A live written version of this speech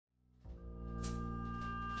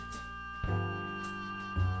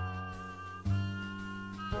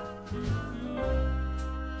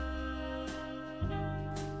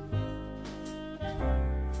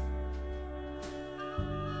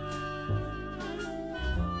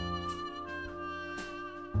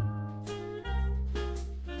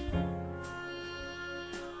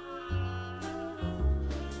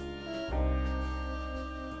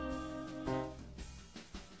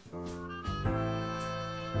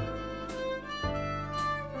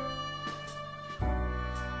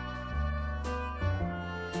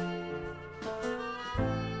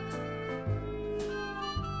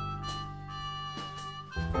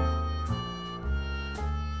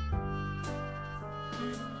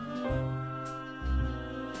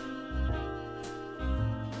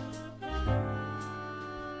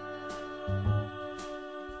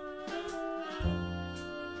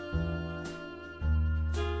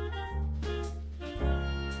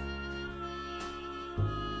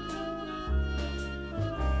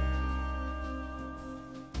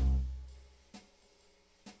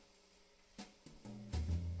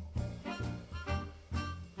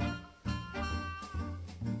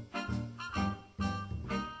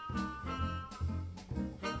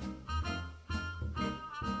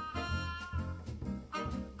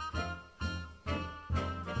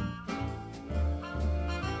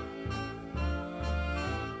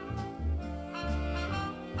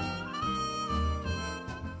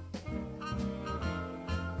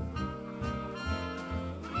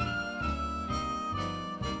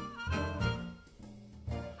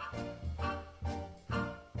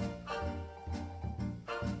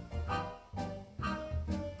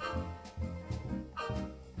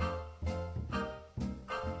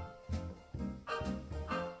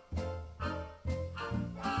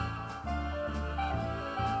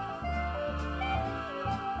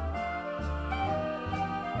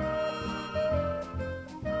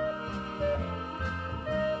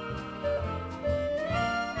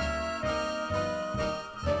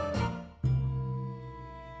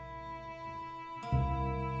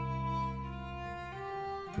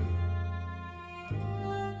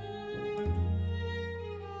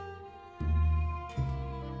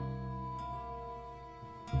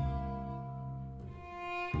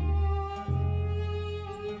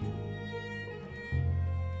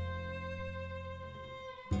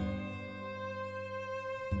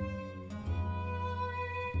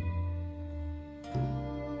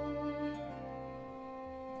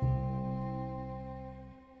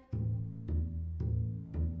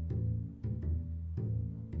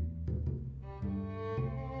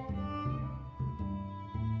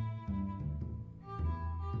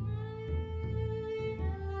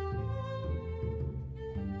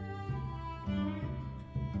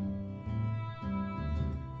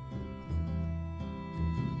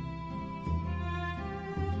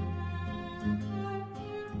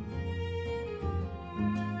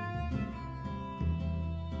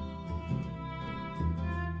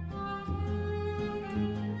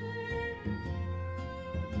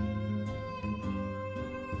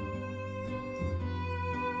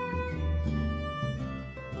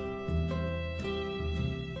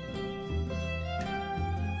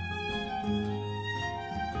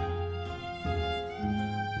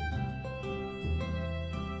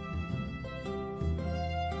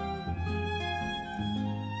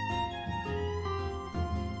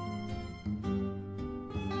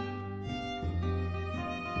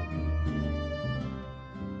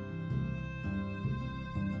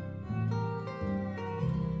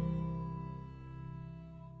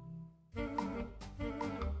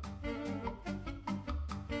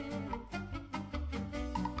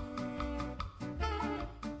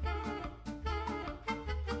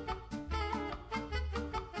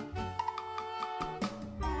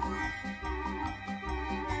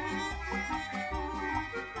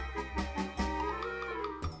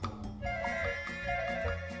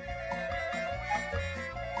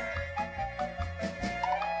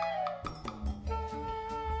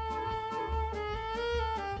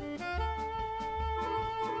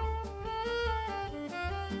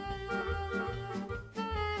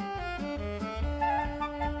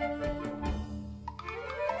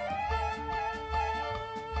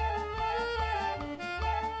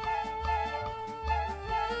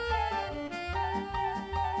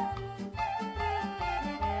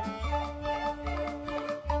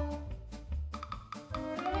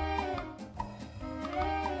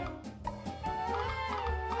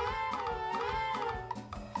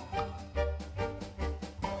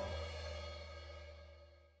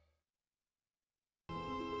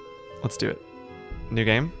Let's do it. New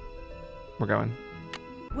game? We're going.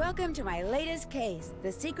 Welcome to my latest case,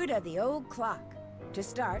 The Secret of the Old Clock. To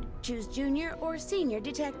start, choose Junior or Senior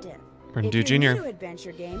Detective. We're gonna If do you're Junior. new to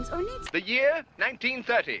adventure games or need The year,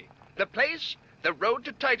 1930. The place, the road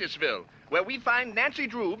to Titusville, where we find Nancy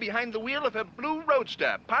Drew behind the wheel of her blue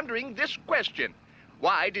roadster, pondering this question.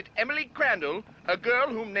 Why did Emily Crandall, a girl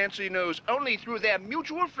whom Nancy knows only through their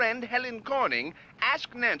mutual friend Helen Corning,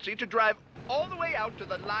 ask Nancy to drive all the way out to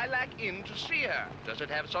the Lilac Inn to see her? Does it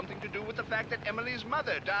have something to do with the fact that Emily's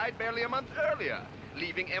mother died barely a month earlier,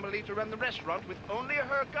 leaving Emily to run the restaurant with only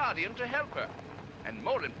her guardian to help her? And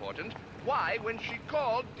more important, why, when she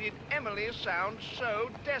called, did Emily sound so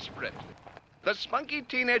desperate? the spunky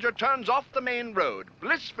teenager turns off the main road,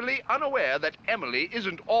 blissfully unaware that Emily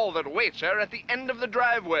isn't all that awaits her at the end of the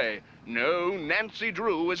driveway. No, Nancy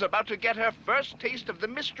Drew is about to get her first taste of the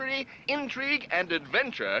mystery, intrigue, and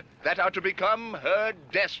adventure that are to become her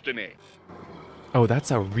destiny. Oh,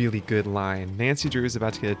 that's a really good line. Nancy Drew is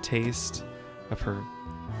about to get a taste of her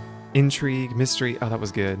intrigue, mystery. Oh, that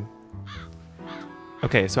was good.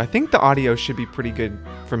 Okay, so I think the audio should be pretty good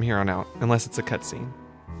from here on out, unless it's a cutscene.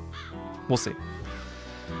 We'll see.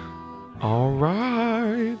 All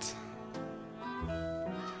right.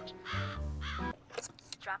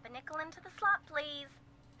 Drop a nickel into the slot, please.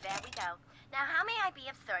 There we go. Now, how may I be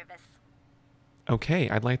of service? Okay,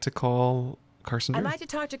 I'd like to call Carson Drew. I'd like to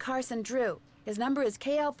talk to Carson Drew. His number is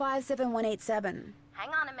KL57187. Hang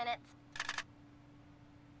on a minute.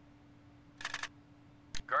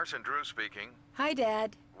 Carson Drew speaking. Hi,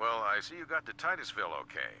 Dad. Well, I see you got to Titusville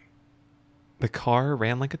okay. The car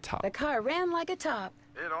ran like a top. The car ran like a top.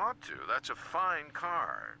 It ought to. That's a fine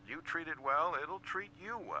car. You treat it well, it'll treat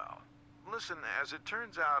you well. Listen, as it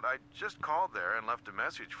turns out, I just called there and left a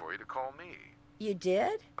message for you to call me. You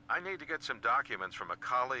did? I need to get some documents from a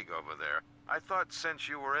colleague over there. I thought since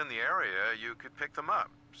you were in the area, you could pick them up,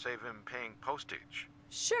 save him paying postage.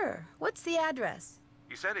 Sure. What's the address?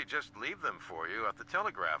 He said he'd just leave them for you at the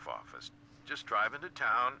telegraph office. Just drive into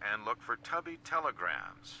town and look for Tubby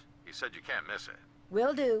Telegrams. He said you can't miss it.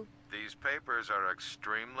 Will do. These papers are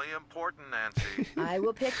extremely important, Nancy. I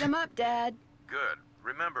will pick them up, Dad. Good.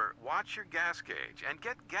 Remember, watch your gas gauge and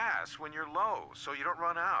get gas when you're low so you don't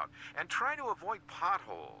run out. And try to avoid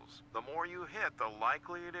potholes. The more you hit, the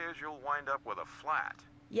likely it is you'll wind up with a flat.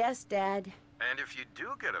 Yes, Dad. And if you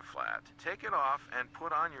do get a flat, take it off and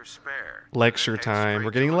put on your spare. Lecture Then head time. straight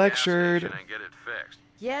We're getting to a gas lectured. station and get it fixed.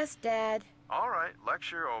 Yes, Dad. All right,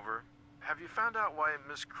 lecture over. Have you found out why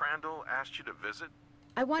Miss Crandall asked you to visit?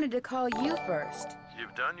 I wanted to call you first.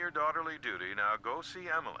 You've done your daughterly duty, now go see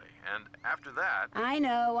Emily. And after that, I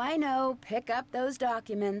know. Pick up those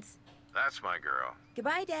documents. that's my girl.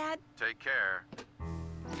 Goodbye, Dad. Take care.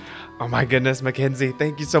 Oh my goodness, Mackenzie.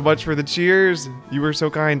 Thank you so much for the cheers. You were so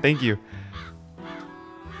kind. Thank you.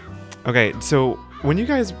 Okay, so when you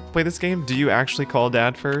guys play this game, do you actually call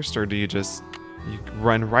Dad first, or do you just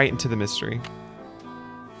run right into the mystery?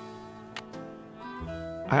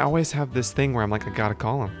 I always have this thing where I'm like, I gotta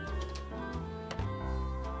call him.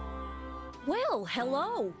 Well,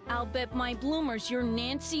 hello. I'll bet my bloomers you're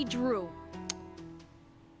Nancy Drew.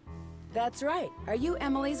 That's right. Are you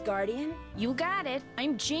Emily's guardian? You got it.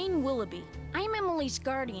 I'm Jane Willoughby. I'm Emily's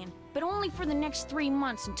guardian, but only for the next 3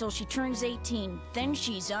 months until she turns 18. Then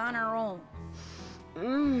she's on her own.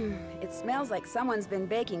 It smells like someone's been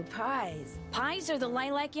baking pies. Pies are the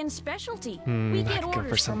Lilac-Inn specialty. I We get could go for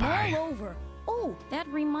orders some from pie. all over. Oh, that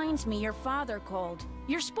reminds me, your father called.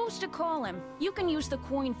 You're supposed to call him. You can use the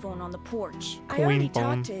coin phone on the porch. I already Coin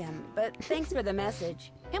phone. talked to him, but thanks for the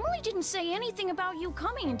message. Emily didn't say anything about you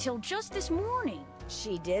coming until just this morning.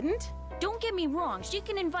 She didn't? Don't get me wrong, she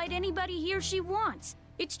can invite anybody here she wants.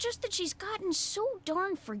 It's just that she's gotten so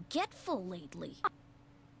darn forgetful lately.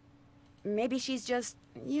 Maybe she's just,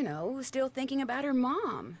 still thinking about her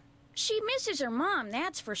mom. She misses her mom,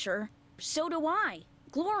 that's for sure. So do I.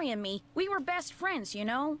 Gloria and me, we were best friends, you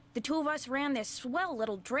know? The two of us ran this swell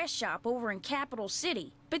little dress shop over in Capital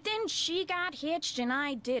City. But then she got hitched and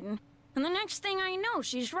I didn't. And the next thing I know,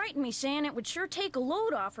 she's writing me saying it would sure take a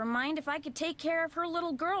load off her mind if I could take care of her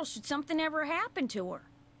little girl should something ever happen to her.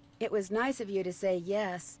 It was nice of you to say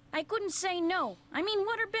yes. I couldn't say no. I mean,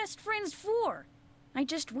 what are best friends for? I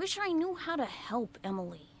just wish I knew how to help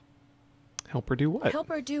Emily. Help her do what? Help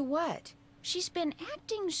her do what? She's been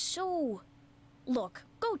acting so... Look,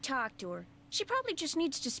 go talk to her. She probably just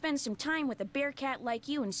needs to spend some time with a bearcat like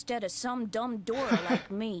you instead of some dumb Dora like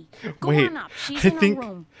me. Go Wait, on up. She's I in think- her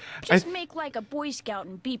room. I Just th- make like a Boy Scout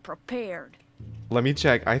and be prepared. Let me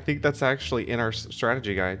check. I think that's actually in our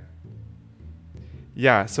strategy guide.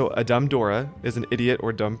 Yeah, so a dumb Dora is an idiot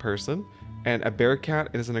or dumb person, and a bearcat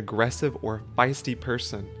is an aggressive or feisty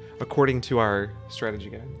person, according to our strategy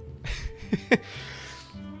guide.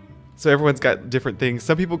 So everyone's got different things.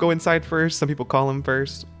 Some people go inside first, some people call him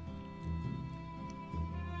first.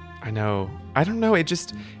 I know. I don't know. I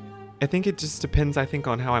think it just depends,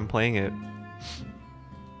 on how I'm playing it.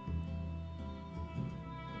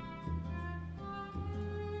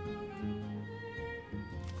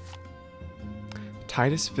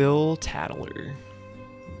 Titusville Tattler.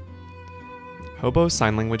 Hobo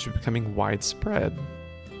sign language is becoming widespread.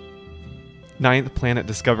 Ninth planet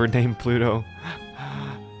discovered named Pluto.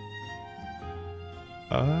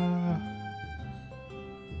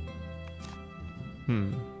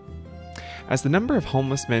 As the number of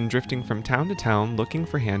homeless men drifting from town to town looking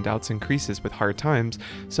for handouts increases with hard times,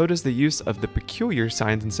 so does the use of the peculiar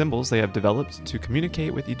signs and symbols they have developed to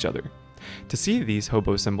communicate with each other. To see these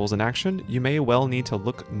hobo symbols in action, you may well need to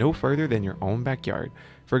look no further than your own backyard.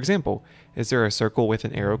 For example, is there a circle with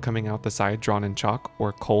an arrow coming out the side drawn in chalk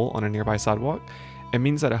or coal on a nearby sidewalk? It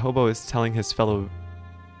means that a hobo is telling his fellow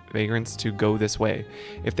vagrants to go this way.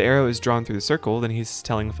 If the arrow is drawn through the circle, then he's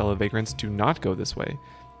telling fellow vagrants to not go this way.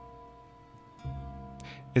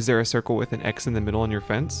 Is there a circle with an X in the middle on your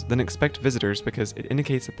fence? Then expect visitors because it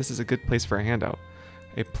indicates that this is a good place for a handout.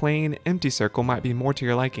 A plain, empty circle might be more to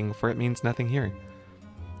your liking, for it means nothing here.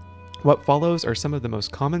 What follows are some of the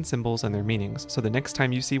most common symbols and their meanings, so the next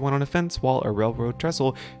time you see one on a fence, wall, or railroad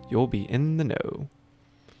trestle, you'll be in the know.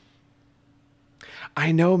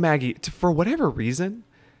 I know, Maggie, for whatever reason,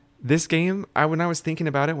 this game, when I was thinking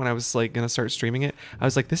about it, when I was like gonna start streaming it, I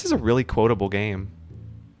was like, this is a really quotable game.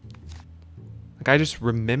 Like, I just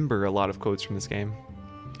remember a lot of quotes from this game.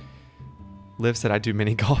 Liv said I'd do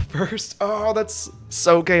mini golf first. Oh, that's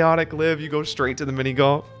so chaotic, Liv. You go straight to the mini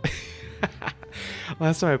golf.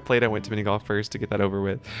 Last time I played, I went to mini golf first to get that over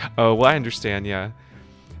with. Oh, well, I understand, yeah.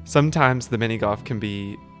 Sometimes the mini golf can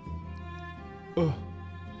be... Oh,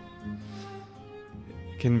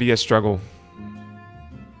 can be a struggle.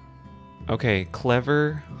 Okay,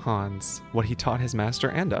 clever Hans. What he taught his master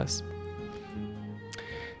and us.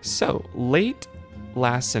 So, late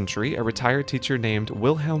last century, a retired teacher named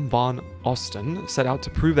Wilhelm von Osten set out to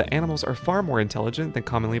prove that animals are far more intelligent than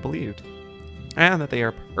commonly believed, and that they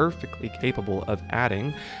are perfectly capable of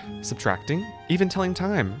adding, subtracting, even telling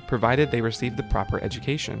time, provided they receive the proper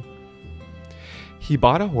education. He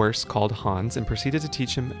bought a horse called Hans and proceeded to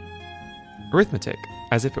teach him arithmetic,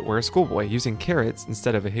 as if it were a schoolboy, using carrots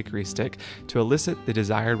instead of a hickory stick to elicit the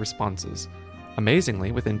desired responses.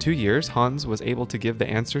 Amazingly, within 2 years, Hans was able to give the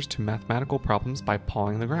answers to mathematical problems by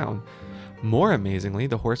pawing the ground. More amazingly,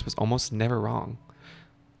 the horse was almost never wrong.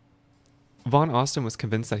 Von Osten was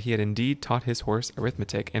convinced that he had indeed taught his horse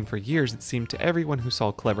arithmetic, and for years it seemed to everyone who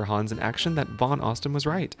saw clever Hans in action that Von Osten was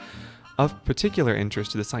right. Of particular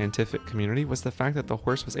interest to the scientific community was the fact that the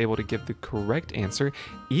horse was able to give the correct answer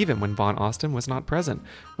even when Von Osten was not present,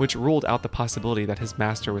 which ruled out the possibility that his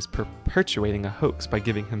master was perpetuating a hoax by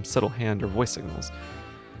giving him subtle hand or voice signals.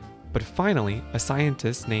 But finally, a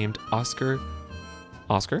scientist named Oscar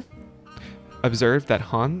observed that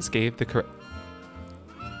Hans gave the correct...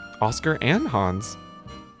 Oscar and Hans?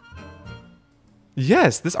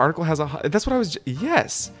 Yes, this article has a... That's what I was...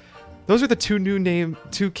 Yes! Those are the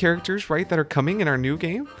two characters, right, that are coming in our new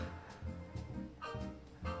game?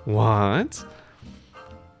 What?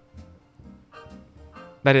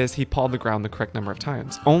 That is, he pawed the ground the correct number of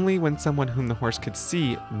times. Only when someone whom the horse could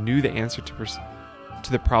see knew the answer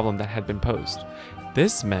to the problem that had been posed.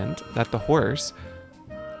 This meant that the horse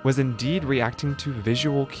was indeed reacting to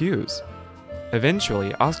visual cues.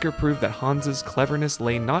 Eventually, Oscar proved that Hans's cleverness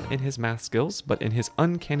lay not in his math skills, but in his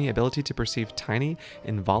uncanny ability to perceive tiny,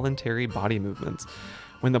 involuntary body movements.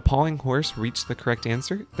 When the pawing horse reached the correct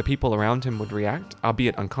answer, the people around him would react,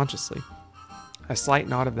 albeit unconsciously. A slight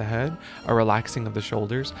nod of the head, a relaxing of the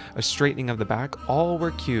shoulders, a straightening of the back, all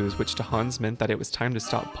were cues which to Hans meant that it was time to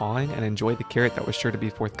stop pawing and enjoy the carrot that was sure to be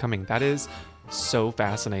forthcoming. That is so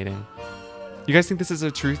fascinating. You guys think this is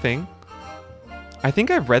a true thing? I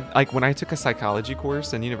think I've read, like, when I took a psychology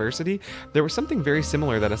course in university, there was something very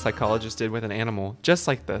similar that a psychologist did with an animal, just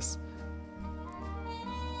like this.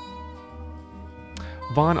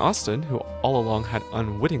 Von Osten, who all along had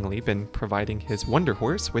unwittingly been providing his wonder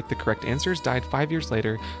horse with the correct answers, died 5 years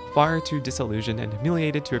later, far too disillusioned and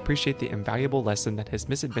humiliated to appreciate the invaluable lesson that his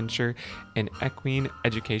misadventure in equine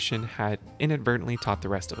education had inadvertently taught the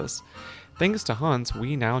rest of us. Thanks to Hans,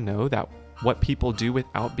 we now know that what people do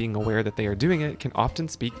without being aware that they are doing it can often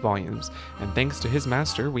speak volumes, and thanks to his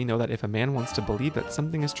master, we know that if a man wants to believe that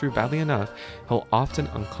something is true badly enough, he'll often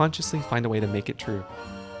unconsciously find a way to make it true.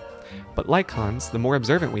 But like Hans, the more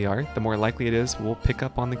observant we are, the more likely it is we'll pick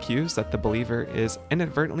up on the cues that the believer is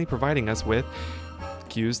inadvertently providing us with,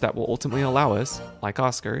 cues that will ultimately allow us, like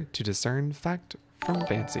Oscar, to discern fact from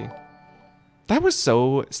fancy. That was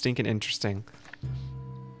so stinking interesting.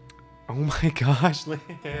 Oh my gosh, Liv.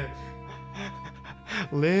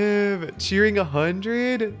 Liv, cheering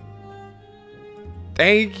 100?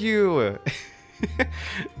 Thank you.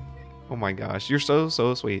 Oh my gosh, you're so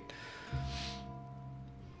sweet.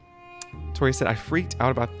 Tori said, I freaked out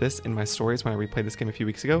about this in my stories when I replayed this game a few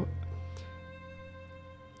weeks ago.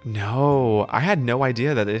 No, I had no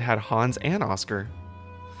idea that it had Hans and Oscar.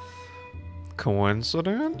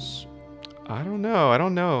 Coincidence? I don't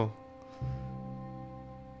know.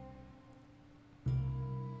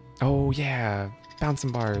 Oh, yeah.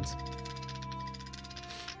 Bouncing bards.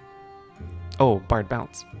 Oh, bard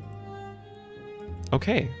bounce.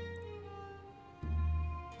 Okay.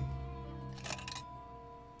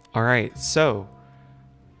 All right, so,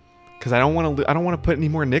 because I don't want to put any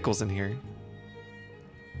more nickels in here.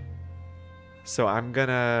 So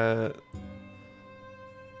we're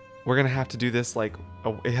gonna have to do this like,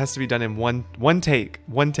 it has to be done in one take.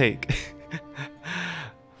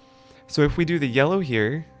 So if we do the yellow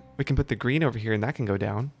here, we can put the green over here and that can go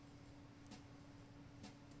down.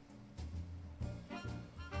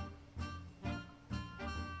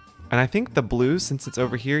 And I think the blue, since it's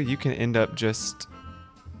over here, you can end up just,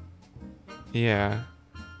 yeah.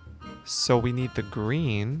 So we need the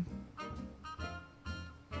green.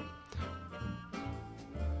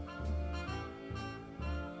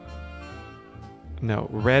 No,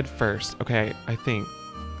 red first. Okay, I think.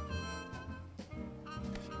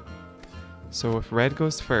 So if red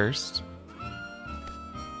goes first,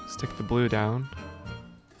 stick the blue down.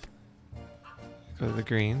 Go to the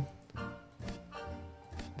green.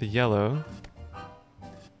 The yellow.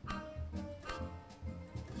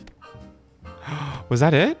 Was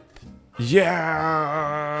that it?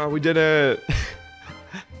 Yeah, we did it.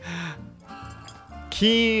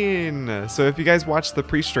 Keen. So if you guys watched the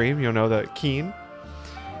pre-stream, you'll know that Keen,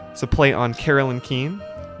 it's a play on Carolyn Keene,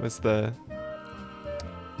 was the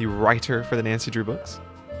writer for the Nancy Drew books.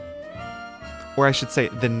 Or I should say,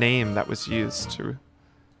 the name that was used to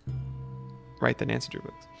write the Nancy Drew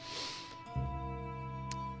books.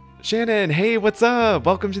 Shannon, hey, what's up?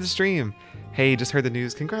 Welcome to the stream. Hey, just heard the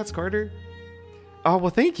news. Congrats, Carter. Oh,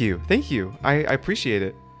 well, thank you. Thank you. I appreciate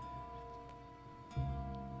it.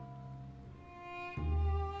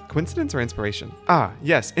 Coincidence or inspiration? Ah,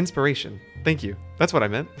 yes, inspiration. Thank you. That's what I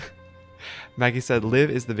meant. Maggie said,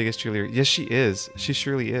 Liv is the biggest cheerleader. Yes, she is. She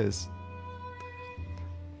surely is.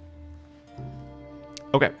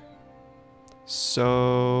 Okay.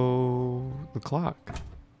 So, the clock.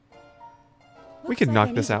 We could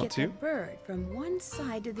knock this out too. Bird from one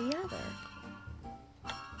side to the other.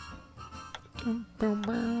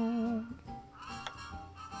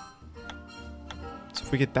 So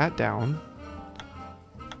if we get that down,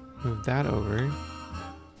 move that over.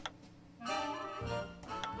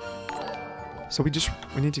 So we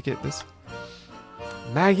need to get this.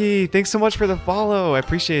 Maggie, thanks so much for the follow. I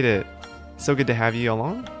appreciate it. So good to have you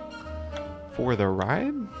along for the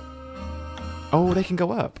ride. Oh, they can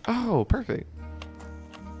go up. Oh, perfect.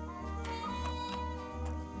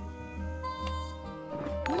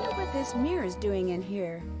 Wonder what this mirror's doing in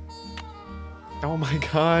here. Oh my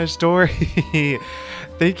gosh, Dory.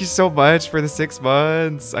 Thank you so much for the 6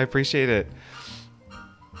 months. I appreciate it.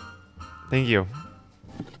 Thank you.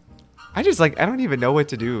 I don't even know what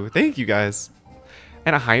to do. Thank you guys.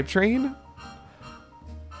 And a hype train?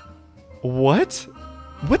 What?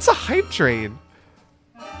 What's a hype train?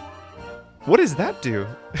 What does that do?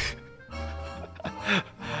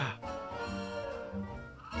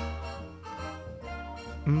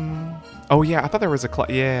 Oh yeah, I thought there was a clock.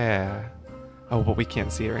 Yeah. Oh, but we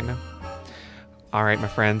can't see it right now. All right, my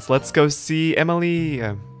friends, let's go see Emily.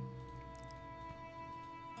 Oh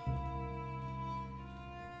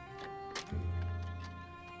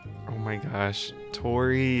my gosh,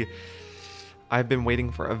 Tori. I've been waiting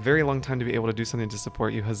for a very long time to be able to do something to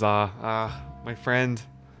support you. Huzzah. My friend,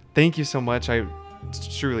 thank you so much.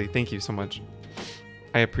 Truly, thank you so much.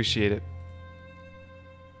 I appreciate it.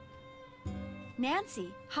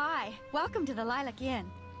 Nancy, hi. Welcome to the Lilac Inn.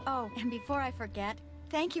 Oh, and before I forget,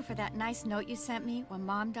 thank you for that nice note you sent me when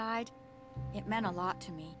Mom died. It meant a lot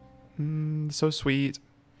to me. So sweet.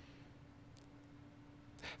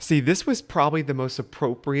 See, this was probably the most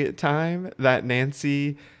appropriate time that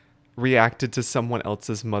Nancy reacted to someone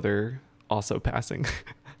else's mother also passing.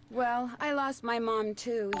 Well, I lost my mom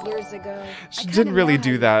too years ago. She didn't really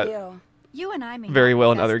do that You and I may very not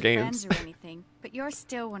well be in other best games. friends or anything, but you're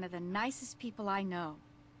still one of the nicest people I know.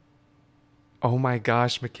 Oh my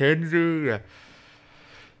gosh, Mackenzie.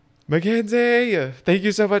 Mackenzie, thank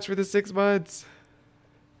you so much for the 6 months.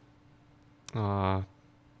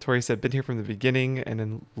 Tori said, been here from the beginning and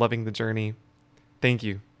then loving the journey. Thank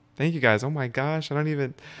you. Thank you guys. Oh my gosh, I don't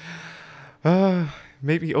even,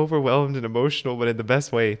 maybe overwhelmed and emotional, but in the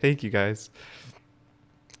best way. Thank you guys.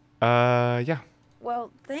 Yeah.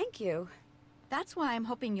 Well, thank you. That's why I'm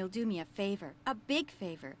hoping you'll do me a favor. A big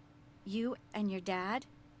favor. You and your dad.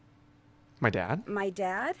 My dad? My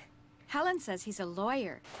dad? Helen says he's a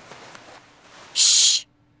lawyer. Shh!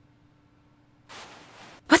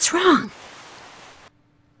 What's wrong?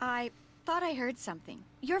 I thought I heard something.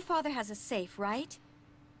 Your father has a safe, right?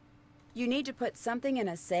 You need to put something in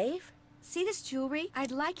a safe? see this jewelry?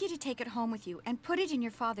 I'd like you to take it home with you and put it in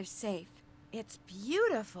your father's safe. It's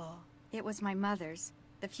beautiful. It was my mother's.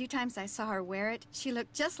 The few times I saw her wear it, she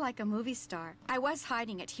looked just like a movie star. I was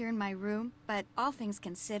hiding it here in my room, but all things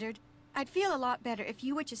considered, I'd feel a lot better if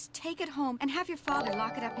you would just take it home and have your father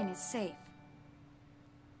lock it up in his safe.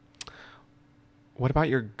 What about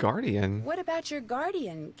your guardian? What about your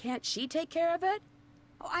guardian? Can't she take care of it?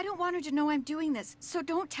 Oh, I don't want her to know I'm doing this, so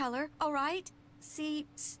don't tell her, all right? See,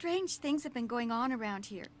 strange things have been going on around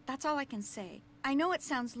here. That's all I can say. I know it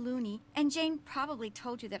sounds loony, and Jane probably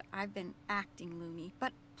told you that I've been acting loony,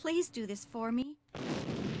 but please do this for me.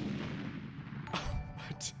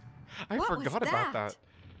 What? I What was forgot about that.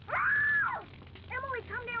 Emily,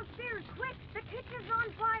 come downstairs, quick! The kitchen's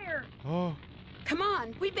on fire! Oh. Come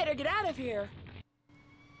on, we better get out of here.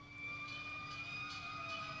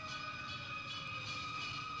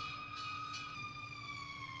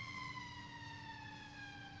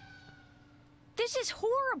 This is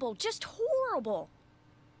horrible, just horrible.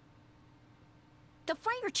 The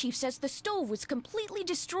fire chief says the stove was completely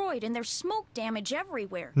destroyed and there's smoke damage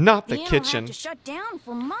everywhere. Not the inn will kitchen. have to shut down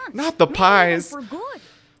for months. Not the maybe pies. even for good.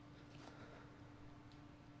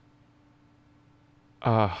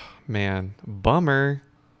 Oh, man. Bummer.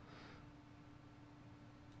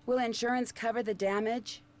 Will insurance cover the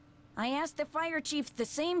damage? I asked the fire chief the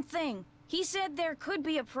same thing. He said there could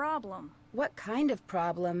be a problem. What kind of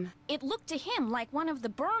problem? It looked to him like one of the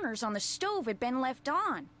burners on the stove had been left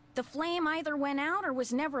on. The flame either went out or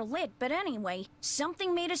was never lit, but anyway,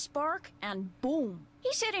 something made a spark, and boom.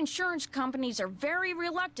 He said insurance companies are very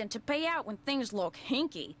reluctant to pay out when things look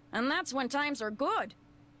hinky, and that's when times are good.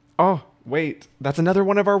 Oh, wait. That's another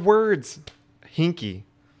one of our words. Hinky.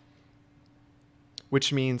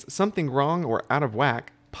 Which means something wrong or out of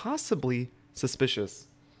whack, possibly suspicious.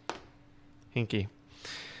 Hinky.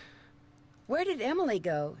 Where did Emily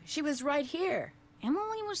go? She was right here.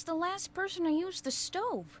 Emily was the last person to use the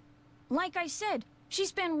stove. Like I said,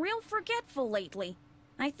 she's been real forgetful lately.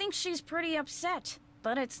 I think she's pretty upset,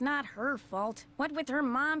 but it's not her fault. What with her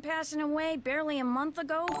mom passing away barely a month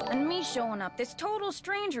ago, and me showing up, this total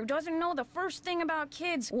stranger who doesn't know the first thing about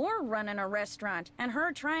kids or running a restaurant, and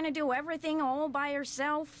her trying to do everything all by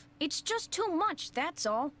herself. It's just too much, that's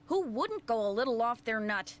all. Who wouldn't go a little off their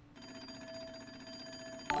nut?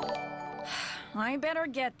 I better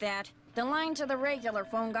get that. The line to the regular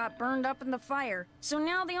phone got burned up in the fire, so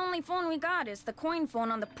now the only phone we got is the coin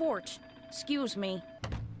phone on the porch. Excuse me.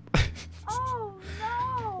 Oh,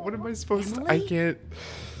 no! What am I supposed to? I Emily? can't.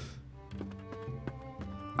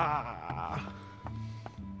 Ah.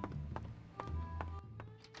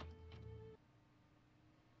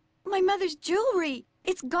 My mother's jewelry!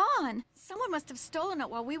 It's gone! Someone must have stolen it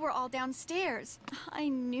while we were all downstairs. I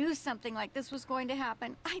knew something like this was going to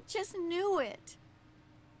happen. I just knew it.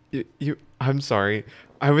 I'm sorry.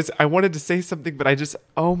 I wanted to say something, but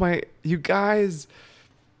oh my, you guys.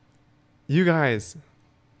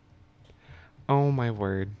 Oh my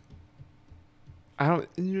word. I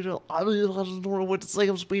don't know what to say.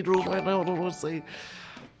 I'm speedrunning right now. I don't know what to say.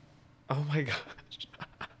 Oh my gosh.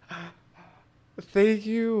 Thank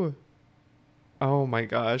you. Oh my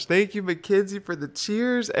gosh. Thank you, Mackenzie, for the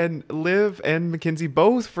cheers, and Liv and Mackenzie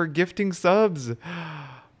both for gifting subs.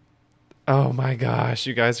 Oh my gosh,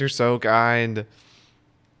 you guys are so kind.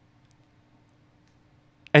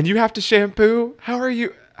 And you have to shampoo? How are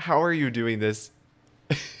you doing this?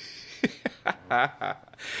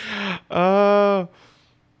 Oh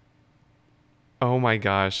my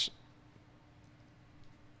gosh.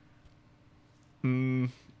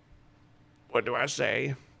 What do I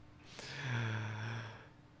say?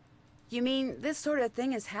 You mean this sort of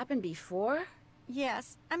thing has happened before?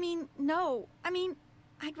 Yes. No.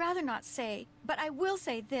 I'd rather not say, but I will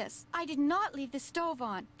say this. I did not leave the stove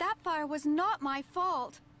on. That fire was not my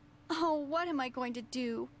fault. Oh, what am I going to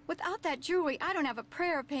do? Without that jewelry, I don't have a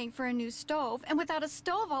prayer of paying for a new stove. And without a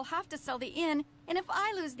stove, I'll have to sell the inn. And if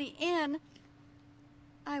I lose the inn...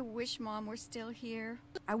 I wish Mom were still here.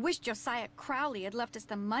 I wish Josiah Crowley had left us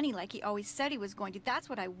the money like he always said he was going to. That's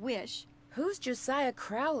what I wish. Who's Josiah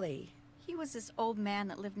Crowley? He was this old man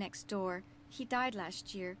that lived next door. He died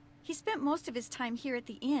last year. He spent most of his time here at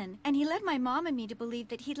the inn, and he led my mom and me to believe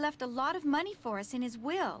that he'd left a lot of money for us in his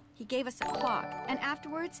will. He gave us a clock, and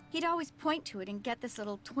afterwards, he'd always point to it and get this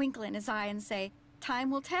little twinkle in his eye and say,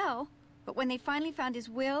 "Time will tell." But when they finally found his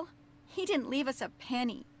will, he didn't leave us a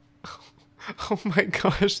penny. Oh my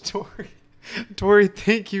gosh, Tori. Tori,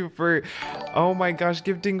 thank you for, oh my gosh,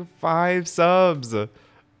 gifting 5 subs.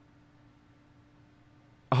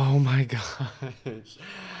 Oh my gosh.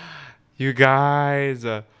 You guys.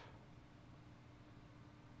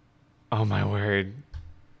 Oh my word.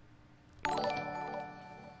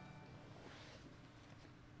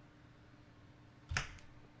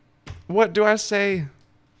 What do I say?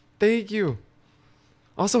 Thank you.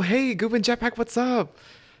 Also, hey, Goop and Jetpack, what's up?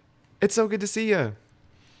 It's so good to see you.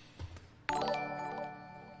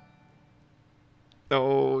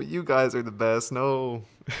 Oh, you guys are the best. No.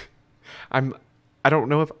 I don't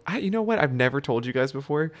know if you know what? I've never told you guys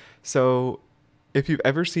before. So if you've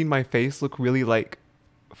ever seen my face look really like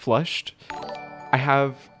flushed, I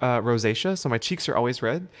have rosacea, so my cheeks are always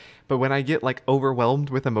red. But when I get like overwhelmed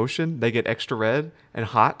with emotion, they get extra red and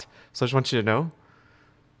hot. So I just want you to know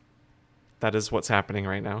that is what's happening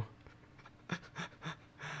right now.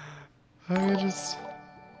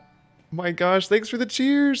 My gosh, thanks for the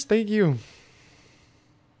cheers. Thank you.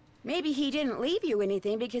 Maybe he didn't leave you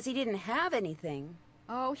anything because he didn't have anything.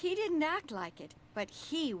 Oh, he didn't act like it, but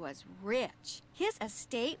he was rich. His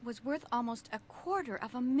estate was worth almost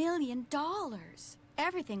 $250,000.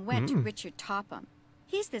 Everything went to Richard Topham.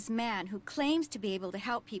 He's this man who claims to be able to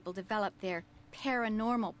help people develop their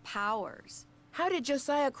paranormal powers. How did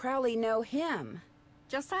Josiah Crowley know him?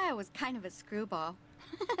 Josiah was kind of a screwball.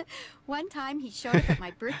 One time he showed up at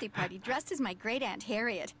my birthday party dressed as my great-aunt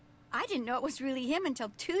Harriet. I didn't know it was really him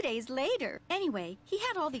until 2 days later. Anyway, he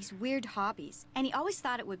had all these weird hobbies, and he always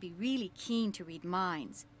thought it would be really keen to read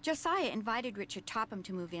minds. Josiah invited Richard Topham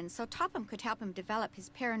to move in so Topham could help him develop his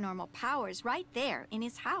paranormal powers right there in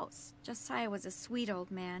his house. Josiah was a sweet old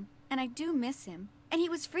man, and I do miss him. And he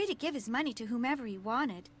was free to give his money to whomever he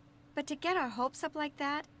wanted. But to get our hopes up like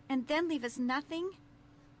that, and then leave us nothing,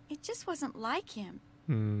 it just wasn't like him.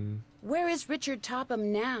 Where is Richard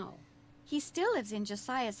Topham now? He still lives in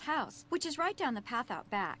Josiah's house, which is right down the path out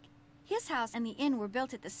back. His house and the inn were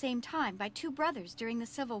built at the same time by two brothers during the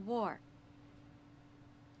Civil War.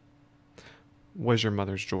 Was your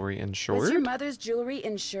mother's jewelry insured? Was your mother's jewelry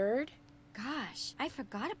insured? Gosh, I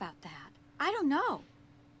forgot about that. I don't know.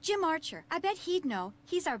 Jim Archer, I bet he'd know.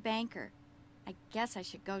 He's our banker. I guess I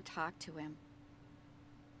should go talk to him.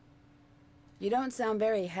 You don't sound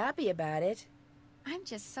very happy about it. I'm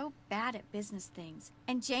just so bad at business things.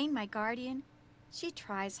 And Jane, my guardian, she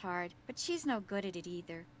tries hard, but she's no good at it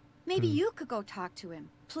either. Maybe you could go talk to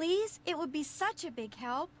him. Please? It would be such a big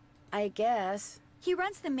help. I guess. He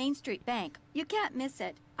runs the Main Street Bank. You can't miss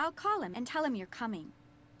it. I'll call him and tell him you're coming.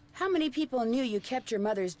 How many people knew you kept your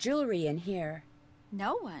mother's jewelry in here?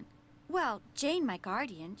 No one. Well, Jane, my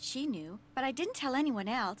guardian, she knew, but I didn't tell anyone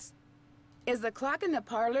else. Is the clock in the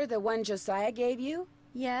parlor the one Josiah gave you?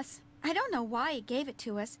 Yes. I don't know why he gave it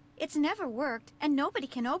to us. It's never worked, and nobody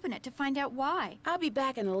can open it to find out why. I'll be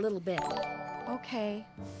back in a little bit. Okay.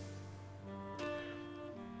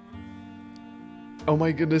 Oh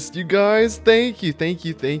my goodness, you guys, thank you, thank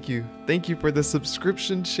you, thank you. Thank you for the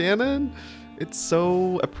subscription, Shannon. It's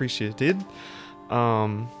so appreciated.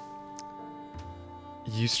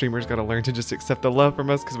 You streamers gotta learn to just accept the love from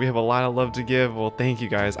us because we have a lot of love to give. Well, thank you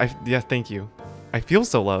guys. Thank you. I feel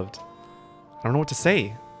so loved. I don't know what to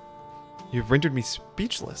say. You've rendered me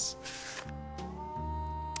speechless.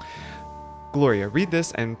 Gloria, read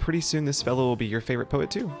this and pretty soon this fellow will be your favorite poet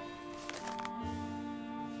too.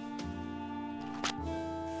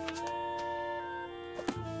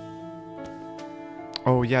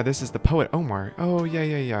 Oh yeah, this is the poet Omar. Oh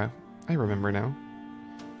yeah. I remember now.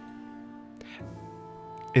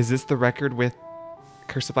 Is this the record with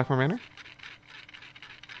Curse of Blackmore Manor?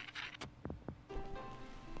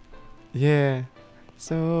 Yeah.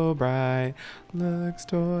 So bright, looks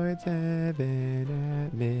towards heaven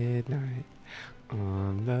at midnight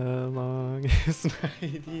on the longest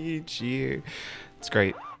night each year. It's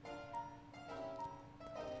great.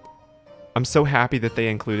 I'm so happy that they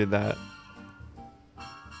included that.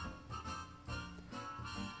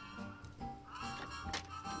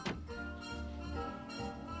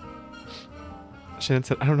 Shannon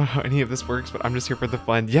said, I don't know how any of this works, but I'm just here for the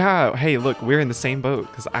fun. Yeah, hey, look, we're in the same boat,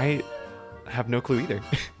 because I have no clue either.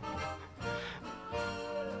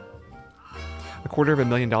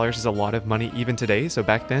 $250,000 is a lot of money even today, so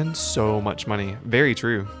back then, so much money. Very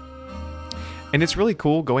true. And it's really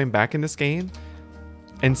cool going back in this game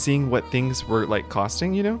and seeing what things were like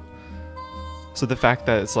costing, you know? So the fact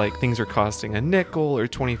that it's like things are costing a nickel or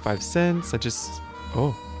 25 cents, I just,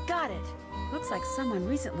 oh. Got it. Looks like someone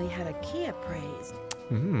recently had a key appraised.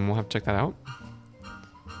 We'll have to check that out.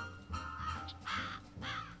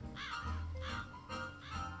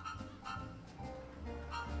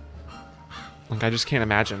 Like, I just can't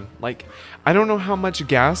imagine. Like, I don't know how much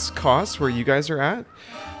gas costs where you guys are at,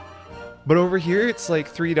 but over here it's like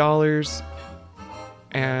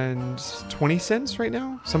 $3.20 right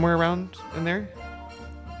now, somewhere around in there.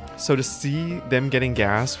 So to see them getting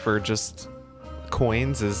gas for just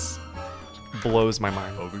coins blows my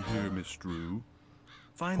mind. Over here, Miss Drew.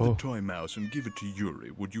 Find the toy mouse and give it to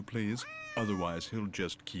Yuri, would you please? Otherwise, he'll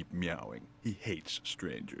just keep meowing. He hates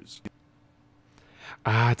strangers.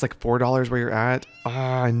 It's like $4 where you're at.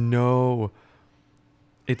 No.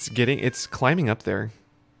 It's climbing up there.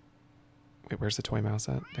 Wait, where's the toy mouse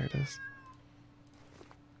at? There it is.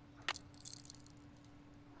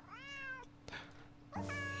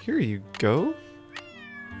 Here you go.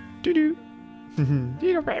 Doo-doo.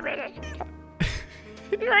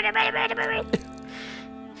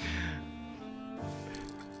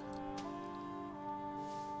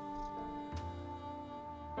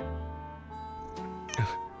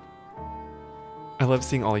 I love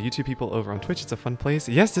seeing all YouTube people over on Twitch. It's a fun place.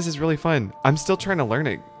 Yes, this is really fun. I'm still trying to learn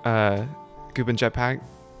it, Gooban Jetpack,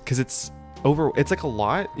 because it's like a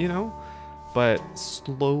lot, you know, but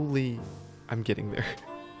slowly I'm getting there.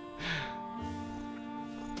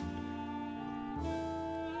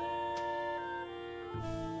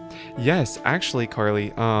 Yes, actually,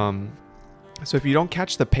 Carly, so if you don't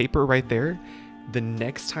catch the paper right there, the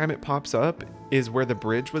next time it pops up is where the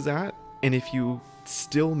bridge was at, and if you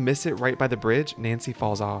still miss it right by the bridge, Nancy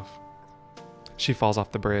falls off. She falls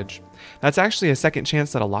off the bridge. That's actually a second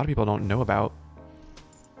chance that a lot of people don't know about.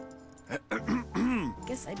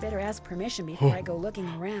 Guess I'd better ask permission before I go looking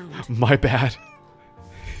around. My bad.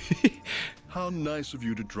 How nice of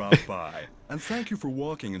you to drop by. And thank you for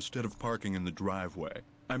walking instead of parking in the driveway.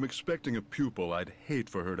 I'm expecting a pupil. I'd hate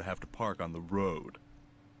for her to have to park on the road.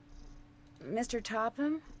 Mr.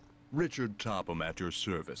 Topham? Richard Topham at your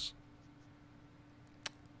service.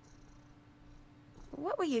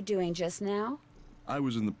 What were you doing just now? I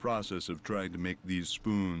was in the process of trying to make these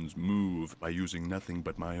spoons move by using nothing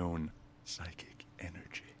but my own psychic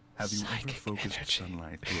energy. Have you ever focused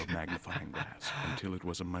sunlight through a magnifying glass until it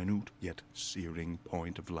was a minute yet searing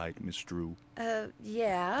point of light, Miss Drew?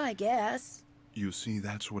 Yeah, I guess. You see,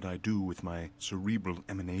 that's what I do with my cerebral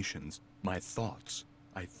emanations, my thoughts.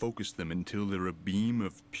 I focus them until they're a beam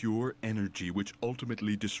of pure energy which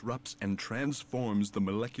ultimately disrupts and transforms the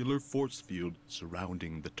molecular force field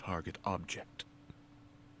surrounding the target object.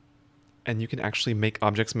 And you can actually make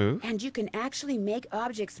objects move? And you can actually make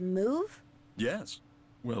objects move? Yes.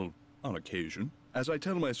 Well, on occasion. As I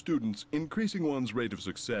tell my students, increasing one's rate of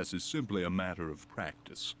success is simply a matter of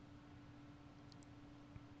practice.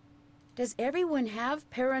 Does everyone have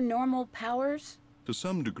paranormal powers? To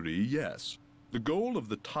some degree, yes. The goal of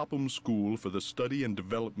the Topham School for the Study and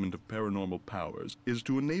Development of Paranormal Powers is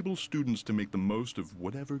to enable students to make the most of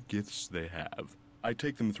whatever gifts they have. I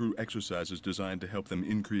take them through exercises designed to help them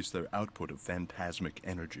increase their output of phantasmic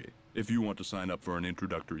energy. If you want to sign up for an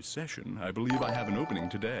introductory session, I believe I have an opening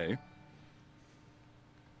today.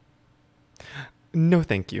 No,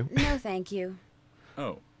 thank you. No, thank you.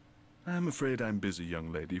 Oh, I'm afraid I'm busy,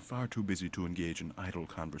 young lady. Far too busy to engage in idle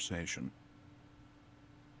conversation.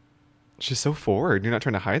 She's so forward. You're not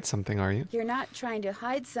trying to hide something, are you? You're not trying to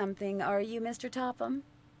hide something, are you, Mr. Topham?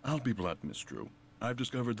 I'll be blunt, Miss Drew. I've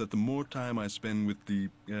discovered that the more time I spend with the,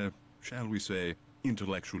 shall we say,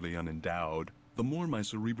 intellectually unendowed, the more my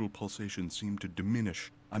cerebral pulsations seem to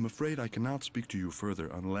diminish. I'm afraid I cannot speak to you further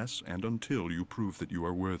unless and until you prove that you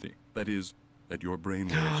are worthy. That is, that your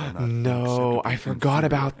brainwaves are not No, I forgot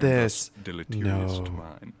about this. Deleterious to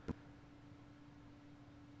mine.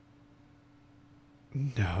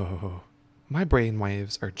 No. My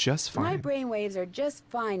brainwaves are just fine. My brainwaves are just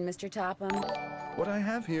fine, Mr. Topham. What I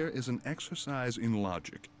have here is an exercise in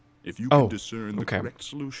logic. If you can discern the correct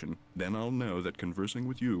solution, then I'll know that conversing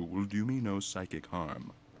with you will do me no psychic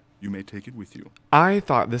harm. You may take it with you. I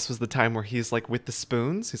thought this was the time where he's like with the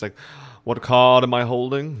spoons. He's like, what card am I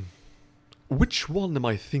holding? Which one am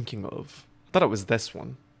I thinking of? I thought it was this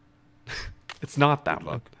one. It's not that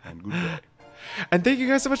one. And good day. And thank you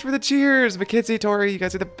guys so much for the cheers. McKinsey, Tori, you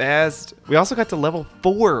guys are the best. We also got to level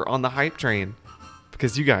 4 on the hype train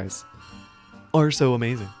because you guys are so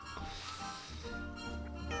amazing.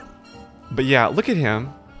 But yeah, look at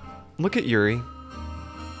him. Look at Yuri.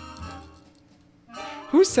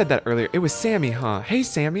 Who said that earlier? It was Sammy, huh? Hey,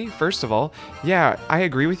 Sammy, first of all, yeah, I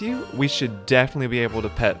agree with you. We should definitely be able to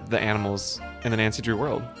pet the animals in the Nancy Drew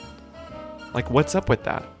world. Like, what's up with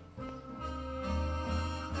that?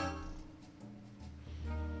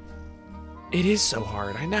 It is so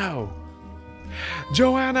hard, I know.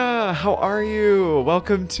 Joanna, how are you?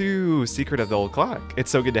 Welcome to Secret of the Old Clock.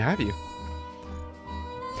 It's so good to have you.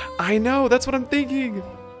 I know, that's what I'm thinking.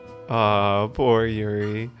 Aw, poor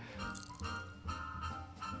Yuri.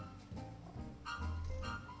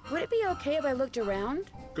 Would it be okay if I looked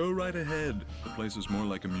around? Go right ahead. The place is more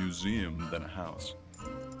like a museum than a house.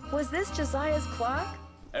 Was this Josiah's clock?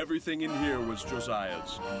 Everything in here was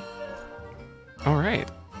Josiah's. All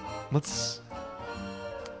right. Let's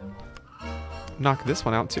knock this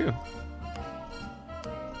one out too.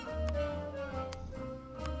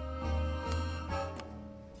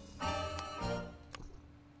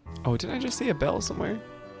 Oh, did I just see a bell somewhere?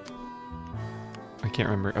 I can't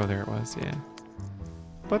remember. Oh, there it was. Yeah.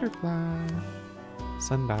 Butterfly.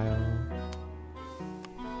 Sundial.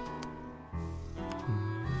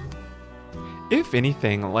 If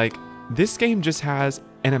anything, like, this game just has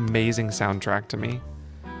an amazing soundtrack to me.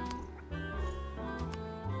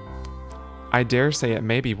 I dare say it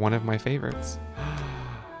may be one of my favorites.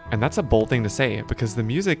 And that's a bold thing to say, because the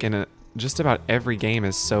music in just about every game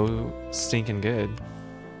is so stinking good.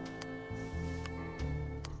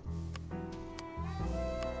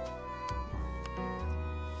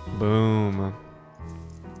 Boom.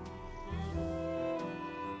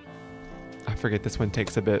 I forget this one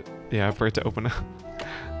takes a bit, yeah, for it to open up.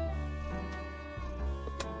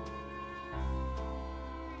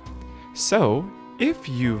 So, if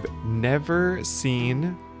you've never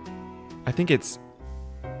seen, I think it's,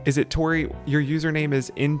 is it Tori? Your username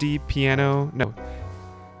is Indie Piano? No,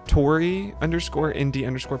 Tori _ Indie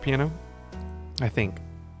 _ Piano? I think.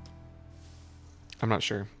 I'm not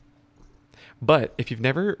sure. But if you've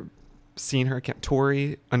never seen her account,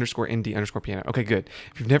 Tori _ Indie _ Piano. Okay, good.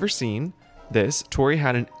 If you've never seen this, Tori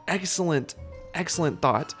had an excellent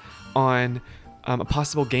thought on a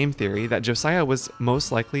possible game theory that Josiah was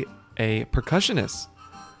most likely a percussionist,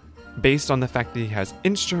 based on the fact that he has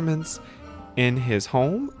instruments in his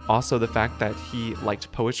home, also the fact that he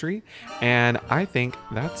liked poetry, and I think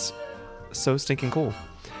that's so stinking cool.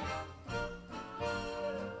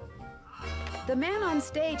 The man on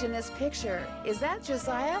stage in this picture, is that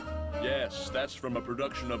Josiah? Yes, that's from a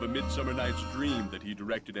production of A Midsummer Night's Dream that he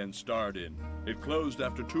directed and starred in. It closed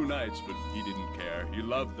after 2 nights, but he didn't care. He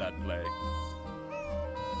loved that play.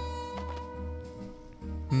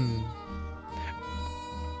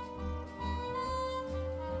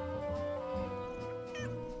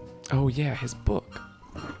 Oh yeah, his book.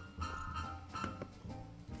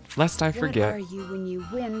 Lest I forget. What are you when you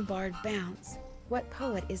win barred bounce? What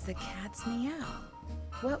poet is the cat's meow?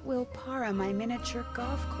 What will Para, my miniature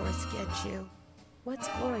golf course, get you? What's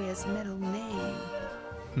Gloria's middle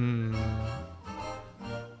name?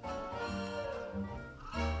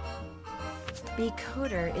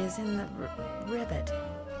 Becoder is in the ribbit.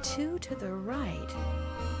 2 to the right.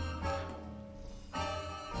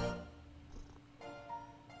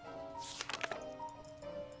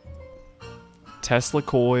 Tesla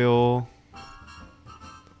coil.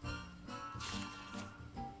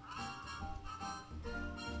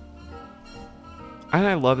 And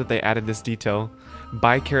I love that they added this detail.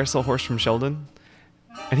 Buy carousel horse from Sheldon.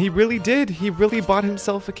 And he really did. He really bought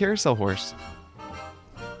himself a carousel horse.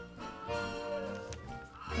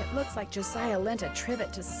 It looks like Josiah lent a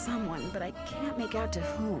trivet to someone, but I can't make out to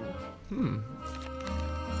whom.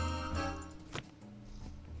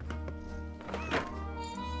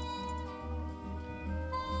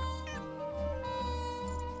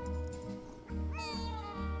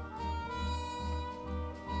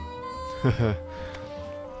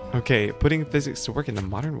 Okay, putting physics to work in the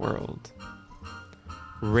modern world.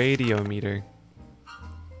 Radiometer.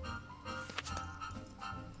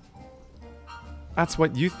 That's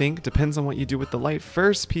what you think. Depends on what you do with the light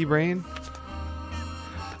first, P-Brain.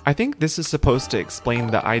 I think this is supposed to explain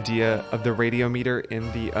the idea of the radiometer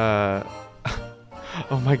in the,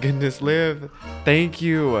 Oh my goodness, Liv. Thank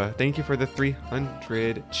you. Thank you for the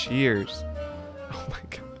 300 cheers. Oh my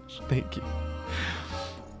gosh, thank you.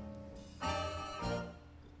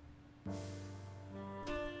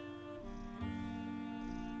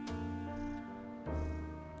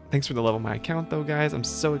 Thanks for the love of my account, though, guys. I'm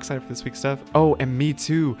so excited for this week's stuff. Oh, and me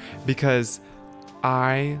too, because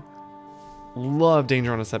I love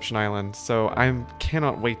Danger on Deception Island. So I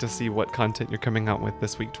cannot wait to see what content you're coming out with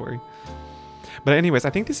this week, Tori. But anyways, I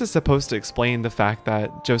think this is supposed to explain the fact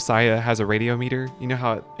that Josiah has a radiometer. You know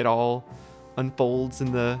how it all unfolds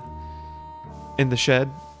in the shed?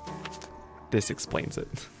 This explains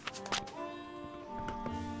it.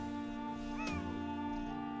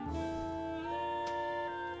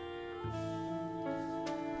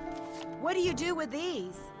 What do you do with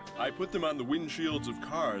these? I put them on the windshields of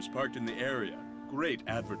cars parked in the area. Great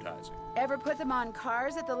advertising. Ever put them on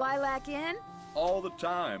cars at the Lilac Inn? All the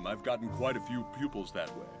time. I've gotten quite a few pupils that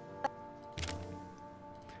way.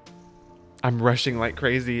 I'm rushing like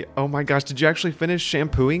crazy. Oh my gosh, did you actually finish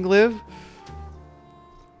shampooing, Liv?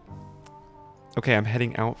 Okay, I'm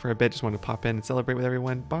heading out for a bit. Just wanted to pop in and celebrate with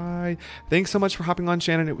everyone. Bye. Thanks so much for hopping on,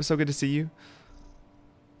 Shannon. It was so good to see you.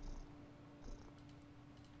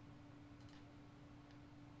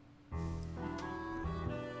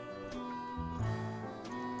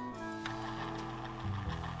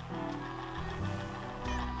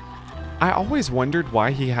 I always wondered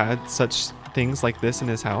why he had such things like this in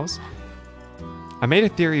his house. I made a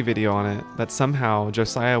theory video on it that somehow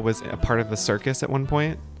Josiah was a part of a circus at one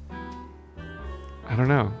point. I don't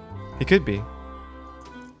know. He could be.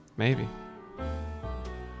 Maybe.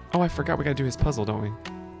 Oh, I forgot we gotta do his puzzle, don't we?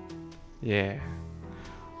 Yeah.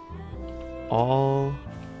 All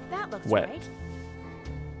That looks wet. right.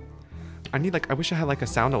 I wish I had like a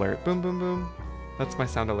sound alert. Boom, boom, boom. That's my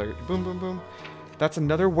sound alert. Boom, boom, boom. That's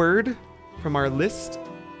another word from our list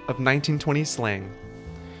of 1920 slang.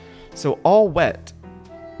 So all wet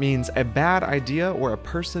means a bad idea or a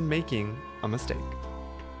person making a mistake.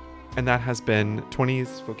 And that has been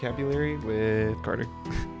 20s vocabulary with Carter.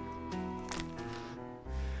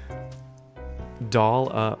 Doll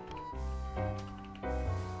up.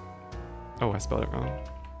 Oh, I spelled it wrong.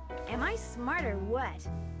 Am I smart or what?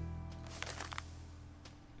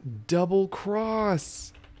 Double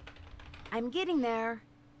cross. I'm getting there.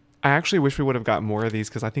 I actually wish we would have got more of these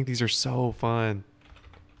because I think these are so fun.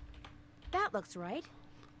 That looks right.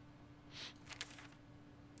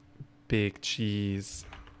 Big cheese.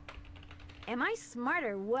 Am I smart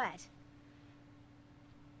or what?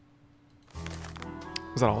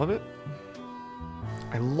 Was that all of it?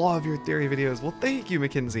 I love your theory videos. Well, thank you,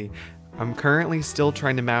 Mackenzie. I'm currently still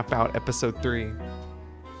trying to map out episode 3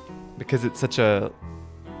 because it's such a...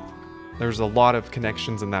 There's a lot of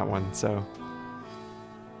connections in that one, so...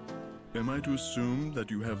 Am I to assume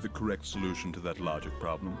that you have the correct solution to that logic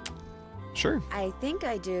problem? Sure. I think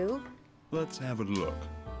I do. Let's have a look.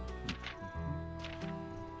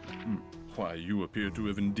 Why, you appear to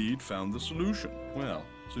have indeed found the solution. Well,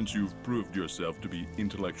 since you've proved yourself to be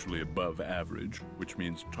intellectually above average, which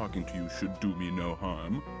means talking to you should do me no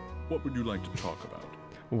harm, what would you like to talk about?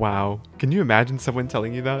 Wow. Can you imagine someone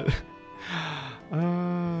telling you that?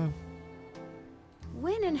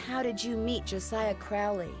 When and how did you meet Josiah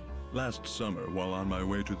Crowley? Last summer, while on my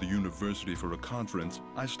way to the university for a conference,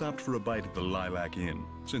 I stopped for a bite at the Lilac Inn.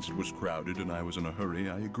 Since it was crowded and I was in a hurry,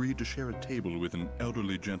 I agreed to share a table with an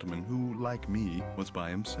elderly gentleman who, like me, was by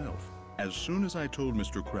himself. As soon as I told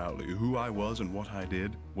Mr. Crowley who I was and what I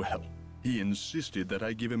did, well, he insisted that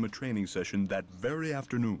I give him a training session that very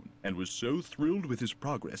afternoon, and was so thrilled with his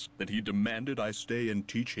progress that he demanded I stay and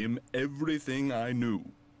teach him everything I knew.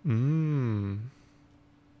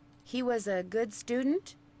 He was a good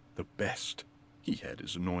student? The best. He had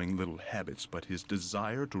his annoying little habits, but his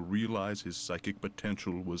desire to realize his psychic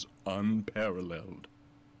potential was unparalleled.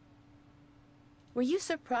 Were you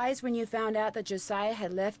surprised when you found out that Josiah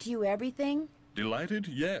had left you everything? Delighted?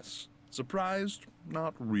 Yes. Surprised?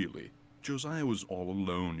 Not really. Josiah was all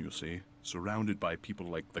alone, you see, surrounded by people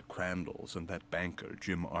like the Crandalls and that banker,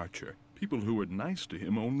 Jim Archer. People who were nice to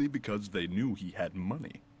him only because they knew he had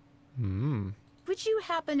money. Would you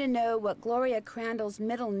happen to know what Gloria Crandall's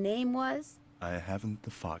middle name was? I haven't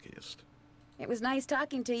the foggiest. It was nice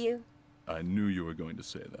talking to you. I knew you were going to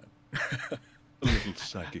say that. A little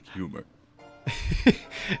psychic humor.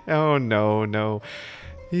 Oh, no, no.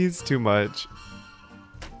 He's too much.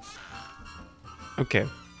 Okay.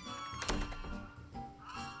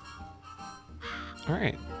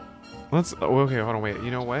 Alright. Let's... Oh, okay, hold on, wait.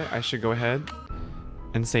 You know what? I should go ahead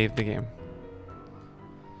and save the game.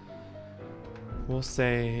 We'll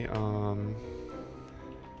say,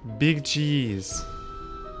 big cheese.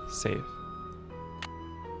 Save.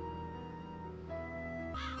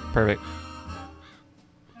 Perfect.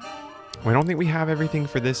 I don't think we have everything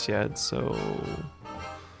for this yet, so...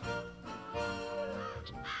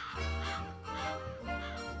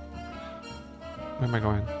 Where am I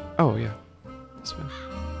going? Oh, yeah. This way.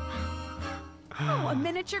 Oh, a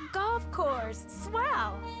miniature golf course.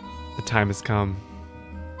 Swell. The time has come.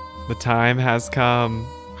 The time has come.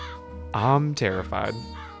 I'm terrified.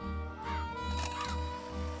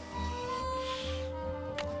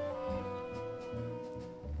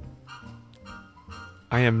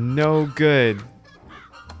 I am no good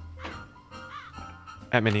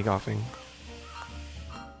at mini golfing.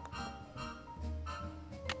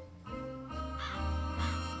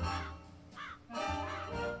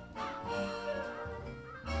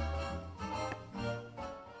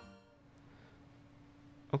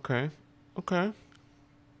 Okay. Okay.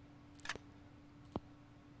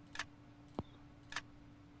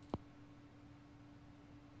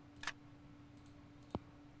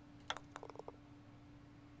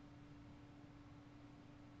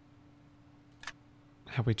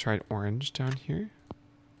 Have we tried orange down here?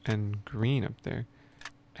 And green up there.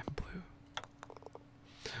 And blue.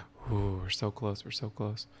 Ooh, we're so close. We're so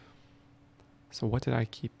close. So what did I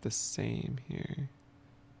keep the same here?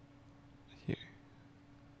 Here.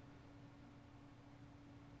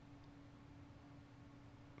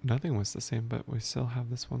 nothing was the same, but we still have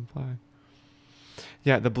this one flag.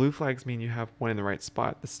 Yeah, the blue flags mean you have one in the right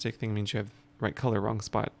spot. The stick thing means you have right color, wrong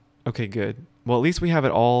spot. Okay, good. Well, at least we have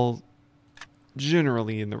it all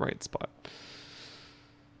generally in the right spot.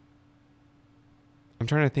 I'm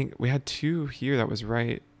trying to think. We had 2 here that was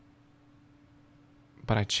right.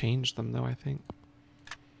 But I changed them though, I think.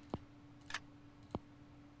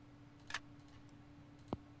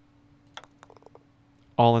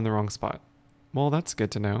 All in the wrong spot. Well, that's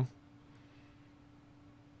good to know.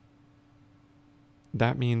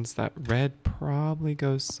 That means that red probably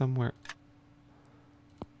goes somewhere.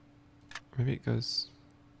 Maybe it goes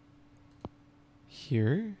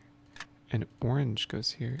here, and orange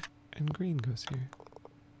goes here, and green goes here.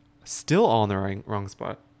 Still all in the wrong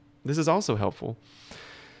spot. This is also helpful.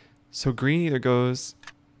 So green either goes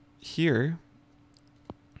here,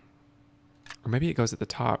 or maybe it goes at the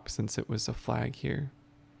top since it was a flag here.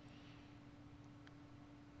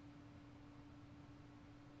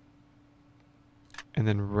 And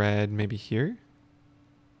then red maybe here.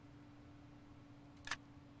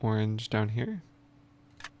 Orange down here.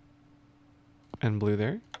 And blue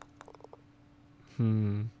there.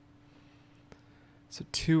 So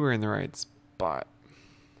 2 are in the right spot.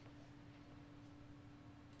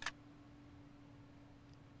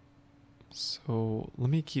 So let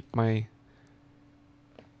me keep my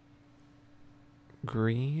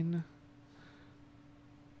green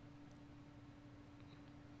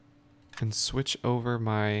and switch over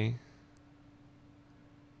my,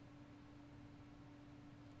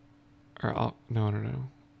 or no.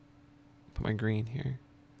 Put my green here.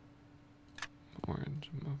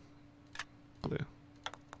 Orange and blue.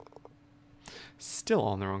 Still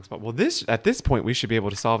all in the wrong spot. Well, at this point we should be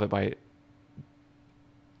able to solve it by,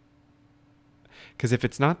 because if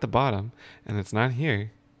it's not the bottom and it's not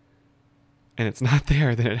here and it's not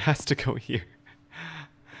there, then it has to go here.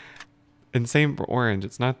 And same for orange.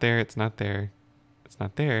 It's not there, it's not there. It's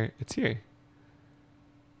not there, it's here.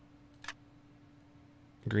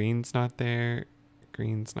 Green's not there.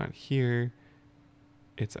 Green's not here.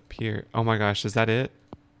 It's up here. Oh my gosh, is that it?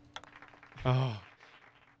 Oh.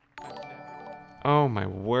 Oh my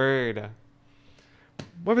word.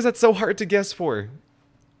 Why was that so hard to guess for?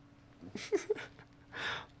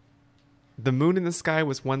 The moon in the sky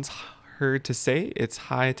was once heard to say, "It's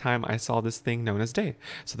high time I saw this thing known as day."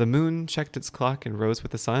 So the moon checked its clock and rose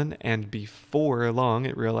with the sun, and before long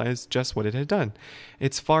it realized just what it had done.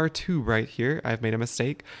 "It's far too bright here. I've made a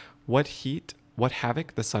mistake. What heat, what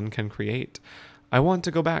havoc the sun can create. I want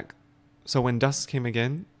to go back." So when dusk came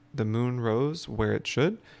again, the moon rose where it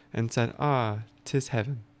should and said, "Ah, 'tis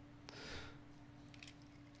heaven."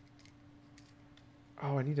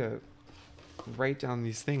 Oh, I need to write down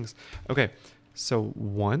these things. Okay, so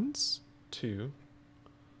 1, 2,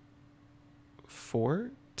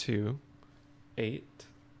 4, 2, 8,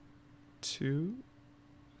 2,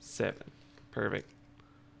 7. Perfect.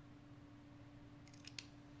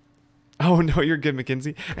 Oh no, you're good,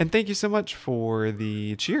 Mackenzie. And thank you so much for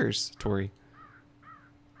the cheers, Tori.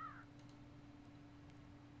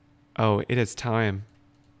 Oh, it is time.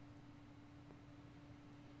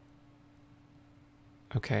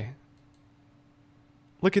 Okay.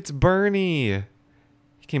 Look, it's Bernie.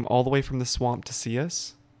 He came all the way from the swamp to see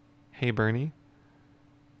us. Hey, Bernie.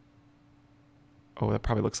 Oh, that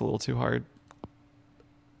probably looks a little too hard.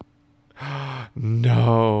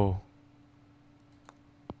 No.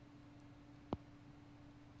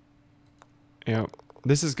 Yeah,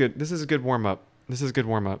 this is good. This is a good warm-up. This is a good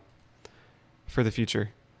warm-up for the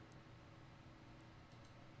future.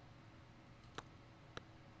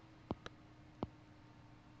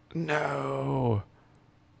 No.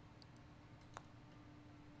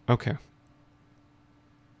 Okay.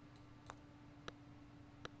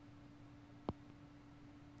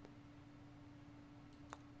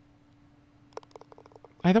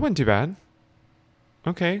 That wasn't too bad.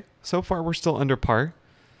 Okay, so far we're still under par.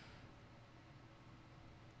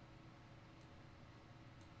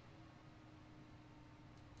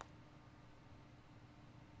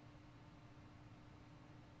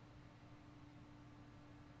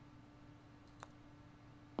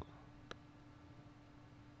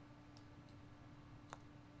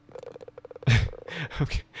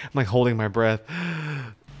 Okay, I'm like holding my breath,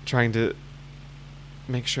 trying to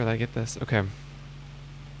make sure that I get this. Okay.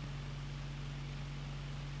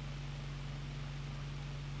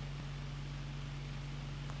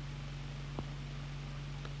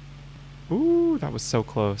 Ooh, that was so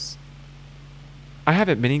close. I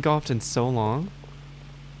haven't mini golfed in so long.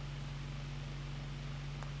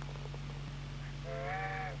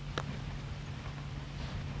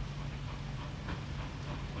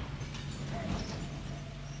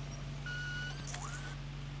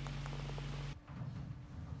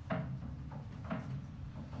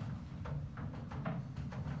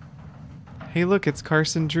 Hey, look, it's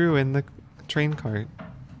Carson Drew in the train cart.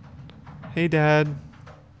 Hey, Dad.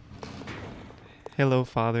 Hello,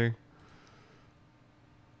 Father.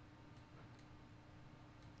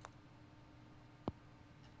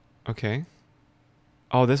 Okay.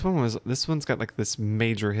 Oh, this one's got like this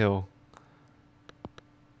major hill.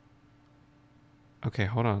 Okay,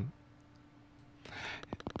 hold on.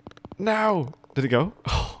 No! Did it go?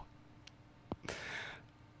 Oh.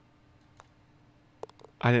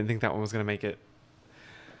 I didn't think that one was gonna make it.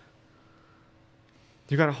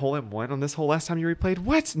 You got a hole in one on this hole last time you replayed?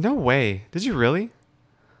 What? No way. Did you really?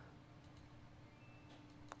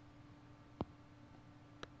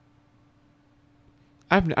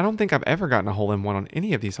 I don't think I've ever gotten a hole in one on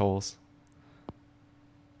any of these holes.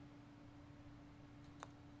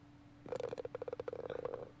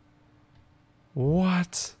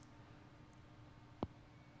 What?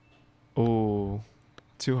 Oh,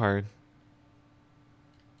 too hard.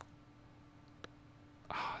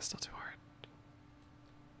 Oh, still too hard.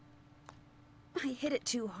 I hit it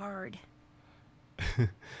too hard.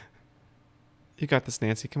 You got this,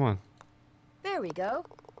 Nancy. Come on. There we go.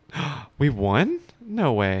 We won?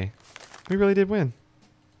 No way. We really did win.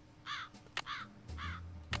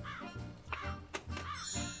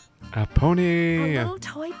 A pony. A little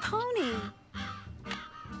toy pony.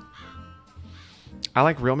 I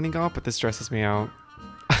like real mini golf, but this stresses me out.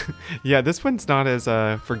 Yeah, this one's not as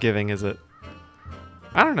forgiving, is it?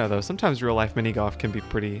 I don't know though. Sometimes real life mini golf can be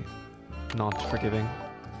pretty not forgiving.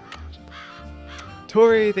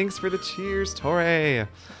 Tori, thanks for the cheers, Tori.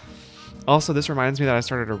 Also, this reminds me that I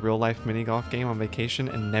started a real life mini golf game on vacation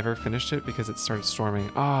and never finished it because it started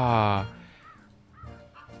storming. Ah,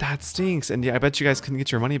 that stinks. And yeah, I bet you guys couldn't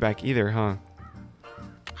get your money back either, huh?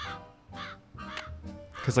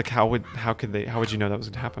 Because like, how would you know that was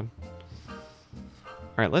gonna happen? All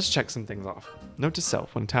right, let's check some things off. Note to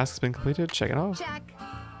self: when a task has been completed, check it off. Check.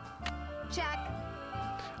 Check.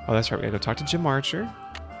 Oh, that's right. We gotta go talk to Jim Archer.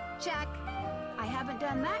 Check. I haven't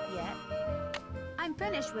done that yet. I'm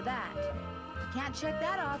finished with that. Can't check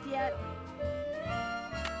that off yet.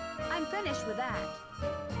 I'm finished with that.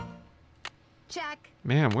 Check.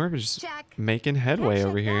 Man, we're just Check. making headway Can't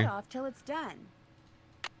over check here. that off till it's done.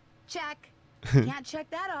 Check. Can't check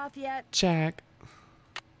that off yet. Check.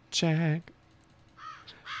 Check.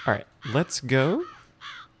 All right, let's go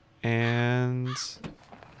and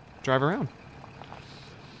drive around.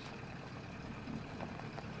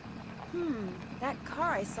 That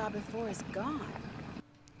car I saw before is gone.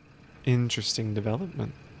 Interesting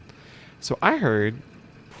development. So I heard,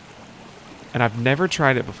 and I've never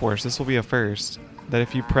tried it before, so this will be a first, that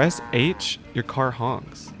if you press H, your car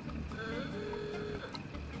honks.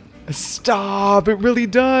 Stop! It really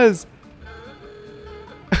does!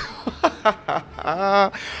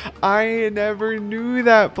 I never knew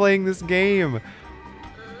that playing this game.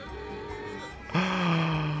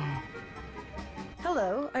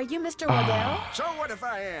 Hello, are you Mr. Waddell? So what if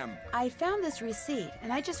I am? I found this receipt,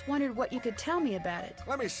 and I just wondered what you could tell me about it.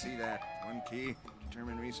 Let me see that. One key,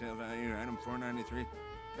 determine resale value, item 493.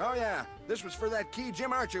 Oh yeah, this was for that key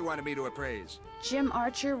Jim Archer wanted me to appraise. Jim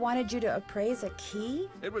Archer wanted you to appraise a key?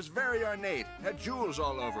 It was very ornate, had jewels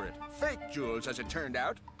all over it. Fake jewels, as it turned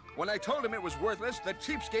out. When I told him it was worthless, the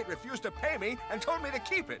cheapskate refused to pay me and told me to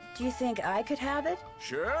keep it. Do you think I could have it?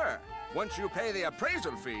 Sure, once you pay the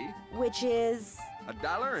appraisal fee. Which is...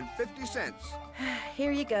 $1.50.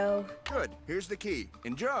 Here you go. Good, here's the key.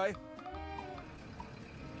 Enjoy.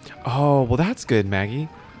 Oh, well that's good, Maggie.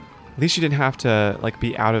 At least you didn't have to like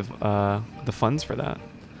be out of the funds for that.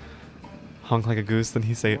 Honk like a goose, then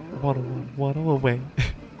he say, waddle, waddle away.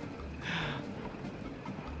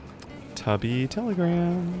 Tubby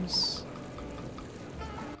telegrams.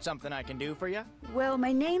 Something I can do for you? Well,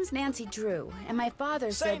 my name's Nancy Drew, and my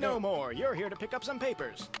father Say said no that... more. You're here to pick up some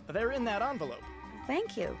papers. They're in that envelope.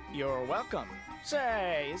 Thank you. You're welcome.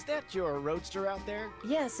 Say, is that your roadster out there?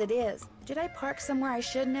 Yes, it is. Did I park somewhere I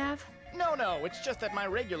shouldn't have? No, it's just that my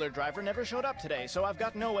regular driver never showed up today, so I've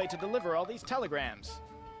got no way to deliver all these telegrams.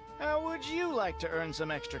 How would you like to earn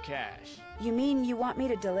some extra cash? You mean you want me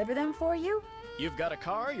to deliver them for you? You've got a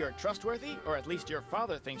car, you're trustworthy, or at least your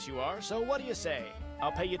father thinks you are, so what do you say?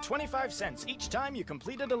 I'll pay you 25 cents each time you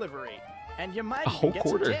complete a delivery. And you might even get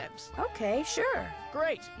some tips. Okay, sure.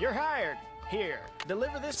 Great, you're hired. Here,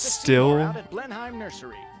 deliver this to Still Seymour out at Blenheim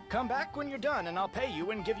Nursery. Come back when you're done and I'll pay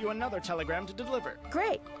you and give you another telegram to deliver.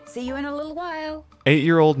 Great. See you in a little while.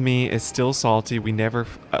 8-year-old me is still salty. We never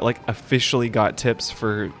like officially got tips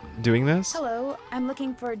for doing this. Hello, I'm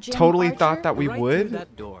looking for Jim Totally Archer. thought that we Right would. through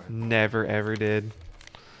that door. Never ever did.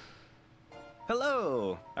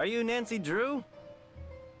 Hello, are you Nancy Drew?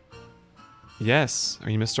 Yes. Are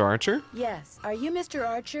you Mr. Archer? Yes. Are you Mr.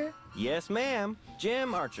 Archer? Yes, ma'am.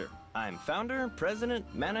 Jim Archer. I'm founder, president,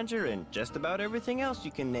 manager, and just about everything else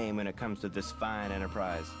you can name when it comes to this fine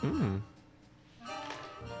enterprise.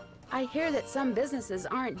 I hear that some businesses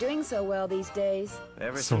aren't doing so well these days.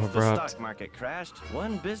 Ever So since abrupt. the stock market crashed,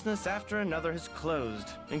 one business after another has closed,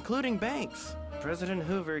 including banks. President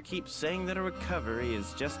Hoover keeps saying that a recovery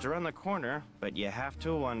is just around the corner, but you have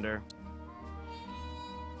to wonder.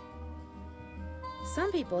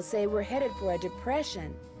 Some people say we're headed for a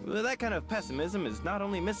depression. Well, that kind of pessimism is not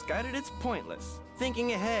only misguided, it's pointless.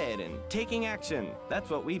 Thinking ahead and taking action, that's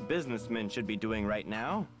what we businessmen should be doing right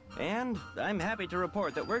now. And I'm happy to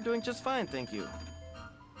report that we're doing just fine, thank you.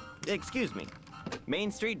 Excuse me.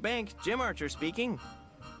 Main Street Bank, Jim Archer speaking.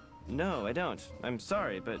 No, I don't. I'm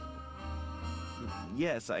sorry, but...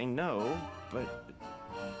 Yes, I know, but...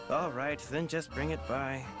 All right, then just bring it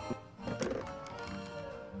by.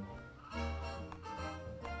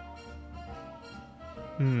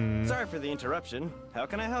 Sorry for the interruption. How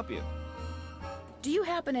can I help you? Do you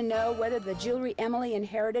happen to know whether the jewelry Emily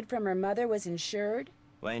inherited from her mother was insured?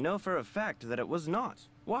 Well, I know for a fact that it was not.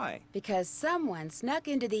 Why? Because someone snuck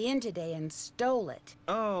into the inn today and stole it.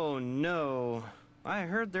 Oh, no. I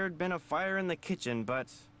heard there'd been a fire in the kitchen,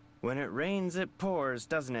 but when it rains, it pours,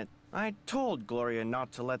 doesn't it? I told Gloria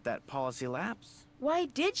not to let that policy lapse. Why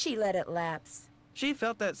did she let it lapse? She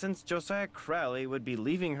felt that since Josiah Crowley would be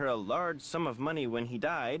leaving her a large sum of money when he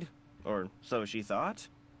died, or so she thought,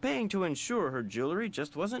 paying to insure her jewelry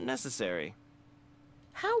just wasn't necessary.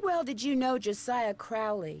 How well did you know Josiah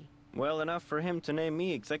Crowley? Well enough for him to name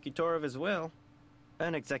me executor of his will.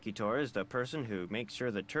 An executor is the person who makes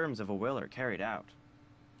sure the terms of a will are carried out.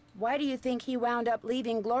 Why do you think he wound up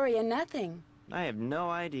leaving Gloria nothing? I have no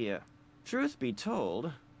idea. Truth be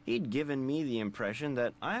told, he'd given me the impression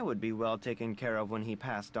that I would be well taken care of when he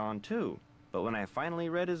passed on too. But when I finally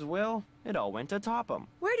read his will, it all went to Topham.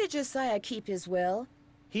 Where did Josiah keep his will?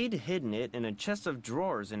 He'd hidden it in a chest of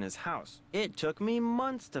drawers in his house. It took me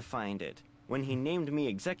months to find it. When he named me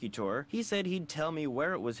executor, he said he'd tell me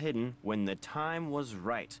where it was hidden when the time was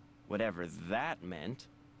right, whatever that meant.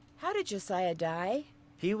 How did Josiah die?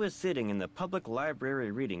 He was sitting in the public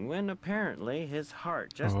library reading when apparently his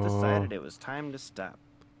heart just decided it was time to stop.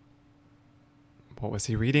 What was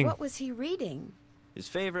he reading? What was he reading? His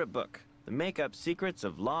favorite book, The Make-Up Secrets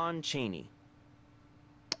of Lon Chaney.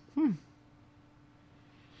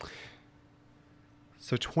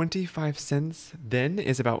 So 25 cents then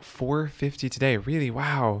is about $4.50 today. Really?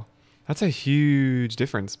 Wow. That's a huge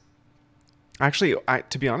difference. Actually,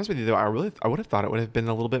 to be honest with you though, I would have thought it would have been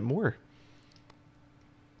a little bit more.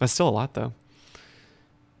 That's still a lot though.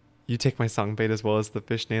 You take my song bait as well as the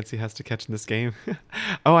fish Nancy has to catch in this game.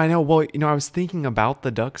 Oh, I know. Well, you know, I was thinking about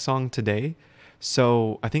the duck song today,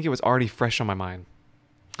 so I think it was already fresh on my mind.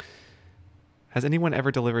 Has anyone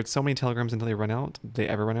ever delivered so many telegrams until they run out? Did they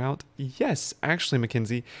ever run out? Yes, actually,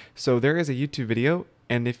 Mackenzie. So there is a YouTube video,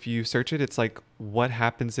 and if you search it, it's like, what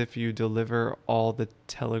happens if you deliver all the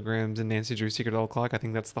telegrams in Nancy Drew's Secret Old Clock? I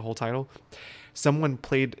think that's the whole title. Someone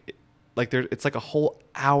played, like, it's like a whole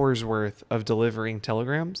hour's worth of delivering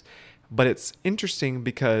telegrams, but it's interesting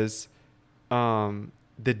because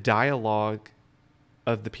the dialogue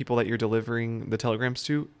of the people that you're delivering the telegrams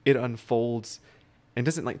to, it unfolds and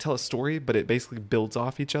doesn't like tell a story, but it basically builds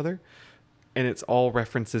off each other, and it's all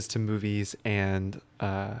references to movies and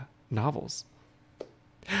novels.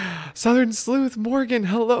 Southern Sleuth Morgan,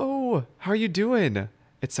 hello. How are you doing?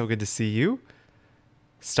 It's so good to see you.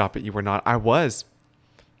 Stop it, you were not. I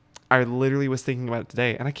literally was thinking about it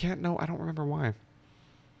today, and I don't remember why.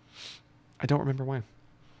 I don't remember why.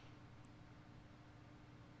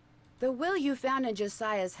 The will you found in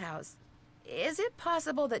Josiah's house. Is it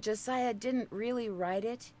possible that Josiah didn't really write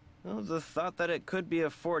it? Well, the thought that it could be a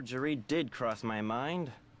forgery did cross my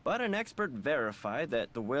mind. But an expert verified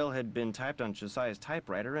that the will had been typed on Josiah's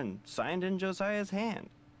typewriter and signed in Josiah's hand.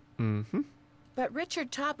 Mm-hmm. But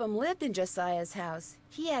Richard Topham lived in Josiah's house.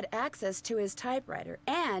 He had access to his typewriter,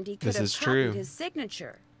 and he could have copied his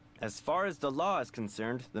signature. As far as the law is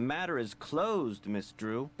concerned, the matter is closed, Miss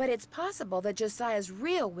Drew. But it's possible that Josiah's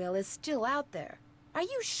real will is still out there. Are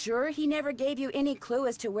you sure he never gave you any clue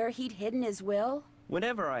as to where he'd hidden his will?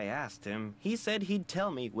 Whenever I asked him, he said he'd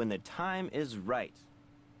tell me when the time is right.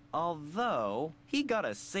 Although, he got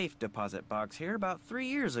a safe deposit box here about 3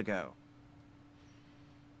 years ago.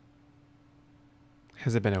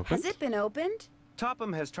 Has it been opened? Has it been opened?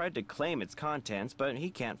 Topham has tried to claim its contents, but he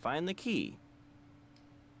can't find the key.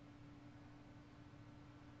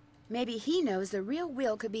 Maybe he knows the real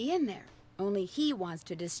will could be in there, only he wants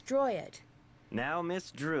to destroy it. Now,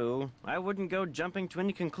 Miss Drew, I wouldn't go jumping to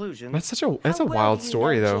any conclusions. That's a How well wild do you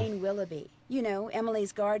story, know though. Jane Willoughby. You know,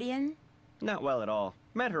 Emily's guardian. Not well at all.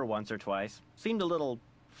 Met her once or twice. Seemed a little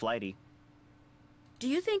flighty. Do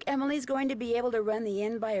you think Emily's going to be able to run the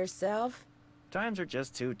inn by herself? Times are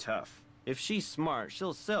just too tough. If she's smart,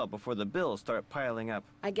 she'll sell before the bills start piling up.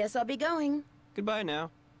 I guess I'll be going. Goodbye now.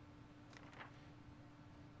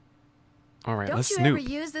 All right, Don't let's you snoop. ever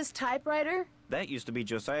use this typewriter? That used to be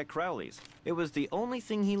Josiah Crowley's. It was the only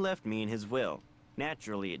thing he left me in his will.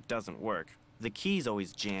 Naturally, it doesn't work. The keys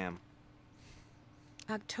always jam.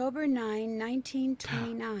 October 9,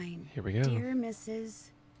 1929. Here we go. Dear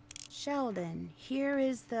Mrs. Sheldon, here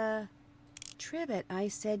is the trivet I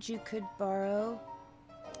said you could borrow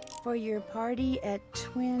for your party at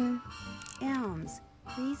Twin Elms.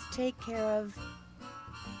 Please take care of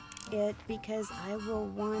it because I will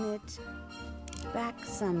want it back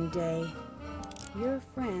someday. Your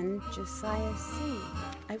friend, Josiah C.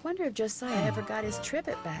 I wonder if Josiah ever got his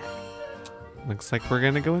trivet back. Looks like we're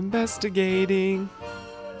gonna go investigating.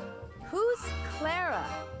 Who's Clara?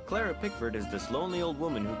 Clara Pickford is this lonely old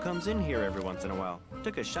woman who comes in here every once in a while.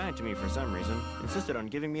 Took a shine to me for some reason. Insisted on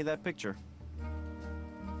giving me that picture.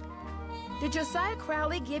 Did Josiah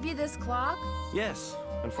Crowley give you this clock? Yes.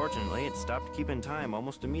 Unfortunately, it stopped keeping time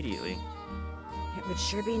almost immediately. It would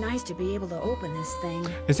sure be nice to be able to open this thing.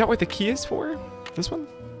 Is that what the key is for? This one?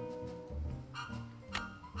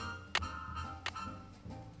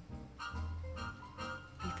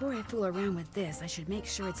 Before I fool around with this, I should make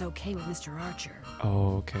sure it's okay with Mr. Archer.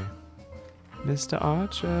 Oh, okay. Mr.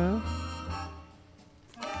 Archer.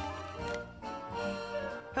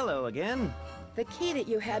 Hello again. The key that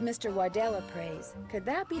you had Mr. Waddell appraise, could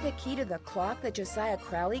that be the key to the clock that Josiah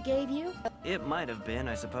Crowley gave you? It might have been,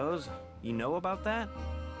 I suppose. You know about that?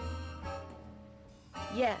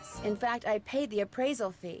 Yes. In fact, I paid the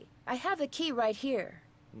appraisal fee. I have the key right here.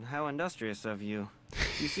 How industrious of you.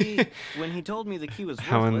 You see, when he told me the key was worthless,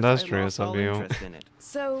 How industrious I lost of all you. interest in it.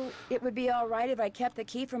 So, it would be all right if I kept the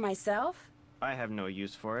key for myself? I have no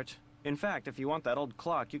use for it. In fact, if you want that old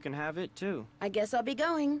clock, you can have it too. I guess I'll be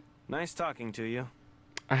going. Nice talking to you.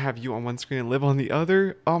 I have you on one screen and live on the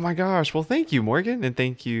other. Oh my gosh. Well, thank you, Morgan. And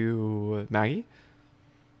thank you, Maggie.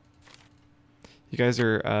 You guys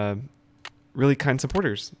are really kind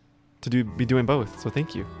supporters to be doing both. So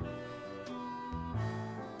thank you.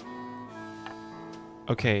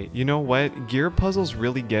 Okay, you know what? Gear puzzles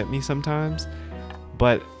really get me sometimes.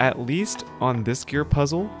 But at least on this gear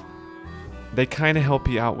puzzle, they kind of help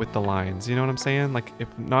you out with the lines. You know what I'm saying? Like, if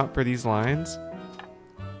not for these lines,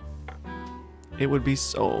 it would be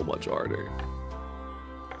so much harder.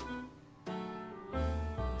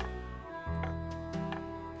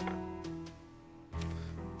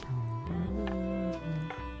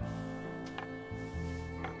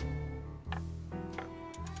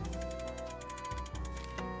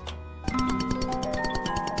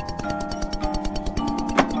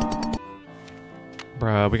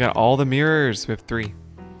 Bruh, we got all the mirrors. We have 3.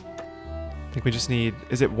 I think we just need...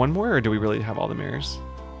 Is it one more, or do we really have all the mirrors?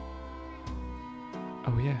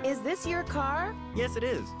 Oh, yeah. Is this your car? Yes, it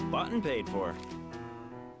is. Bought and paid for.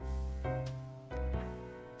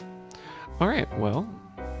 Alright, well,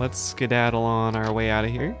 let's skedaddle on our way out of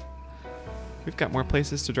here. We've got more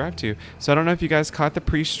places to drive to. So I don't know if you guys caught the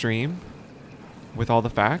pre-stream with all the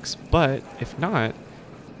facts, but if not,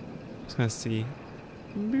 I'm just going to see...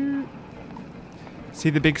 See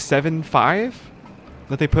the big 7-5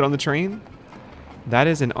 that they put on the train? That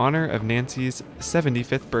is in honor of Nancy's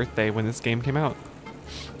 75th birthday when this game came out.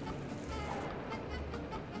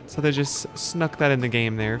 So they just snuck that in the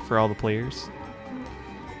game there for all the players.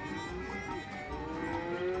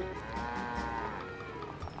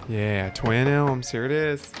 Yeah, Twin Elms, here it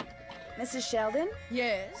is. Mrs. Sheldon?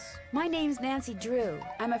 Yes? My name's Nancy Drew.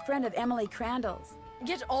 I'm a friend of Emily Crandall's.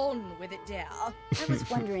 Get on with it, dear. I was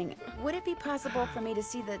wondering, would it be possible for me to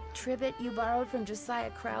see the trivet you borrowed from Josiah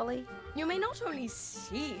Crowley? You may not only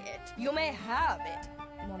see it, you may have it.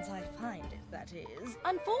 Once I find it, that is.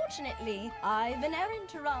 Unfortunately, I've an errand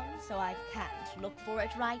to run, so I can't look for it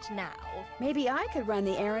right now. Maybe I could run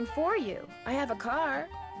the errand for you. I have a car.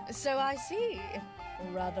 So I see.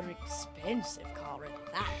 A rather expensive car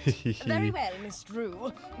at that. Very well, Miss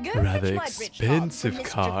Drew. Go Rather fetch my bridge expensive card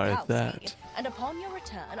from Mr. car at Jakowski, that. And upon your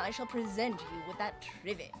return, I shall present you with that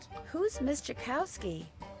trivet. Who's Miss Jakowski?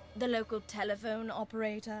 The local telephone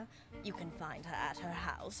operator. You can find her at her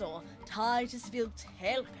house, or Titusville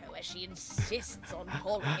Telco, as she insists on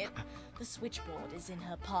calling it. The switchboard is in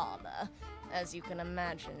her parlor. As you can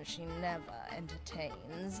imagine, she never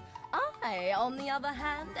entertains. I, on the other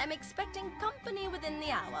hand, am expecting company within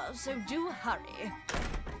the hour, so do hurry.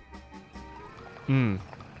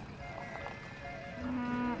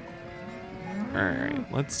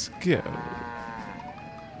 Alright, let's go.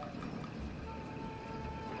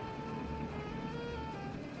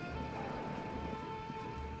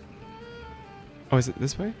 Oh, is it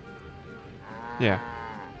this way? Yeah.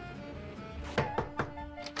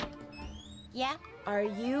 Yeah? Are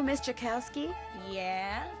you Miss Jakowski?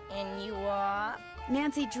 Yeah? And you are?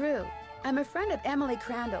 Nancy Drew. I'm a friend of Emily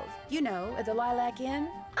Crandall's. You know, at the Lilac Inn.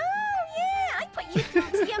 Oh, yeah! I put you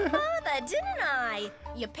through to your father, didn't I?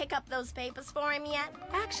 You pick up those papers for him yet?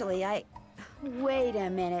 Actually, Wait a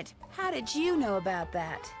minute. How did you know about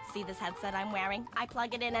that? See this headset I'm wearing? I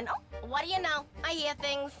plug it in and what do you know? I hear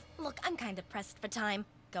things. Look, I'm kind of pressed for time.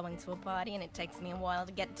 Going to a party and it takes me a while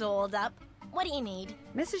to get dolled up. What do you need?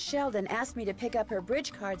 Mrs. Sheldon asked me to pick up her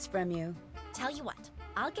bridge cards from you. Tell you what,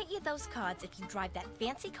 I'll get you those cards if you drive that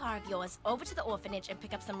fancy car of yours over to the orphanage and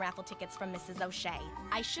pick up some raffle tickets from Mrs. O'Shea.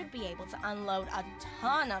 I should be able to unload a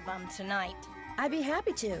ton of them tonight. I'd be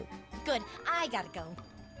happy to. Good, I gotta go.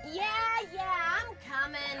 Yeah, I'm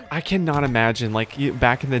coming. I cannot imagine, like,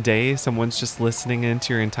 back in the day, someone's just listening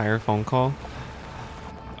into your entire phone call.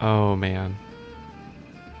 Oh, man.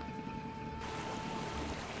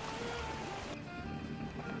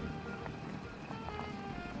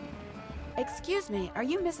 Excuse me, are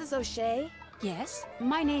you Mrs. O'Shea? Yes?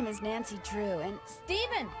 My name is Nancy Drew, and...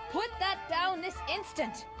 Stephen, put that down this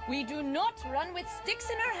instant. We do not run with sticks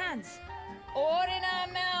in our hands. Or in our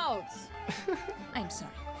mouths. I'm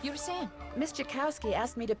sorry. You were saying? Miss Jakowski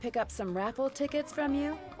asked me to pick up some raffle tickets from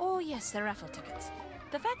you. Oh, yes, the raffle tickets.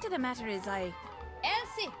 The fact of the matter is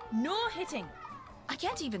Elsie, no hitting. I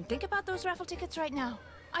can't even think about those raffle tickets right now.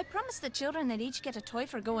 I promised the children they'd each get a toy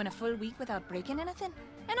for going a full week without breaking anything.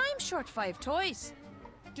 And I'm short 5 toys.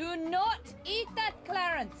 Do not eat that,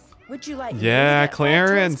 Clarence. Would you like yeah, me to get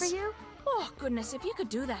Clarence. toys for you? Oh, goodness, if you could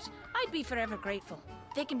do that, I'd be forever grateful.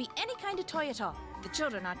 They can be any kind of toy at all. The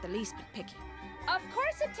children aren't the least bit picky. Of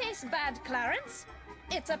course it tastes bad, Clarence.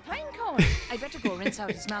 It's a pine cone. I better go rinse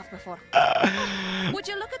out his mouth before. Would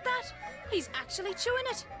you look at that? He's actually chewing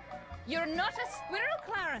it. You're not a squirrel,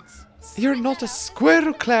 Clarence. You're not a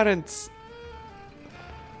squirrel, Clarence.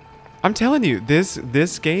 I'm telling you,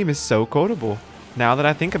 this game is so quotable. Now that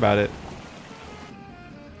I think about it.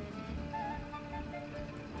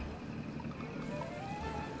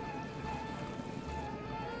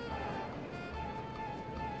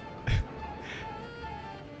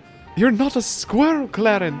 You're not a squirrel,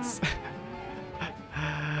 Clarence.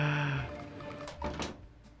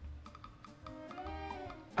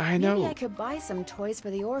 I know. Maybe I could buy some toys for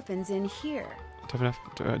the orphans in here.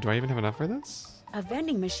 Do I even have enough for this? A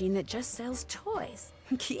vending machine that just sells toys.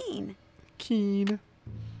 Keen. Keen.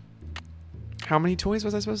 How many toys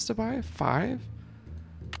was I supposed to buy? 5?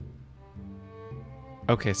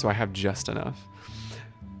 Okay, so I have just enough.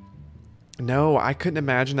 No, I couldn't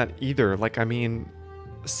imagine that either. Like, I mean,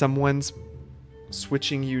 someone's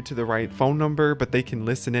switching you to the right phone number, but they can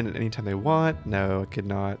listen in at any time they want. No, I could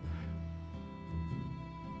not.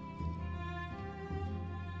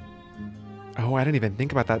 Oh, I didn't even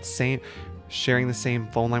think about that. Sharing the same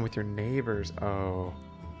phone line with your neighbors. Oh.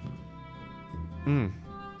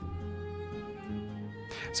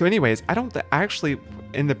 So anyways, I actually,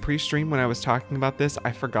 in the pre-stream when I was talking about this,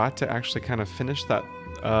 I forgot to actually kind of finish that,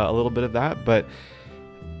 a little bit of that, but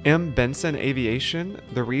M. Benson Aviation,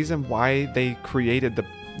 the reason why they created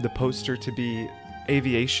the poster to be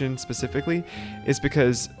aviation specifically is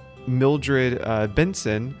because Mildred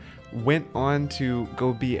Benson went on to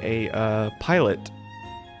go be a pilot,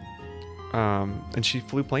 and she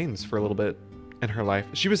flew planes for a little bit in her life.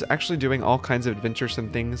 She was actually doing all kinds of adventuresome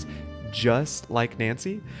things just like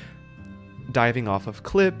Nancy, diving off of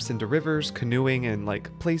cliffs into rivers, canoeing in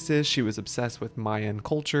like places. She was obsessed with Mayan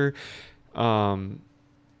culture,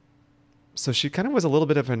 so she kind of was a little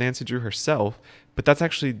bit of a Nancy Drew herself, but that's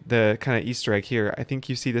actually the kind of Easter egg here. I think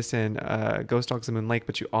you see this in Ghost Dogs of Moon Lake,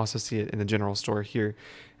 but you also see it in the general store. Here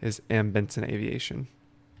is M. Benson Aviation.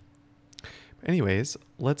 Anyways,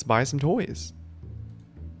 let's buy some toys.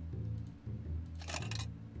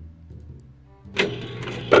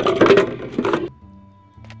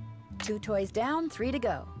 Two toys down, 3 to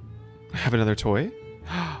go. I have another toy.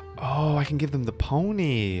 Oh, I can give them the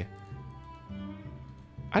pony.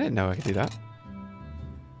 I didn't know I could do that.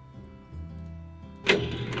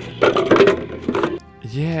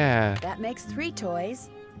 Yeah. That makes 3 toys.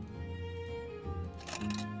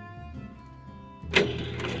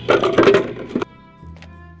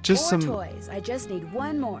 Just 4 some toys. I just need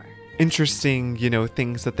 1 more. interesting, you know,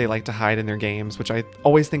 things that they like to hide in their games, which I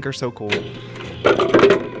always think are so cool.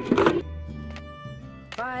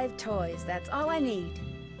 5 toys. That's all I need.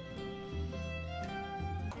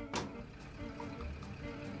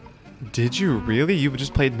 Did you really? You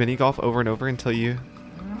just played mini golf over and over until you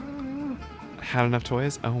had enough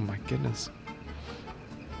toys? Oh my goodness.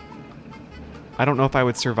 I don't know if I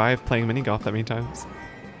would survive playing mini golf that many times,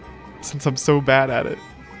 since I'm so bad at it.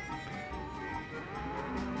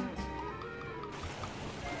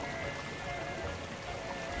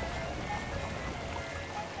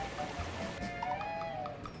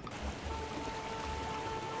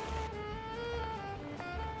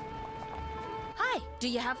 Do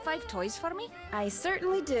you have 5 toys for me? I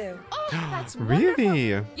certainly do. Oh, that's really?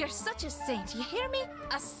 wonderful. You're such a saint. You hear me?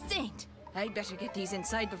 A saint. I'd better get these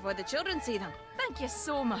inside before the children see them. Thank you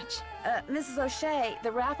so much. Mrs. O'Shea, the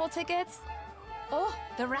raffle tickets? Oh,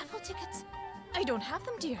 the raffle tickets? I don't have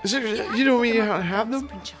them, dear. You don't mean you don't have them?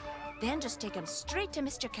 Then just take them straight to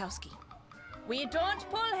Mr. Kowski. We don't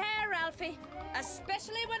pull hair, Ralphie.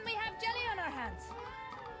 Especially when we have jelly on our hands.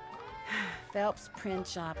 Phelps Print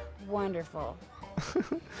Shop. Wonderful.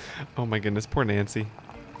 Oh my goodness, poor Nancy.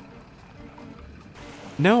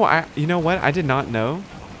 No, you know what? I did not know.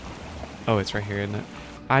 Oh, it's right here, isn't it?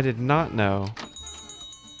 I did not know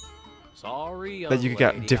Sorry, that you could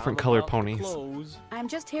get different colored ponies. I'm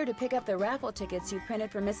just here to pick up the raffle tickets you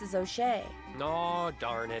printed for Mrs. O'Shea. No,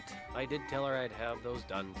 darn it. I did tell her I'd have those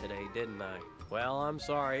done today, didn't I? Well, I'm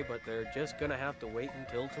sorry, but they're just gonna have to wait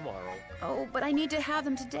until tomorrow. Oh, but I need to have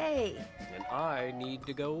them today. And I need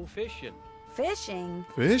to go fishing. Fishing?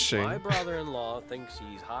 Fishing? My brother-in-law thinks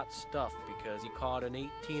he's hot stuff because he caught an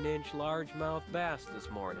 18-inch largemouth bass this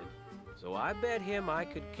morning. So I bet him I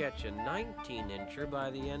could catch a 19-incher by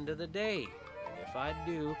the end of the day. And if I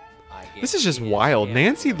do, I get This is just his wild. stamp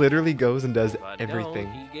Nancy collection. literally goes and does If I everything.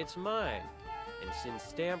 don't, he gets mine. And since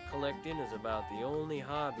stamp collecting is about the only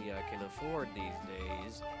hobby I can afford these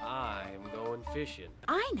days, I'm going fishing.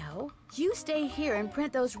 I know. You stay here and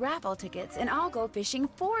print those raffle tickets, and I'll go fishing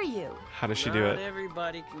for you. How does she do Not it?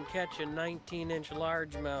 everybody can catch a 19-inch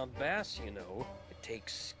largemouth bass, you know. It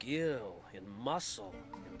takes skill and muscle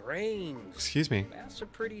and brains. Excuse me. Bass are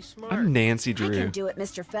pretty smart. I'm Nancy I Drew. can do it,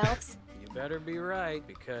 Mr. Phelps. You better be right,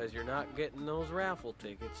 because you're not getting those raffle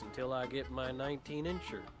tickets until I get my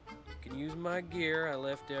 19-incher. You can use my gear. I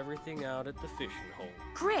left everything out at the fishing hole.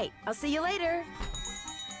 Great. I'll see you later.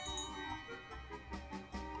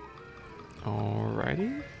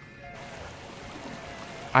 Alrighty.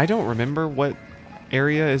 I don't remember what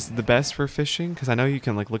area is the best for fishing, because I know you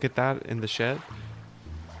can like look at that in the shed.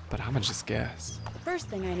 But I'm gonna just guess. First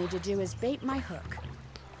thing I need to do is bait my hook.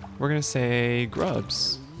 We're gonna say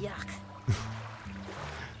grubs. Yuck.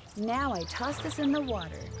 Now I toss this in the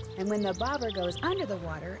water, and when the bobber goes under the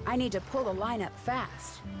water, I need to pull the line up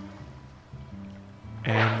fast.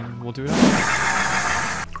 And we'll do it.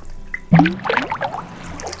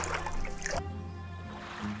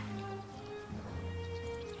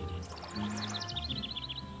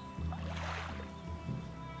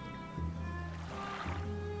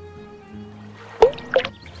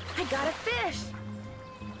 I got a fish!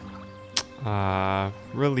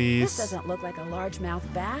 Release. This doesn't look like a largemouth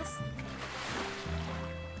bass.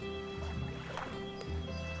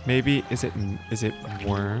 Maybe is it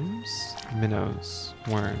worms? Minnows.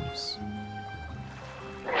 Worms.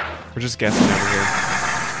 We're just guessing over here.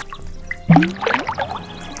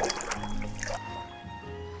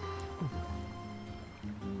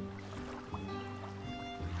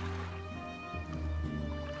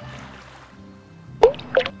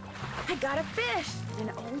 I got a fish!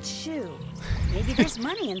 An old shoe. Maybe there's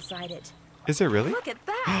money inside it. Is there really? Look at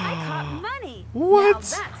that! I caught money! What? Now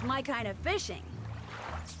that's my kind of fishing.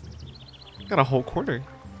 Got a whole quarter.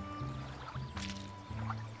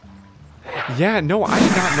 Yeah, no, I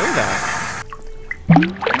did not know that.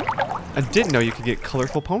 I didn't know you could get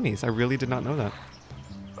colorful ponies. I really did not know that.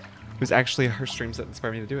 It was actually her streams that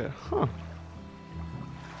inspired me to do it. Huh.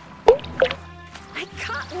 I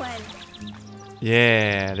caught one!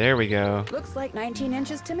 Yeah, there we go. Looks like 19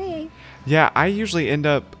 inches to me. Yeah, I usually end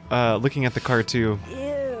up looking at the card too.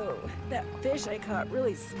 Ew, that fish I caught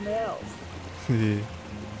really smells.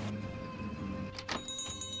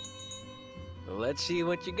 Let's see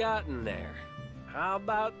what you got in there. How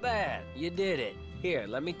about that? You did it. Here,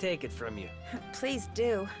 let me take it from you. Please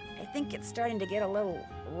do. I think it's starting to get a little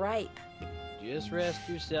ripe. Just rest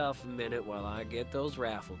yourself a minute while I get those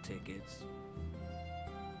raffle tickets.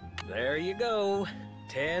 There you go.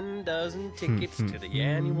 10 dozen tickets to the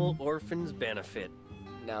annual Orphans Benefit.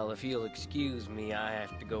 Now, if you'll excuse me, I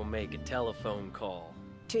have to go make a telephone call.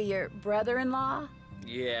 To your brother-in-law?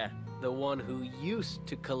 Yeah, the one who used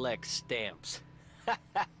to collect stamps.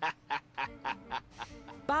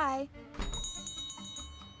 Bye.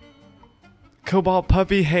 Cobalt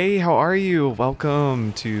Puppy, hey, how are you?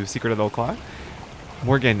 Welcome to Secret of the Old Clock.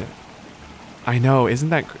 Morgan, I know, isn't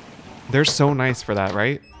that... They're so nice for that,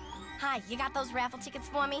 right? Hi, you got those raffle tickets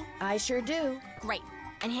for me? I sure do. Great.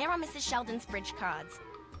 And here are Mrs. Sheldon's bridge cards.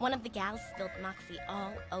 One of the gals spilled Moxie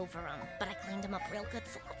all over them, but I cleaned them up real good,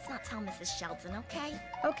 so let's not tell Mrs. Sheldon, okay?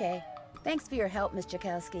 Okay. Thanks for your help, Miss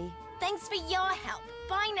Jakowski. Thanks for your help.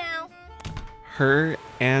 Bye now. Her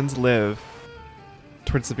and Liv,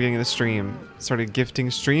 towards the beginning of the stream, started gifting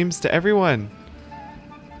streams to everyone.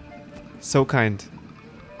 So kind.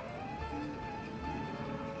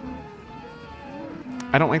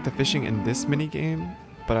 I don't like the fishing in this mini game,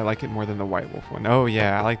 but I like it more than the White Wolf one. Oh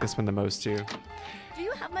yeah, I like this one the most too. Do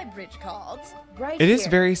you have my bridge cards? Right It here. is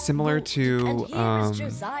very similar to And here is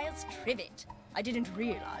Josiah's trivet. I didn't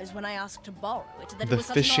realize when I asked to borrow it that the it was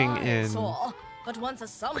such fishing an in eyesore. But once a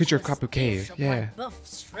Creature of sumptuous Kapu Cave, dish of yeah. white buff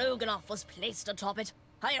stroganoff was placed atop it,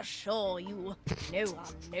 I assure you, no one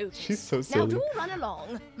noticed. She's so Now silly. do run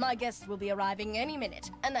along. My guest will be arriving any minute,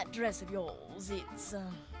 and that dress of yours, it's,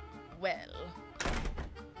 well...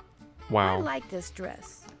 Wow. I like this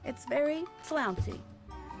dress. It's very flouncy.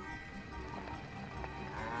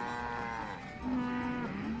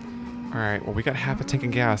 Alright, well we got half a tank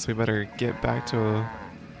of gas. We better get back to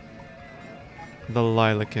the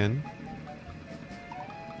Lilacan.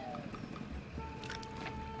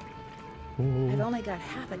 Ooh. I've only got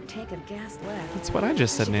half a tank of gas left. That's what I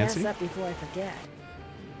just said, Should Nancy. gas up before I forget.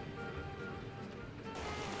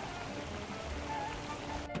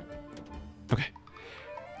 Okay.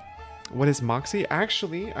 What is Moxie?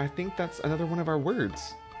 Actually, I think that's another one of our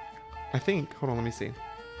words. I think. Hold on, let me see.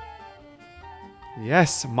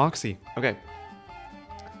 Yes, Moxie. Okay.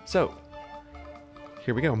 So,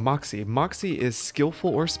 here we go. Moxie. Moxie is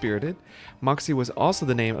skillful or spirited. Moxie was also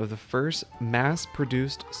the name of the first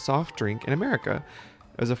mass-produced soft drink in America.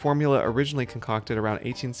 It was a formula originally concocted around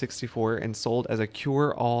 1864 and sold as a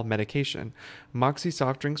cure-all medication. Moxie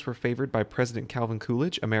soft drinks were favored by President Calvin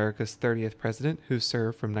Coolidge, America's 30th president, who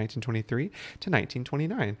served from 1923 to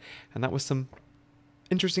 1929. And that was some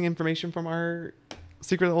interesting information from our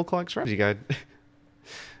Secret Old Clock strategy guide.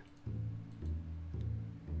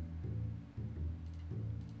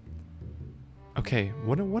 Okay,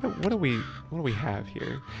 what do we have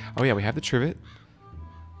here? Oh yeah, we have the trivet.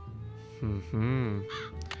 We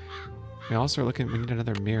also are looking. We need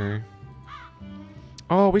another mirror.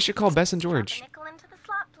 Oh, we should call Bess and George. Nickel into the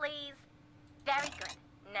slot, please. Very good.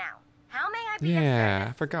 Now, how may I be Yeah,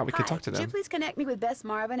 I forgot we could talk to Could you them. please connect me with Bess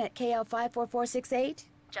Marvin at KL54468?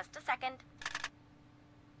 Just a second.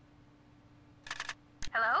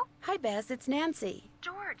 Hello? Hi, Bess. It's Nancy.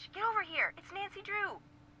 George, get over here. It's Nancy Drew.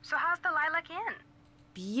 So how's the lilac inn?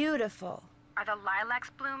 Beautiful. Are the lilacs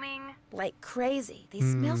blooming? Like crazy. They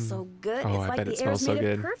smell so good. Oh, it's I like bet the it air's smells so made of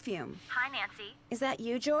good. perfume. Hi, Nancy. Is that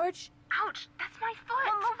you, George? Ouch, that's my foot.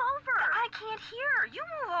 Well, move over. But I can't hear. You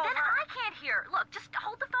move over. Then I can't hear. Look, just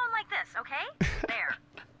hold the phone like this, okay? There.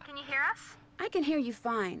 Can you hear us? I can hear you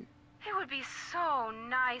fine. It would be so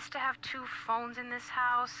nice to have two phones in this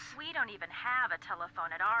house. We don't even have a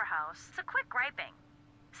telephone at our house. So quit griping.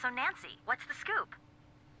 So, Nancy, what's the scoop?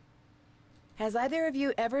 Has either of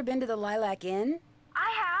you ever been to the Lilac Inn?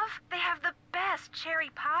 I have. They have the best cherry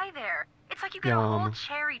pie there. It's like you get a whole Yum.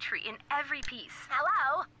 cherry tree in every piece.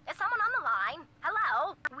 Hello? Is someone on the line?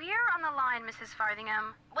 Hello? We're on the line, Mrs.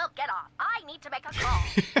 Farthingham. Well, get off. I need to make a call.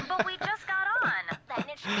 But we just got on. Then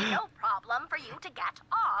it should be no problem for you to get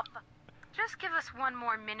off. Just give us one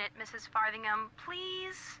more minute, Mrs. Farthingham,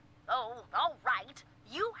 please. Oh, all right.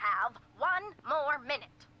 You have 1 more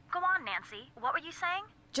minute. Go on, Nancy. What were you saying?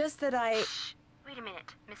 Just that I... Shh. Wait a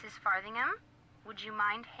minute, Mrs. Farthingham. Would you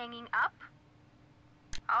mind hanging up?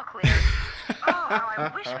 All clear. Oh, how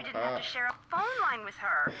I wish we didn't have to share a phone line with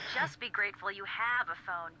her. Just be grateful you have a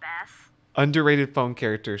phone, Bess. Underrated phone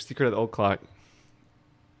character, Secret of the Old Clock.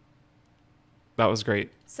 That was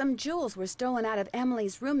great. Some jewels were stolen out of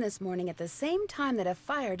Emily's room this morning at the same time that a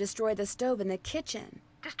fire destroyed the stove in the kitchen.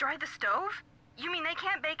 Destroyed the stove? You mean they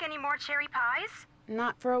can't bake any more cherry pies?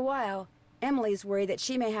 Not for a while. Emily's worried that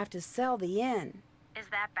she may have to sell the inn. Is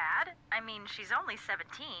that bad? I mean, she's only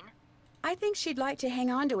 17. I think she'd like to hang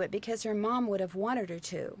on to it because her mom would have wanted her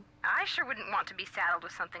to. I sure wouldn't want to be saddled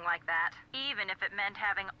with something like that, even if it meant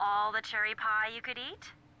having all the cherry pie you could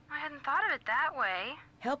eat. I hadn't thought of it that way.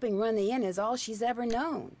 Helping run the inn is all she's ever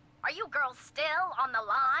known. Are you girls still on the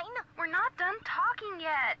line? We're not done talking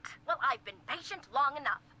yet. Well, I've been patient long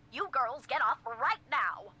enough. You girls get off right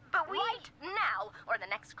now. But we... Right now, or the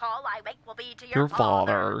next call I make will be to your Your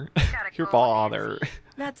father. Your go, father.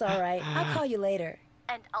 That's all right. I'll call you later.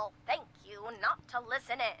 And I'll thank you not to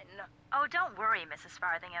listen in. Oh, don't worry, Mrs.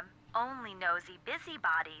 Farthingham. Only nosy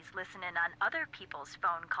busybodies listen in on other people's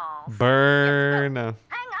phone calls. Burn. Hang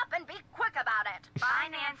up and be quick about it. Bye,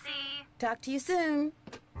 Nancy. Talk to you soon.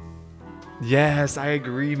 Yes, I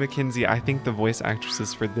agree, Mackenzie. I think the voice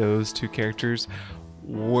actresses for those two characters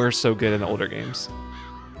were so good in the older games.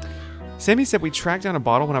 Sammy said, we tracked down a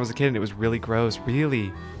bottle when I was a kid and it was really gross.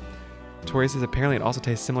 Really? Tori says, apparently it also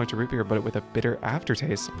tastes similar to root beer, but with a bitter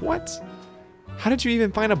aftertaste. What? How did you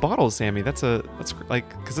even find a bottle, Sammy? That's like,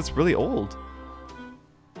 because it's really old.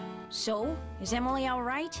 So, is Emily all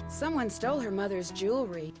right? Someone stole her mother's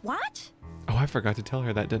jewelry. What? Oh, I forgot to tell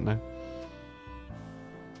her that, didn't I?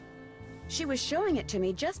 She was showing it to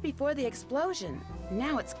me just before the explosion.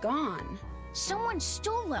 Now it's gone. Someone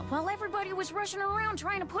stole it while everybody was rushing around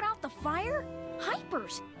trying to put out the fire?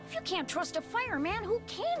 Hypers! If you can't trust a fireman, who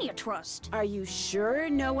can you trust? Are you sure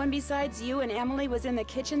no one besides you and Emily was in the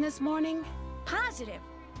kitchen this morning? Positive.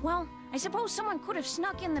 Well, I suppose someone could have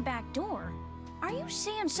snuck in the back door. Are you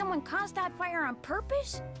saying someone caused that fire on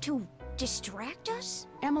purpose? To distract us?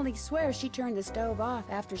 Emily swears she turned the stove off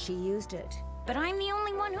after she used it. But I'm the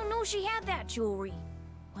only one who knew she had that jewelry.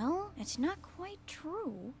 Well, it's not quite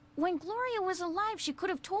true. When Gloria was alive, she could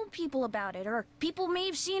have told people about it, or people may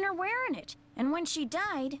have seen her wearing it. And when she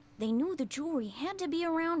died, they knew the jewelry had to be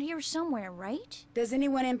around here somewhere, right? Does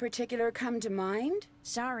anyone in particular come to mind?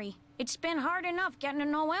 Sorry. It's been hard enough getting to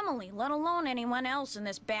know Emily, let alone anyone else in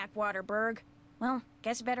this backwater burg. Well,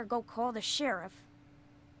 guess better go call the sheriff.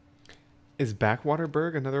 Is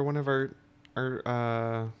Backwaterburg another one of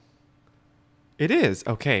our It is.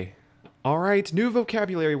 Okay. All right. New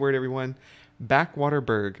vocabulary word, everyone.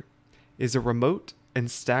 Backwaterburg is a remote and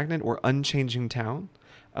stagnant or unchanging town,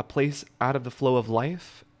 a place out of the flow of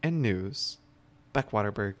life and news.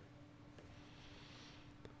 Backwaterburg.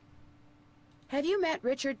 Have you met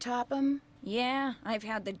Richard Topham? Yeah, I've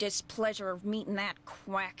had the displeasure of meeting that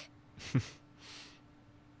quack.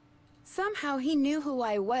 Somehow he knew who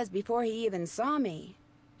I was before he even saw me.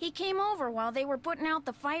 He came over while they were putting out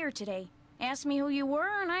the fire today. Asked me who you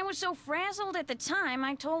were, and I was so frazzled at the time,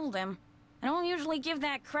 I told him. I don't usually give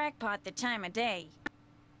that crackpot the time of day.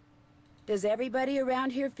 Does everybody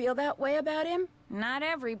around here feel that way about him? Not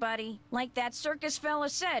everybody. Like that circus fella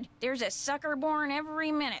said, there's a sucker born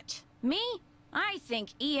every minute. Me? I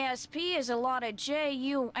think ESP is a lot of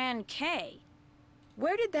J-U-N-K.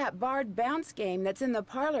 Where did that barred bounce game that's in the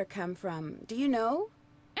parlor come from? Do you know?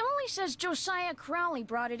 Emily says Josiah Crowley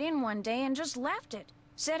brought it in one day and just left it.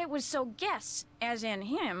 Said it was so guests, as in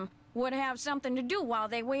him, would have something to do while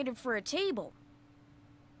they waited for a table.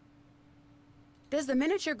 Does the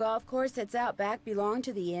miniature golf course that's out back belong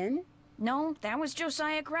to the inn? No, that was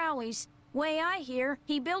Josiah Crowley's. Way I hear,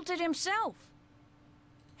 he built it himself.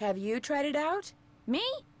 Have you tried it out? Me?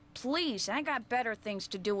 Please, I got better things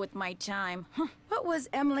to do with my time. What was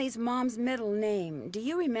Emily's mom's middle name? Do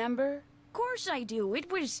you remember? Of course I do.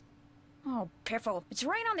 It was... Oh, piffle. It's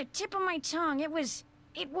right on the tip of my tongue. It was...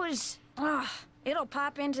 It'll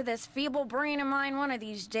pop into this feeble brain of mine one of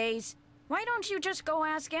these days. Why don't you just go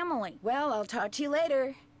ask Emily? Well, I'll talk to you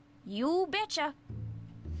later. You betcha.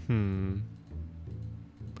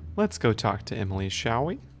 Let's go talk to Emily, shall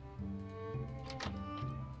we?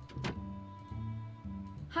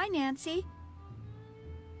 Hi, Nancy.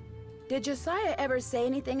 Did Josiah ever say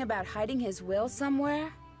anything about hiding his will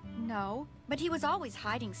somewhere? No, but he was always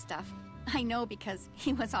hiding stuff. I know because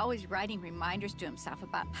he was always writing reminders to himself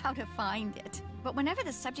about how to find it. But whenever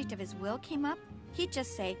the subject of his will came up, he'd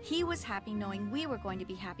just say he was happy knowing we were going to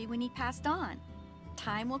be happy when he passed on.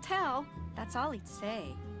 Time will tell. That's all he'd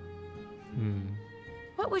say.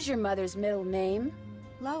 What was your mother's middle name?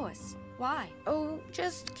 Lois. Why? Oh,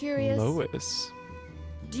 just curious. Lois.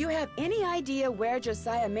 Do you have any idea where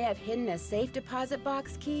Josiah may have hidden a safe deposit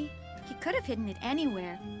box key? He could have hidden it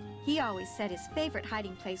anywhere. He always said his favorite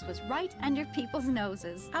hiding place was right under people's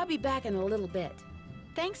noses. I'll be back in a little bit.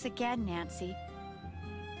 Thanks again, Nancy.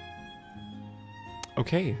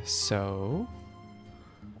 Okay, so...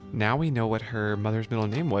 now we know what her mother's middle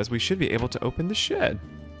name was. We should be able to open the shed.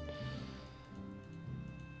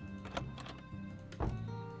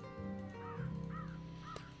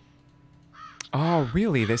 Oh,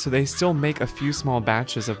 really? So they still make a few small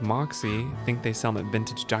batches of Moxie. I think they sell them at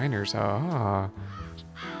vintage diners. Ah.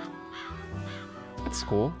 That's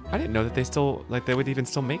cool. I didn't know that they still, like, they would even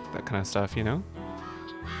still make that kind of stuff, you know?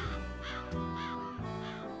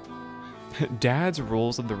 Dad's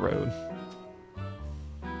rules of the road.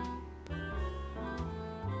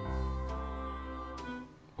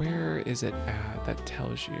 Where is it at? That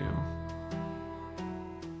tells you.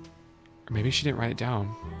 Or maybe she didn't write it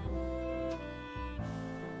down.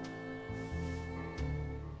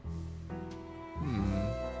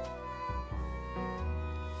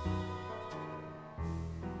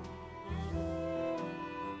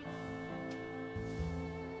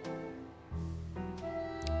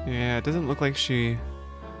 Yeah, it doesn't look like she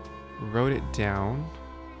wrote it down.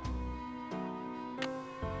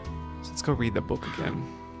 So let's go read the book again.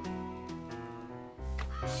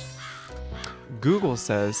 Google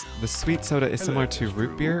says the sweet soda is similar to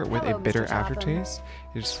root beer with a bitter aftertaste.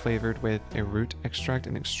 It is flavored with a root extract,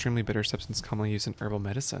 an extremely bitter substance commonly used in herbal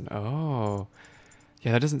medicine. Oh,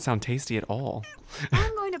 yeah, that doesn't sound tasty at all.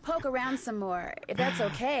 I'm going to poke around some more, if that's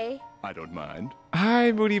okay. I don't mind.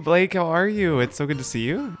 Hi, Moody Blake. How are you? It's so good to see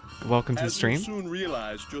you. Welcome to the stream. As you'll soon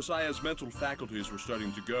realize, Josiah's mental faculties were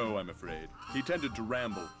starting to go, I'm afraid. He tended to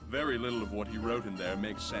ramble. Very little of what he wrote in there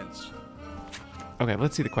makes sense. Okay,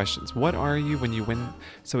 let's see the questions. What are you when you win?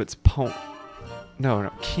 So it's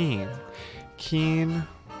No, Keen. Keen.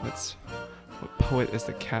 What poet is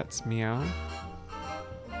the cat's meow?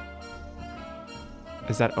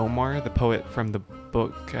 Is that Omar, the poet from the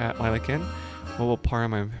book Lilac Inn? What will par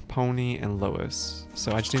my pony and Lois?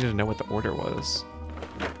 So I just needed to know what the order was.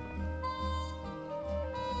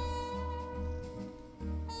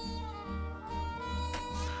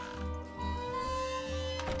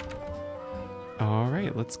 All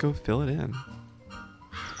right, let's go fill it in.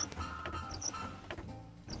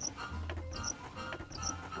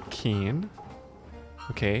 Keen.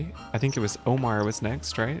 Okay, I think it was Omar was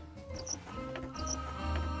next, right?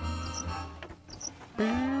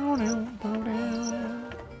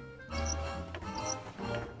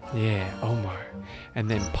 Yeah, Omar. And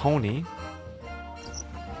then Pony.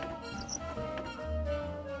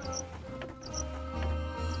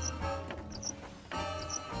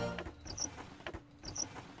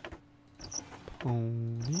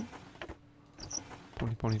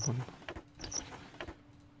 Pony.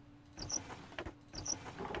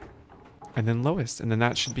 And then Lois, and then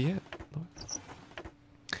that should be it.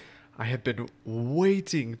 I have been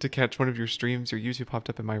waiting to catch one of your streams. Your YouTube popped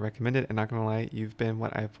up in my recommended, and not gonna lie, you've been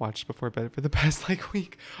what I've watched before bed for the past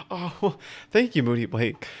week. Oh, thank you, Moody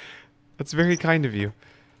Blake. That's very kind of you.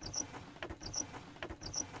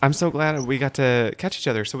 I'm so glad we got to catch each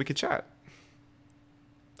other so we could chat.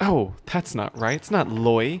 Oh, that's not right. It's not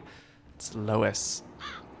Loy. It's Lois.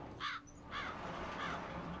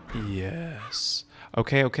 Yes.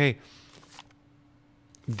 Okay.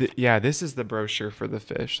 Yeah, this is the brochure for the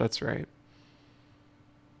fish. That's right.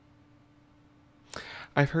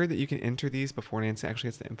 I've heard that you can enter these before Nancy actually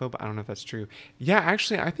gets the info, but I don't know if that's true. Yeah,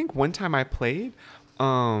 actually, I think one time I played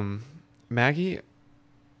Maggie,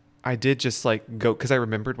 I did just like go because I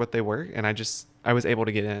remembered what they were, and I was able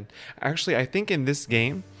to get in. Actually, I think in this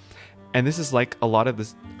game, and this is like a lot of the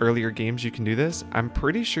earlier games you can do this, I'm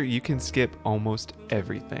pretty sure you can skip almost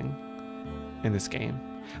everything in this game.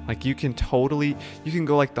 Like you can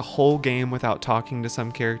go like the whole game without talking to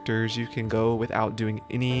some characters. You can go without doing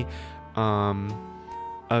any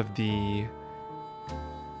of the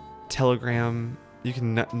telegram. You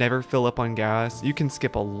can never fill up on gas. You can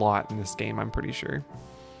skip a lot in this game, I'm pretty sure.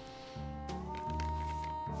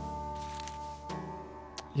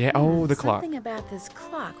 Yeah, oh, the clock. Something about this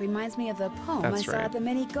clock reminds me of the poem That's I saw right. at the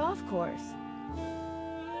mini golf course.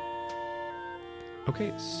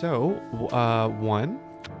 Okay, so 1,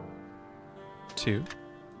 2,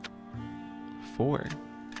 4.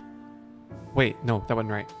 Wait, no, that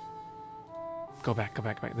wasn't right. Go back.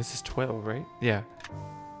 This is 12, right? Yeah.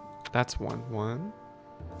 That's 1. 1,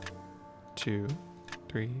 2,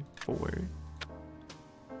 3, 4.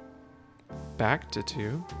 Back to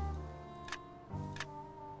 2.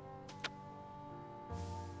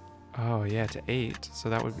 Oh, yeah, to 8. So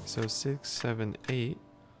that would be 6, 7, 8.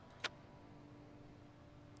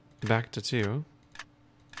 Back to 2.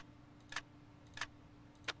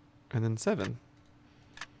 And then 7.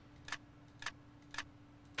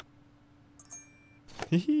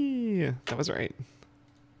 Hee, that was right.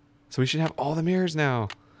 So we should have all the mirrors now.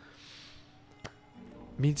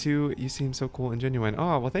 Me too. You seem so cool and genuine.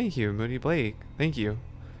 Oh, well, thank you, Moody Blake. Thank you.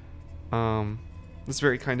 That's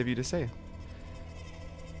very kind of you to say.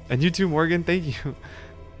 And you too, Morgan. Thank you.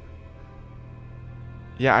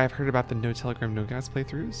 Yeah, I've heard about the no telegram, no gas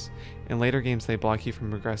playthroughs. In later games, they block you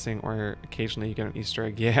from progressing, or occasionally you get an Easter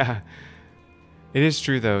egg. Yeah, it is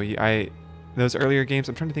true though. Those earlier games,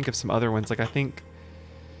 I'm trying to think of some other ones. Like I think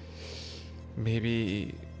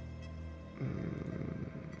maybe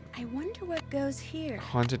I wonder what goes here.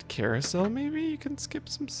 Haunted Carousel. Maybe you can skip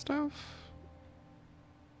some stuff.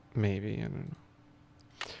 Maybe, I don't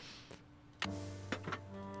know.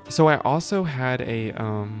 So I also had a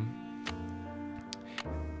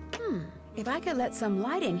If I could let some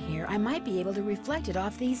light in here, I might be able to reflect it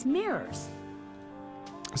off these mirrors.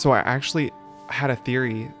 So I actually had a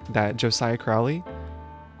theory that Josiah Crowley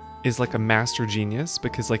is like a master genius,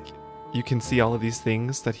 because like you can see all of these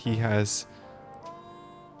things that he has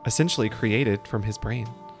essentially created from his brain.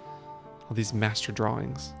 All these master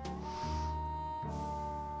drawings.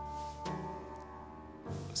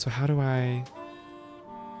 So how do I...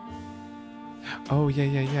 Oh,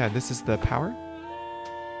 yeah. This is the power.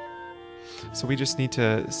 So we just need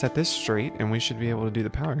to set this straight and we should be able to do the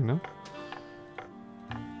powering, no?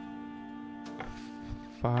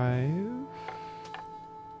 5,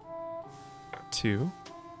 2,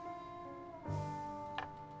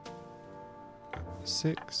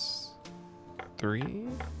 6, 3.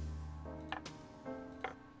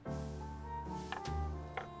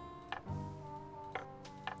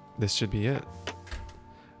 This should be it.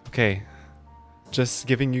 Okay. Just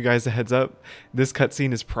giving you guys a heads up, this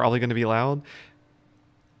cutscene is probably going to be loud.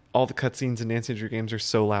 All the cutscenes in Nancy Drew games are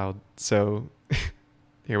so loud, so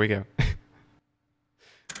here we go.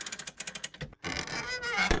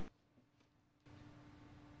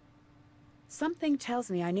 Something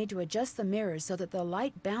tells me I need to adjust the mirrors so that the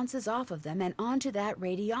light bounces off of them and onto that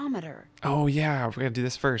radiometer. Oh yeah, we're going to do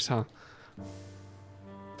this first, huh?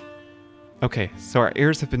 Okay, so our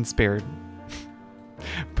ears have been spared.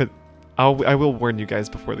 But I will warn you guys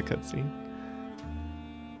before the cutscene.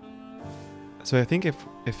 So I think if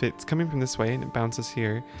it's coming from this way and it bounces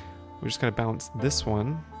here, we're just gonna bounce this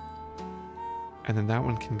one, and then that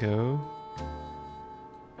one can go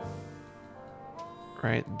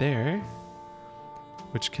right there,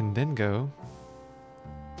 which can then go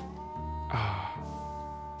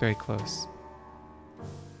very close.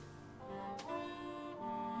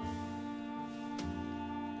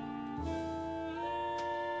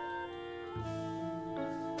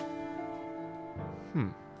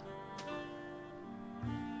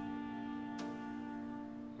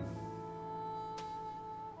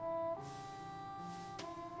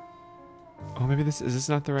 Oh, maybe is this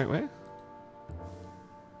not the right way?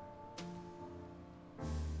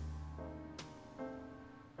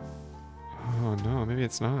 Oh no, maybe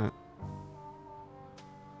it's not.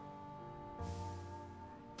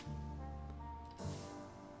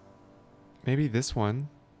 Maybe this one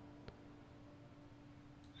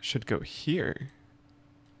should go here.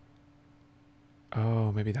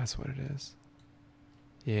 Oh, maybe that's what it is.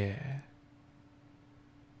 Yeah.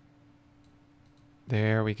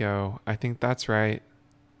 There we go. I think that's right.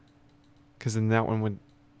 Because then that one would...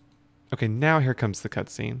 Okay, now here comes the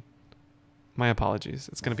cutscene. My apologies.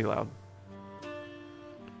 It's going to be loud.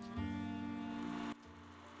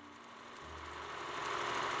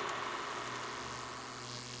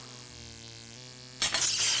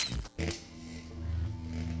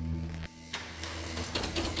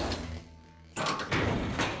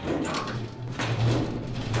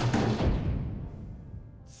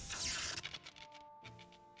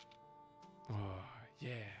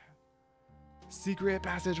 Secret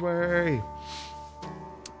passageway.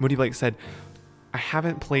 Moody Blake said, I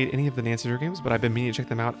haven't played any of the Nancy Drew games, but I've been meaning to check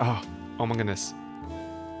them out. Oh my goodness.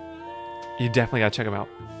 You definitely gotta check them out.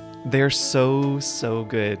 They're so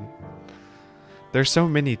good. There's so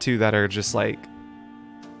many too that are just like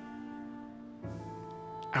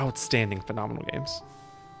outstanding, phenomenal games.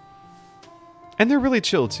 And they're really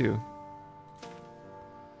chill too.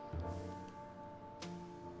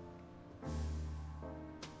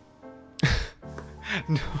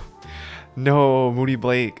 No, Moody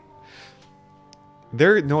Blake.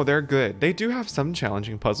 They're good. They do have some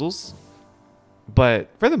challenging puzzles, but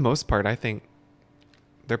for the most part, I think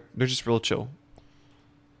they're just real chill.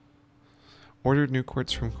 Ordered new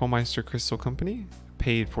quartz from Kohlmeister Crystal Company.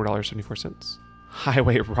 Paid $4.74.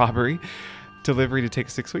 Highway robbery. Delivery to take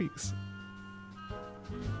 6 weeks.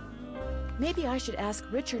 Maybe I should ask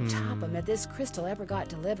Richard Topham if this crystal ever got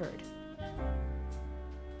delivered.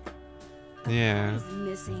 Yeah.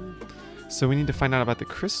 Missing. So we need to find out about the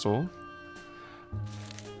crystal.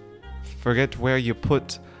 Forget where you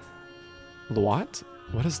put Loat?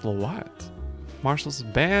 What is Loat? Marshall's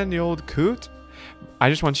band, you old coot. I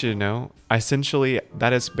just want you to know, essentially,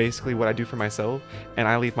 that is basically what I do for myself, and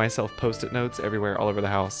I leave myself post-it notes everywhere, all over the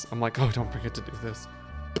house. I'm like, oh, don't forget to do this.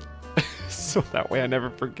 So that way I never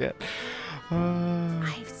forget.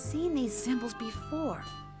 I've seen these symbols before.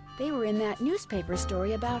 They were in that newspaper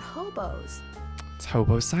story about hobos. It's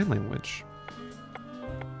hobo sign language.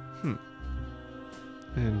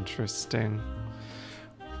 Interesting.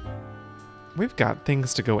 We've got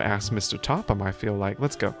things to go ask Mr. Topham, I feel like.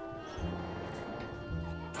 Let's go.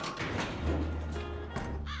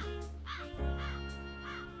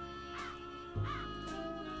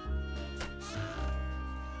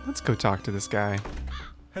 Let's go talk to this guy.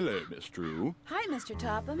 Hello, Miss Drew. Hi, Mr.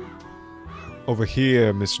 Topham. Over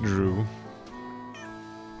here, Miss Drew.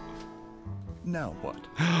 Now what?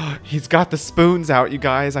 He's got the spoons out, you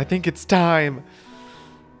guys. I think it's time.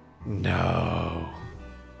 No.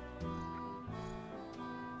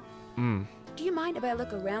 Do you mind if I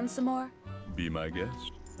look around some more? Be my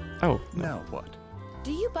guest. Oh. Now what?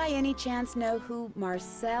 Do you by any chance know who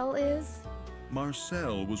Marcel is?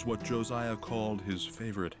 Marcel was what Josiah called his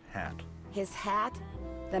favorite hat. His hat?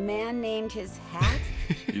 The man named his hat?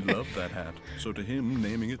 He loved that hat, so to him,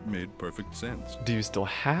 naming it made perfect sense. Do you still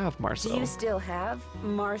have Marcel? Do you still have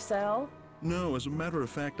Marcel? No, as a matter of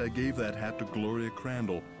fact, I gave that hat to Gloria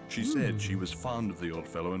Crandall. She said she was fond of the old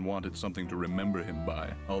fellow and wanted something to remember him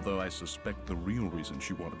by, although I suspect the real reason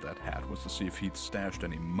she wanted that hat was to see if he'd stashed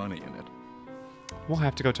any money in it. We'll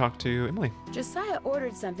have to go talk to Emily. Josiah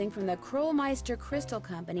ordered something from the Krollmeister Crystal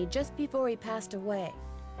Company just before he passed away.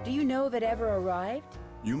 Do you know if it ever arrived?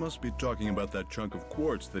 You must be talking about that chunk of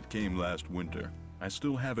quartz that came last winter. I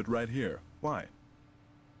still have it right here. Why?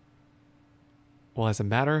 Well, as a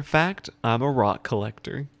matter of fact, I'm a rock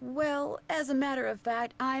collector. Well, as a matter of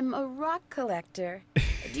fact, I'm a rock collector.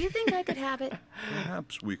 Do you think I could have it?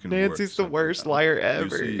 Perhaps we can Nancy's the worst liar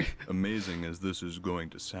ever. You see, amazing as this is going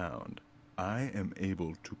to sound, I am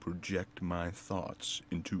able to project my thoughts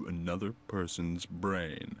into another person's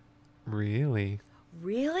brain. Really?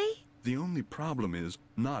 Really? The only problem is,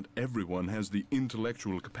 not everyone has the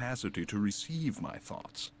intellectual capacity to receive my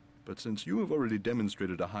thoughts. But since you have already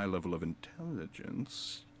demonstrated a high level of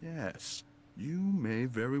intelligence, yes, you may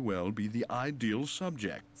very well be the ideal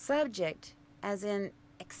subject. Subject? As in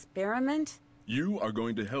experiment? You are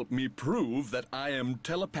going to help me prove that I am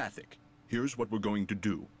telepathic. Here's what we're going to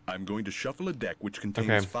do. I'm going to shuffle a deck which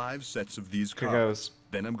contains 5 sets of these cards. Here goes.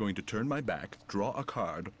 Then I'm going to turn my back, draw a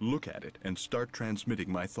card, look at it, and start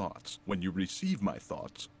transmitting my thoughts. When you receive my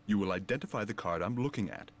thoughts, you will identify the card I'm looking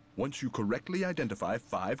at. Once you correctly identify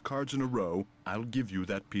 5 cards in a row, I'll give you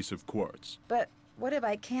that piece of quartz. But what if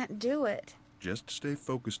I can't do it? Just stay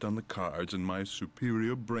focused on the cards and my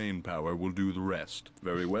superior brain power will do the rest.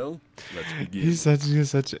 Very well, let's begin. He's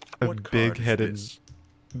such a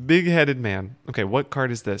big-headed man. Okay, what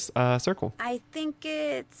card is this? Circle. I think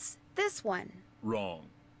it's this one. Wrong.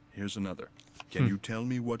 Here's another. Can you tell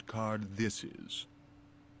me what card this is?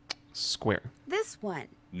 Square. This one.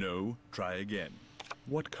 No, try again.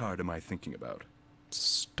 What card am I thinking about?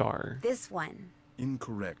 Star. This one.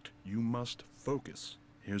 Incorrect. You must focus.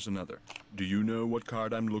 Here's another. Do you know what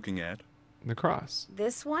card I'm looking at? The cross.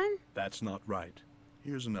 This one? That's not right.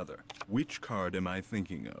 Here's another. Which card am I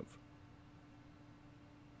thinking of?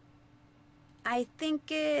 I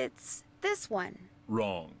think it's this one.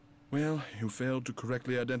 Wrong. Well, you failed to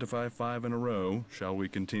correctly identify 5 in a row. Shall we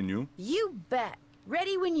continue? You bet.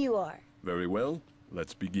 Ready when you are. Very well.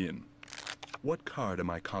 Let's begin. What card am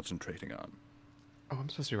I concentrating on? Oh, I'm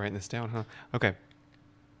supposed to be writing this down, huh? Okay.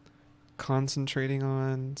 Concentrating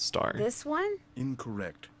on star. This one?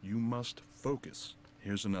 Incorrect. You must focus.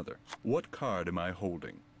 Here's another. What card am I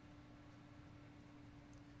holding?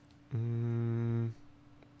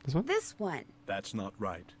 This one? This one. That's not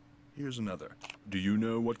right. Here's another. Do you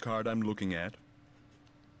know what card I'm looking at?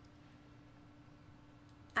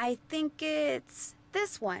 I think it's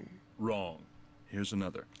this one. Wrong. Here's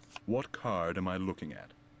another. What card am I looking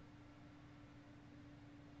at?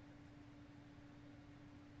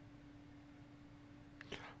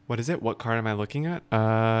 What is it? What card am I looking at?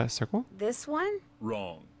 Circle? This one?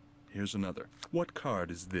 Wrong. Here's another. What card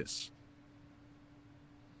is this?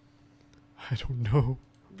 I don't know.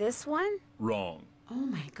 This one? Wrong. Oh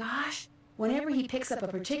my gosh. Whenever he picks up a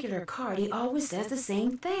particular card, he always says the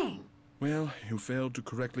same thing. Well, you failed to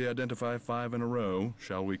correctly identify 5 in a row.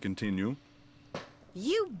 Shall we continue?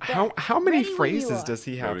 You bet. How many Ready when you phrases are. does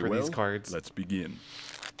he have Very for well. these cards? Let's begin.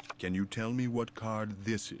 Can you tell me what card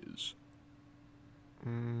this is?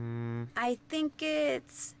 I think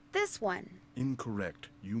it's this one. Incorrect.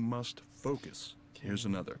 You must focus. Here's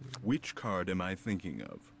another. Which card am I thinking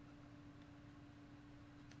of?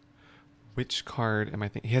 Which card am I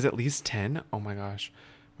thinking? He has at least 10? Oh my gosh.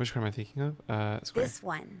 Which card am I thinking of? Square. This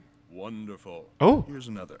one. Wonderful. Oh, here's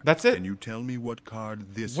another. That's it. Can you tell me what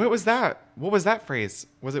card this What is? was that? What was that phrase?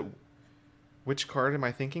 Was it, which card am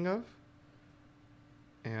I thinking of?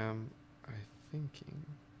 Am I thinking?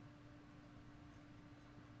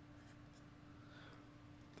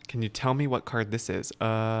 Can you tell me what card this is?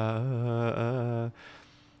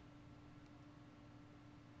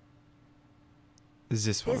 Is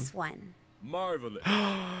this one? This one. Marvelous.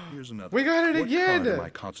 Here's another. We got it what again! Card am I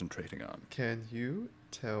concentrating on? Can you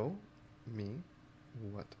tell me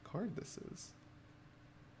what card this is?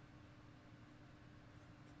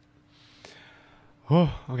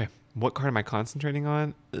 Oh, okay. What card am I concentrating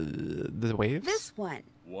on? The waves? This one.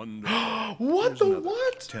 Wonderful. What Here's the another.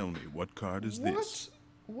 what? Tell me, what card is this?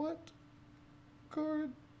 What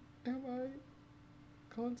card am I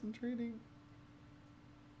concentrating?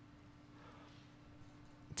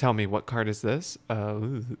 Tell me, what card is this?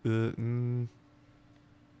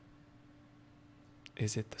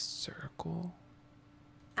 Is it the circle?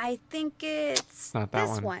 I think it's not that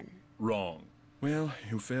this one. Wrong. Well,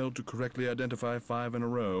 you failed to correctly identify 5 in a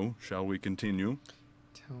row. Shall we continue?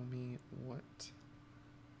 Tell me, what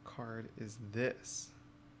card is this?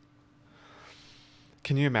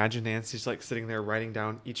 Can you imagine Nancy's like sitting there writing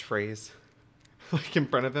down each phrase like in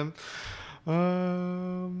front of him?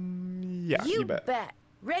 Yeah, you bet.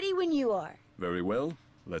 Ready when you are. Very well.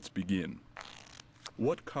 Let's begin.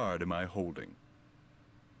 What card am I holding?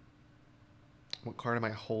 What card am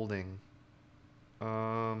I holding?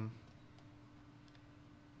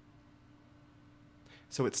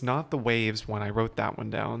 So it's not the waves one. I wrote that one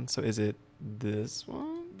down. So is it this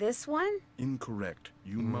one? This one? Incorrect.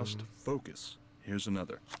 You must focus. Here's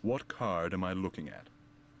another. What card am I looking at?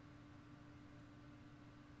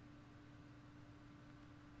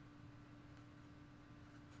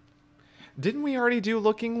 Didn't we already do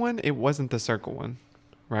looking one? It wasn't the circle one,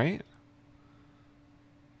 right?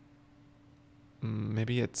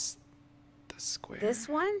 Maybe it's the square. This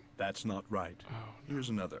one? That's not right. Here's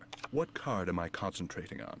another. What card am I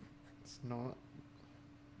concentrating on? It's not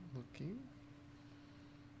looking.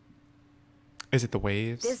 Is it the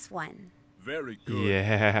waves? This one. Very good.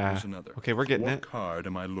 Yeah. Here's another. Okay, we're getting it. What card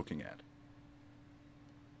am I looking at?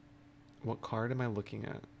 What card am I looking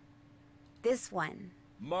at? This one.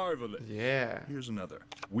 Marvelous. Yeah. Here's another.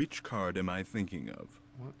 Which card am I thinking of?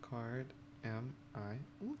 What card am I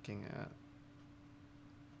looking at?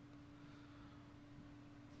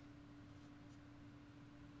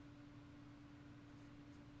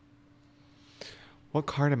 What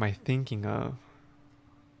card am I thinking of?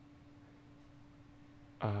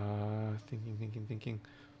 Thinking.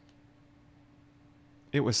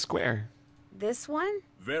 It was square. This one?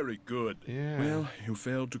 Very good. Yeah. Well, you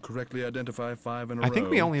failed to correctly identify 5 in a row. I think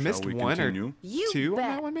we only missed Shall we one continue? You two bet.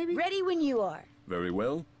 on that one, maybe? Ready when you are. Very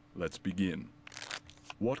well. Let's begin.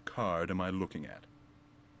 What card am I looking at?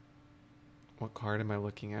 What card am I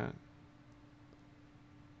looking at?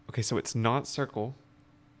 Okay, so it's not circle.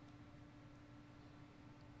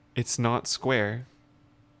 It's not square.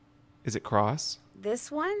 Is it cross?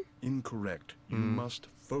 This one? Incorrect. You must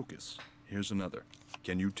focus. Here's another.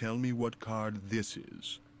 Can you tell me what card this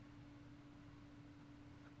is?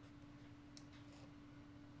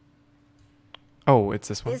 Oh, it's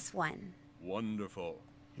this one. This one. Wonderful.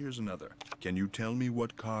 Here's another. Can you tell me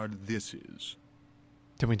what card this is?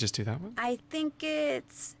 Did we just do that one? I think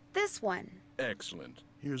it's this one. Excellent.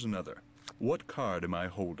 Here's another. What card am I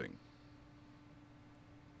holding?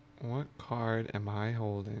 What card am I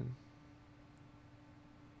holding?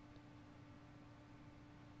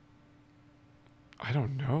 I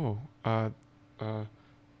don't know.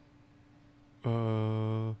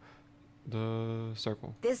 The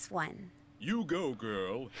circle. This one. You go,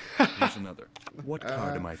 girl. Here's another. What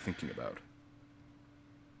card am I thinking about?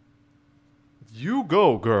 You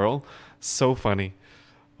go, girl. So funny.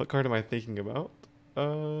 What card am I thinking about?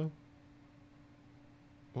 What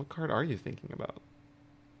card are you thinking about?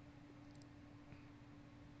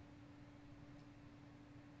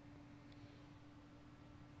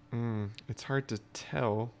 It's hard to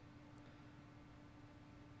tell.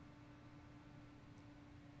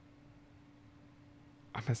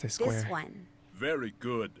 I'm gonna say square. This one. Very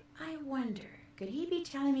good. I wonder, could he be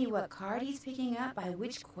telling me what card he's picking up by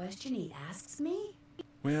which question he asks me?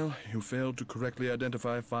 Well, you failed to correctly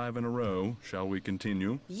identify 5 in a row. Shall we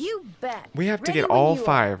continue? You bet. We have to Ready get when all you are.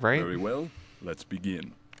 5, right? Very well. Let's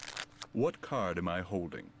begin. What card am I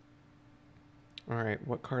holding? All right,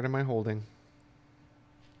 what card am I holding?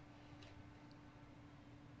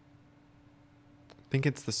 I think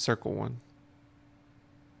it's the circle one.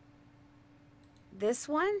 This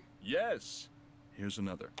one? Yes. Here's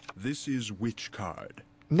another. This is which card?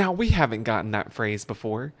 Now, we haven't gotten that phrase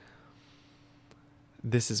before.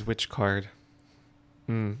 This is which card?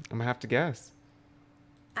 I'm gonna have to guess.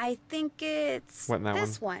 I think it's What, that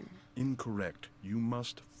this one. Incorrect. You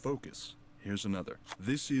must focus. Here's another.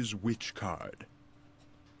 This is which card?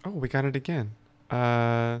 Oh, we got it again.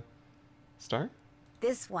 Star?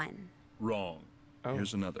 This one. Wrong. Oh.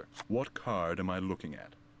 Here's another. What card am I looking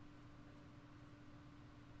at?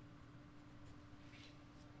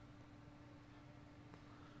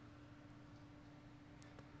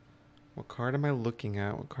 What card am I looking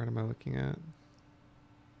at? What card am I looking at?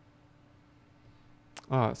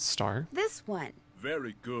 Star. This one.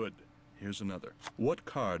 Very good. Here's another. What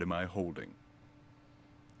card am I holding?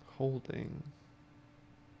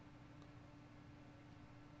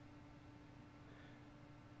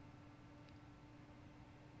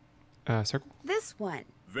 Circle? This one.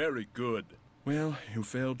 Very good. Well, you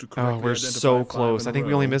failed to correctly Oh, we're identify so 5 close. in a I think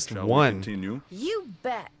we row. only missed Shall we one. continue? You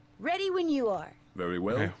bet. Ready when you are. Very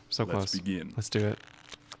well. Okay, so Let's close. begin. Let's do it.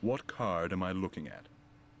 What card am I looking at?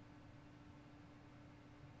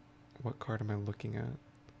 What card am I looking at?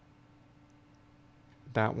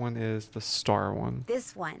 That one is the star one.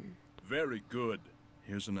 This one. Very good.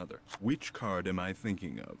 Here's another. Which card am I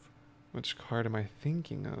thinking of? Which card am I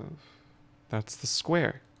thinking of? That's the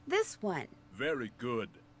square. This one. Very good.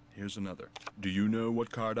 Here's another. Do you know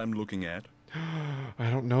what card I'm looking at? I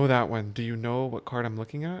don't know that one. Do you know what card I'm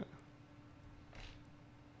looking at?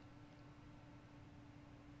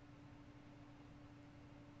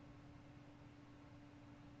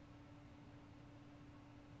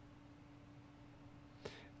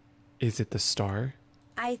 Is it the star?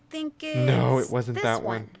 I think it's... No, it wasn't this that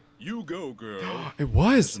one. You go, girl. It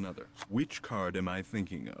was. Here's another. Which card am I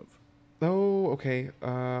thinking of? Oh, okay.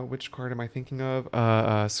 Which card am I thinking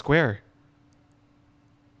of? Square.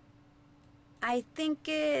 I think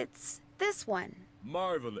it's this one.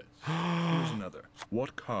 Marvelous. Here's another.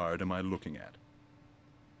 What card am I looking at?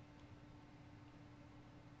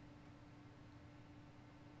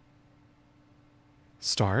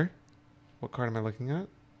 Star? What card am I looking at?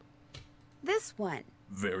 This one.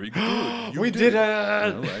 Very good. You We did it!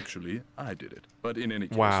 Well, actually, I did it. But in any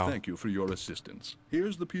case, Wow. thank you for your assistance.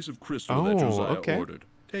 Here's the piece of crystal Oh, that Josiah okay. ordered.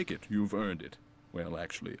 Take it. You've earned it. Well,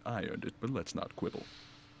 actually, I earned it, but let's not quibble.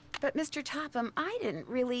 But Mr. Topham, I didn't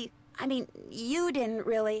really... I mean, you didn't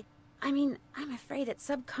really... I mean, I'm afraid that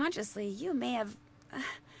subconsciously you may have...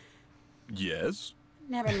 Yes?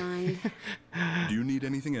 Never mind. Do you need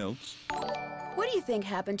anything else? What do you think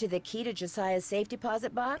happened to the key to Josiah's safe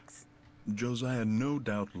deposit box? Josiah no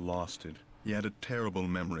doubt lost it. He had a terrible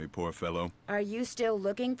memory, poor fellow. Are you still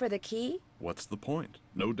looking for the key? What's the point?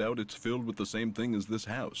 No doubt it's filled with the same thing as this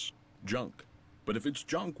house. Junk. But if it's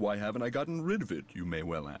junk, why haven't I gotten rid of it, you may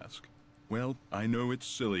well ask. Well, I know it's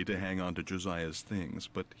silly to hang on to Josiah's things,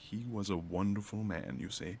 but he was a wonderful man, you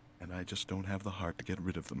see, and I just don't have the heart to get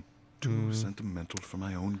rid of them. Too sentimental for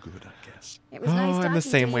my own good, I guess. It was nice I'm the talking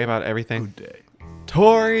same to way you. about everything. Good day.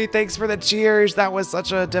 Tori, thanks for the cheers. That was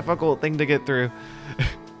such a difficult thing to get through.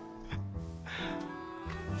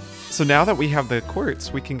 So now that we have the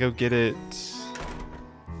quartz, we can go get it.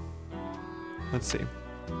 Let's see.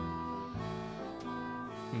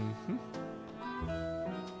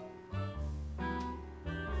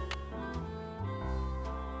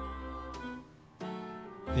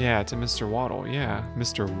 Yeah, to Mr. Waddle. Yeah,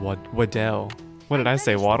 Mr. Waddell. What did I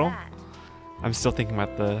say, Waddle? I'm still thinking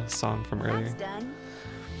about the song from earlier. That's done.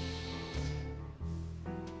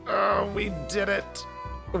 Oh, we did it.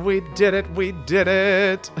 We did it. We did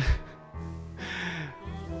it.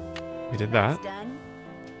 We did that. That's done.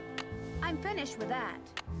 I'm finished with that.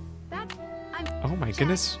 I'm Oh my check.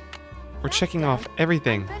 goodness. We're That's checking done. off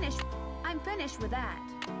everything. I'm finished with that.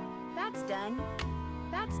 That's done.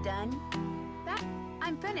 That's done.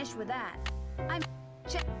 I'm finished with that. I'm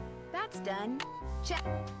check. That's done. Check.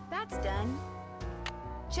 That's done.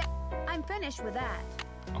 Check. I'm finished with that.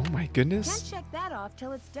 Oh my Can't goodness. check that off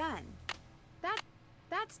till it's done.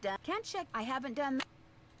 That's done. Can't check. I haven't done that.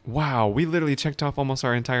 Wow, we literally checked off almost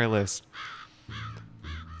our entire list.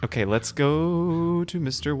 Okay, let's go to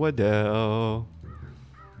Mr. Waddell.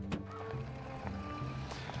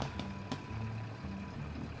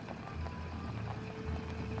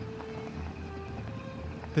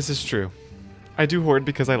 This is true. I do hoard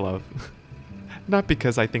because I love. Not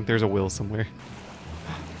because I think there's a will somewhere.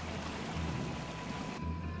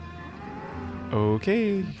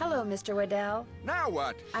 Okay. Hello, Mr. Waddell. Now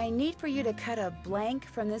what? I need for you to cut a blank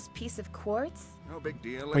from this piece of quartz. No big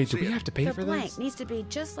deal. Wait, Let's do see we it. have to pay The for blank this? needs to be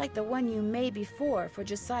just like the one you made before for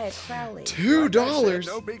Josiah Crowley. Like I said, $2.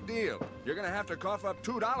 no big deal. You're gonna have to cough up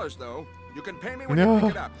 $2 though. You can pay me when No. you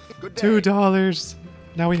pick it up. Good day. $2.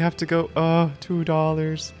 Now we have to go.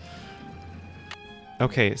 $2.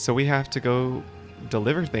 Okay, so we have to go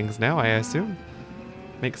deliver things now, I assume.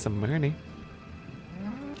 Make some money.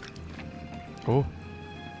 Oh.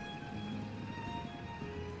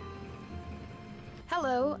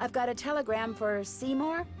 Hello, I've got a telegram for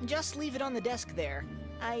Seymour. Just leave it on the desk there.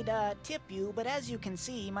 I'd tip you, but as you can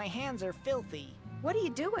see, my hands are filthy. What are you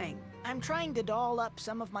doing? I'm trying to doll up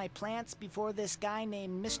some of my plants before this guy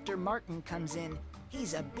named Mr. Martin comes in.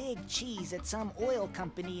 He's a big cheese at some oil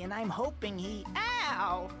company, and I'm hoping he...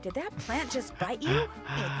 Ow! Did that plant just bite you? It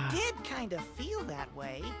did kind of feel that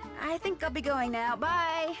way. I think I'll be going now.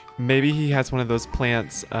 Bye. Maybe he has one of those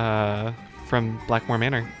plants from Blackmore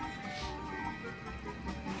Manor.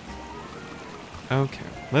 Okay,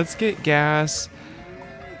 let's get gas.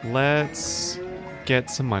 Let's get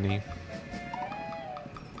some money.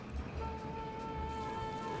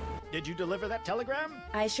 Did you deliver that telegram?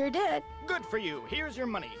 I sure did. Good for you. Here's your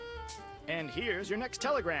money. And here's your next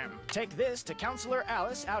telegram. Take this to Counselor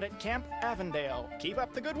Alice out at Camp Avondale. Keep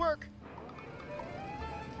up the good work.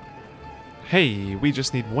 Hey, we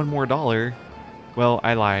just need $1 more. Well,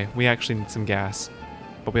 I lie. We actually need some gas.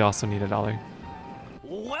 But we also need $1.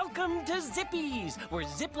 Welcome to Zippy's, where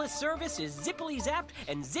zipless service is zippily zapped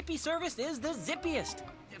and zippy service is the zippiest.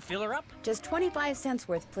 Fill her up? Just 25 cents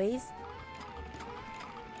worth, please.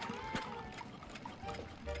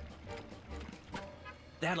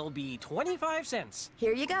 That'll be 25 cents.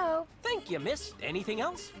 Here you go. Thank you, miss. Anything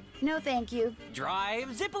else? No, thank you. Drive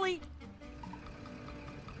zippily.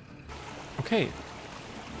 Okay.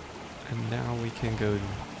 And now we can go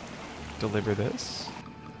deliver this.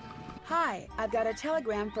 Hi, I've got a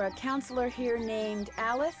telegram for a counselor here named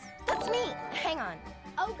Alice. That's me. Hang on.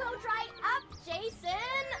 Oh, go dry up, Jason.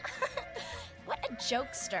 What a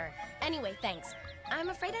jokester. Anyway, thanks. I'm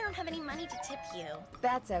afraid I don't have any money to tip you.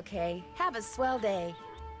 That's okay. Have a swell day.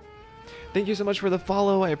 Thank you so much for the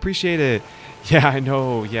follow. I appreciate it. Yeah, I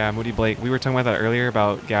know. Yeah, Moody Blake. We were talking about that earlier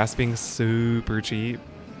about gas being super cheap.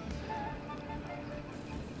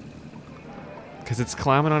 Because it's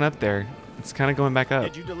climbing on up there. It's kind of going back up.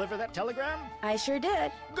 Did you deliver that telegram? I sure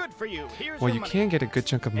did. Good for you. Here's Well, your you money. can get a good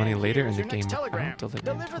chunk of money And later in here's the your game next telegram. without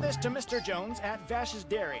delivering. Deliver this to Mr. Jones at Vash's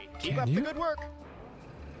Dairy. Keep Can up you? the good work.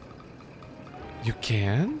 You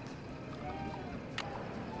can?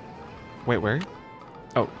 Wait, where?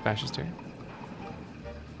 Oh, Vash's Dairy.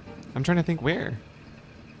 I'm trying to think where.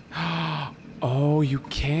 Oh, you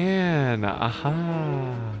can.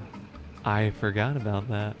 Aha. I forgot about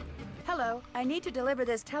that. Hello, I need to deliver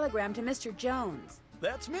this telegram to Mr. Jones.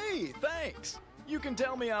 That's me. Thanks. You can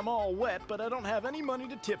tell me I'm all wet, but I don't have any money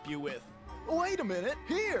to tip you with. Wait a minute.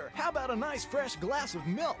 Here, how about a nice fresh glass of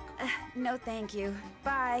milk? No, thank you.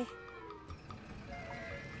 Bye.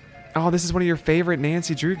 Oh, this is one of your favorite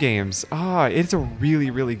Nancy Drew games. Ah, it's a really,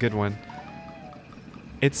 really good one.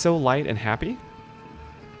 It's so light and happy.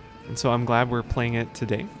 And so I'm glad we're playing it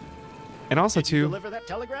today. And also, Did you too... deliver that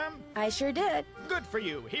telegram? I sure did. Good for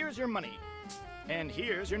you. Here's your money. And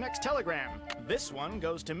here's your next telegram. This one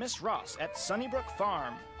goes to Miss Ross at Sunnybrook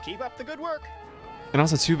Farm. Keep up the good work. And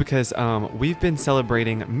also, too, because we've been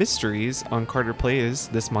celebrating Mysteries on Carter Plays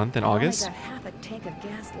this month in August. I only got half a tank of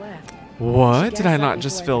gas left. What? Did I Gas not up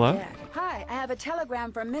just before I fill up? forget. Hi, I have a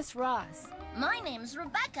telegram from Miss Ross. My name's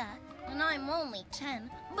Rebecca, and I'm only 10,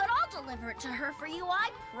 but I'll deliver it to her for you, I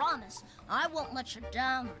promise. I won't let you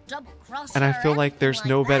down or double-cross And her I feel or like there's anything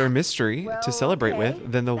no like better that. mystery to celebrate okay.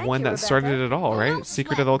 with than the Thank one you, that started Rebecca. it all, right? Don't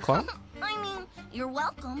Secret sweat. of the Old Clock? I mean, you're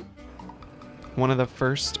welcome. One of the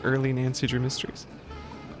first early Nancy Drew mysteries.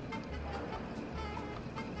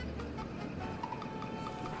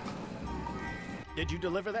 Did you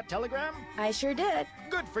deliver that telegram? I sure did.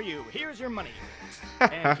 Good for you. Here's your money.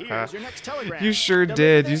 And here's your next telegram. You sure Deliver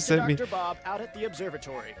did. You this to sent me... Dr. Bob out at the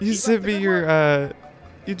observatory. You Keep up sent the me good your, work.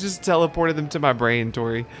 you just teleported them to my brain,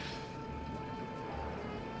 Tori.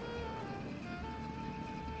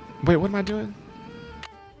 Wait, what am I doing?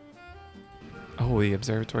 Oh, the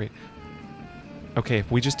observatory. Okay,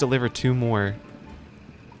 if we just deliver 2 more,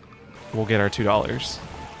 we'll get our $2.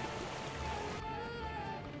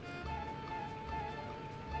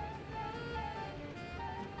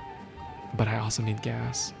 But I also need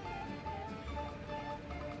gas.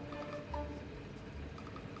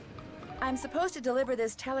 I'm supposed to deliver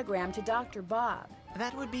this telegram to Dr. Bob.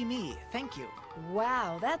 That would be me. Thank you.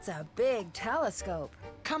 Wow, that's a big telescope.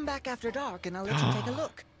 Come back after dark and I'll let you take a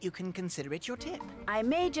look. You can consider it your tip. I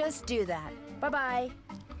may just do that. Bye-bye.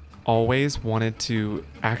 Always wanted to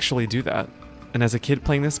actually do that. And as a kid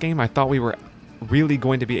playing this game, I thought we were really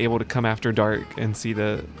going to be able to come after dark and see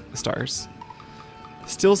the stars.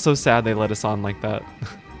 Still so sad they let us on like that.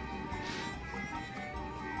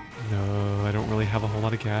 No, I don't really have a whole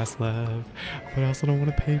lot of gas left, but I also don't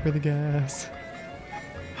want to pay for the gas.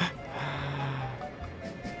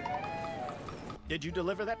 Did you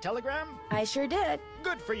deliver that telegram? I sure did.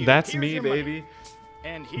 Good for you. That's Here's me, your money. baby.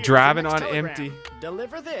 And here's Driving your next on telegram. empty.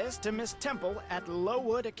 Deliver this to Miss Temple at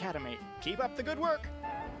Lowood Academy. Keep up the good work.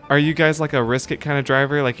 Are you guys like a risk it kind of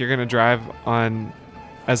driver? Like you're going to drive on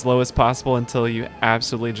as low as possible until you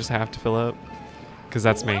absolutely just have to fill up? Because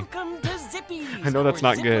that's me. Welcome to Zippy's. I know that's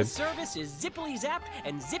not where good. zipless service is zippily zapped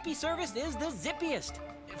and zippy service is the zippiest.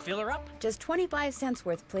 Fill her up? Just 25 cents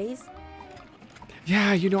worth, please.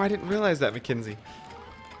 Yeah, you know, I didn't realize that, Mackenzie.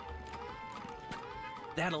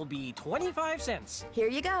 That'll be 25 cents. Here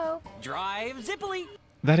you go. Drive zippily.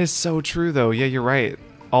 That is so true, though. Yeah, you're right.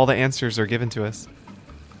 All the answers are given to us.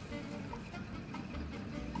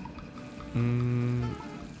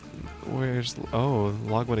 Where's... Oh,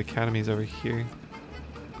 Logwood Academy's over here.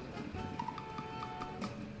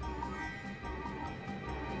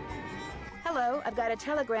 Hello, I've got a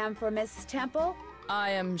telegram for Miss Temple. I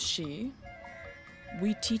am she.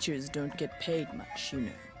 We teachers don't get paid much, you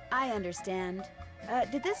know. I understand.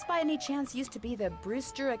 Did this by any chance used to be the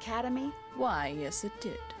Brewster Academy? Why, yes it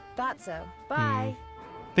did. Thought so. Bye.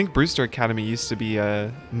 I think Brewster Academy used to be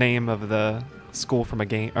a name of the school from a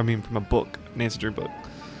game. I mean, from a book, Nancy Drew book.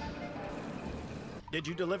 Did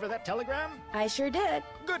you deliver that telegram? I sure did.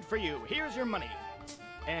 Good for you. Here's your money.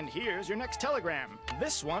 And here's your next telegram.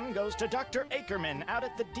 This one goes to Dr. Ackerman out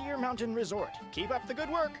at the Deer Mountain Resort. Keep up the good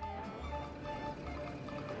work.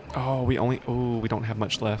 Oh, we don't have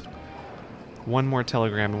much left. One more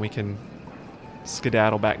telegram and we can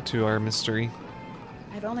skedaddle back to our mystery.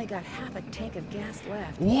 I've only got half a tank of gas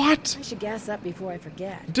left. What? I should gas up before I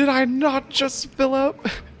forget. Did I not just fill up?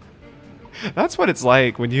 That's what it's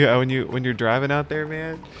like when you're driving out there,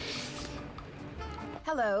 man.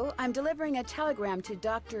 Hello, I'm delivering a telegram to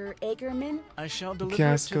Dr. Ackerman. I shall deliver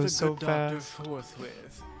Gas it to the goes so good doctor fast.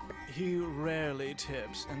 forthwith. He rarely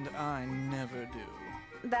tips, and I never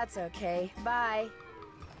do. That's okay. Bye.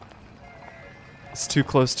 It's too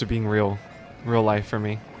close to being real life for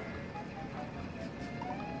me.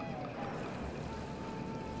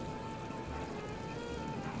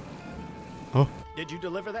 Oh. Did you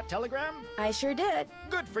deliver that telegram? I sure did.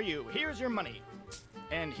 Good for you. Here's your money.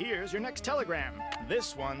 And here's your next telegram.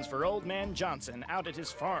 This one's for Old Man Johnson out at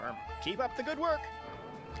his farm. Keep up the good work.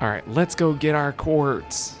 All right, let's go get our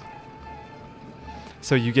quartz.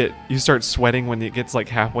 So you start sweating when it gets like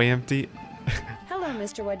halfway empty. Hello,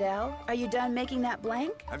 Mr. Waddell. Are you done making that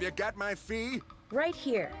blank? Have you got my fee? Right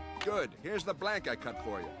here. Good. Here's the blank I cut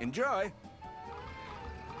for you. Enjoy.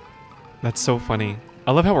 That's so funny.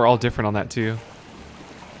 I love how we're all different on that too.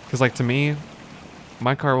 Because like to me,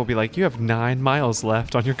 my car will be like, you have 9 miles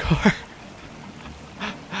left on your car.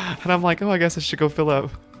 And I'm like, oh, I guess I should go fill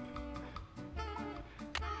up.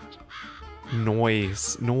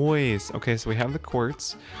 Noise. Okay, so we have the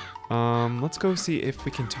quartz. Let's go see if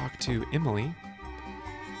we can talk to Emily.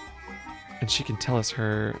 And she can tell us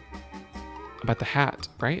about the hat,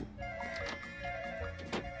 right?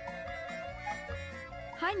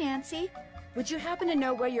 Hi, Nancy. Would you happen to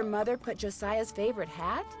know where your mother put Josiah's favorite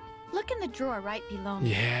hat? Look in the drawer right below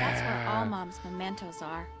me. Yeah. That's where all Mom's mementos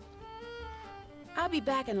are. I'll be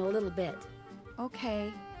back in a little bit.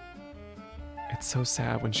 Okay. It's so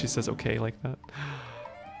sad when she says okay like that.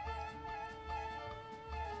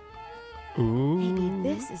 Ooh. Maybe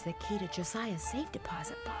this is the key to Josiah's safe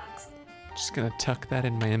deposit box. Just gonna tuck that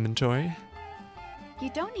in my inventory. You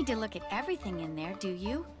don't need to look at everything in there, do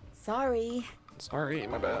you? Sorry. Sorry,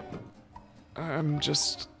 my bad. I'm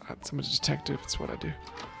a detective. It's what I do.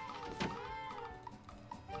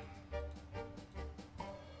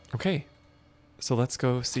 Okay, so let's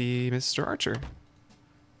go see Mr. Archer.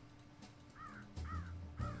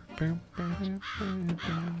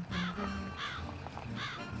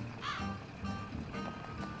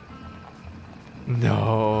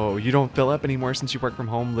 No, you don't fill up anymore since you work from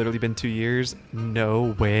home. Literally been 2 years.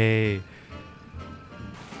 No way.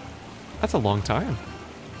 That's a long time.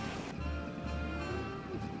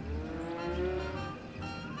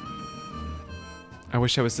 I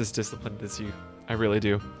wish I was as disciplined as you. I really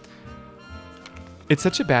do. It's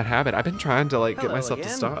such a bad habit. I've been trying to like get Hello myself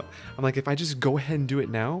again. to stop. I'm like, if I just go ahead and do it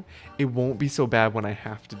now, it won't be so bad when I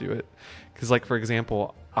have to do it. Because like, for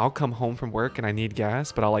example, I'll come home from work and I need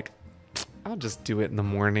gas, but I'll just do it in the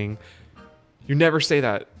morning. You never say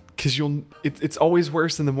that because it's always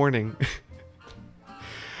worse in the morning.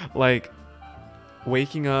 Like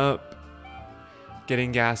waking up,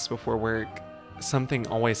 getting gas before work, something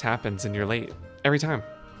always happens and you're late. Every time.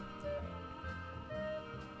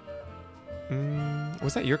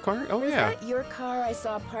 Was that your car? Oh, yeah. Was that your car I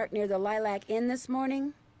saw parked near the Lilac Inn this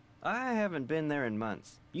morning? I haven't been there in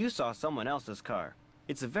months. You saw someone else's car.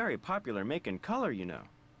 It's a very popular make and color, you know.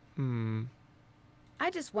 I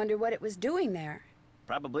just wonder what it was doing there.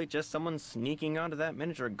 Probably just someone sneaking onto that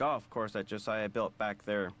miniature golf course that Josiah built back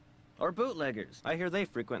there. Or bootleggers. I hear they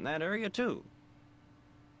frequent that area too.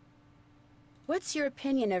 What's your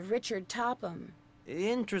opinion of Richard Topham?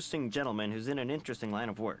 Interesting gentleman who's in an interesting line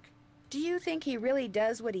of work. Do you think he really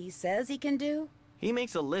does what he says he can do? He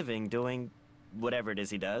makes a living doing whatever it is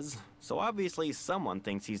he does, so obviously someone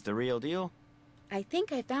thinks he's the real deal. I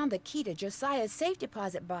think I found the key to Josiah's safe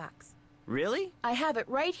deposit box. Really? I have it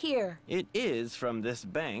right here. It is from this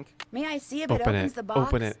bank. May I see if it opens the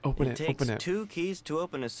box? It takes 2 keys to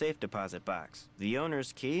open a safe deposit box. The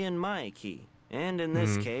owner's key and my key. And in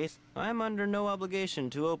this case, I'm under no obligation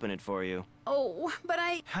to open it for you. Oh, but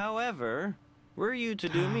However, were you to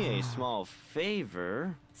do me a small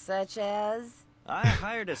favor... Such as? I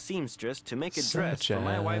hired a seamstress to make a dress Such for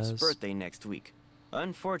my wife's as? birthday next week.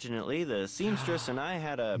 Unfortunately, the seamstress and I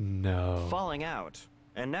had a falling out,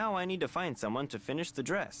 and now I need to find someone to finish the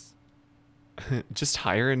dress. Just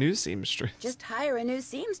hire a new seamstress. Just hire a new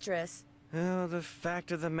seamstress. Well, the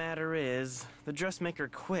fact of the matter is, the dressmaker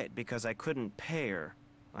quit because I couldn't pay her.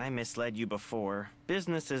 I misled you before.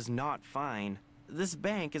 Business is not fine. This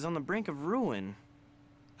bank is on the brink of ruin.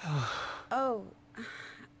 Oh,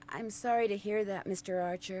 I'm sorry to hear that, Mr.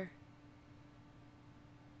 Archer.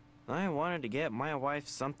 I wanted to get my wife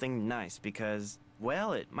something nice because,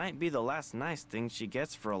 well, it might be the last nice thing she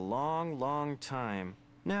gets for a long, long time.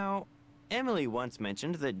 Now, Emily once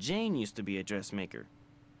mentioned that Jane used to be a dressmaker.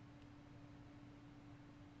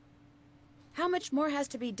 How much more has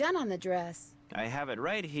to be done on the dress? I have it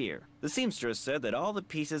right here. The seamstress said that all the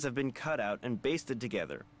pieces have been cut out and basted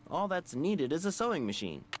together. All that's needed is a sewing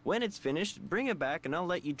machine. When it's finished, bring it back and I'll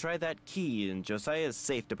let you try that key in Josiah's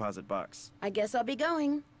safe deposit box. I guess I'll be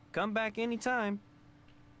going. Come back anytime.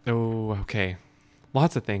 Oh, okay.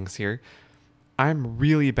 Lots of things here. I'm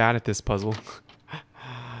really bad at this puzzle.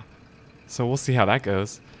 So we'll see how that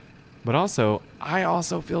goes. But also, I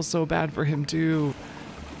also feel so bad for him too.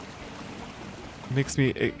 Makes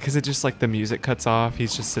me, because it just like the music cuts off.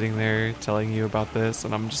 He's just sitting there telling you about this,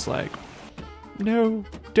 and I'm just like, no,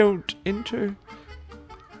 don't enter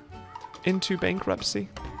into bankruptcy.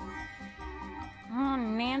 Oh,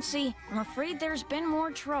 Nancy, I'm afraid there's been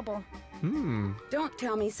more trouble. Don't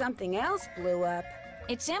tell me something else blew up.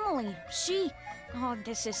 It's Emily. Oh,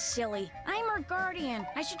 this is silly. I'm her guardian.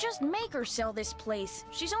 I should just make her sell this place.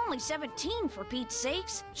 She's only 17, for Pete's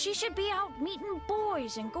sakes. She should be out meeting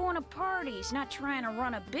boys and going to parties, not trying to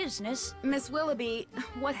run a business. Miss Willoughby,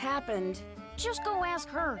 what happened? Just go ask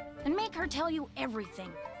her, and make her tell you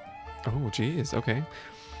everything. Oh, geez, okay.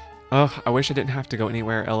 Ugh, I wish I didn't have to go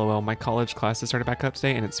anywhere, lol. My college classes started back up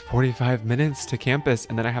today, and it's 45 minutes to campus,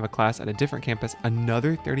 and then I have a class at a different campus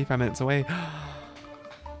another 35 minutes away.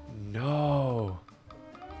 No.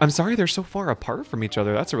 I'm sorry they're so far apart from each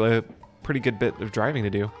other. That's a really pretty good bit of driving to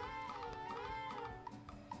do.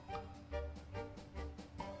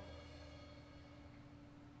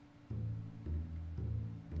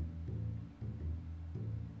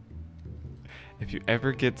 If you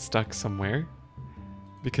ever get stuck somewhere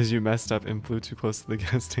because you messed up and flew too close to the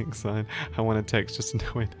gas tank sign, I want to text just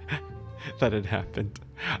knowing that it happened.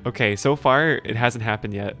 Okay, so far it hasn't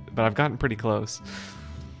happened yet, but I've gotten pretty close.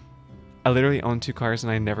 I literally own 2 cars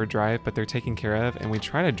and I never drive, but they're taken care of, and we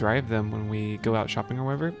try to drive them when we go out shopping or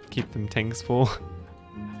whatever, keep them tanks full.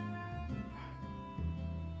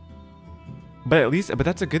 But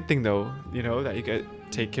that's a good thing though, you know, that you get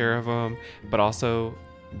take care of them, but also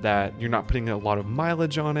that you're not putting a lot of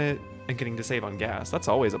mileage on it and getting to save on gas. That's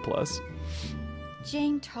always a plus.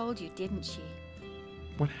 Jane told you, didn't she?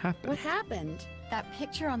 What happened? What happened? That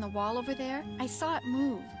picture on the wall over there, I saw it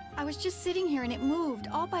move. I was just sitting here and it moved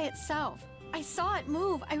all by itself. I saw it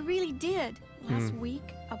move, I really did. Last week,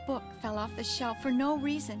 a book fell off the shelf for no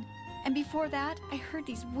reason. And before that, I heard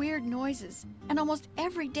these weird noises. And almost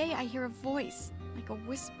every day I hear a voice, like a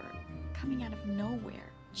whisper, coming out of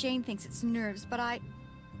nowhere. Jane thinks it's nerves, but I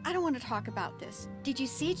don't want to talk about this. Did you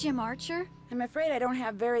see Jim Archer? I'm afraid I don't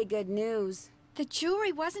have very good news. The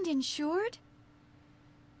jewelry wasn't insured?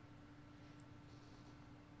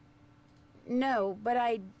 No, but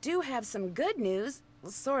I do have some good news.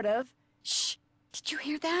 Sort of. Shh! Did you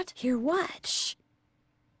hear that? Hear what? Shh!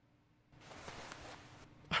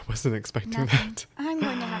 I wasn't expecting Nothing. that. I'm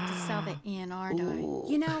going to have to sell the inn, aren't I?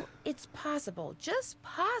 You know, it's possible, just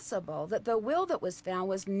possible, that the will that was found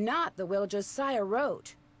was not the will Josiah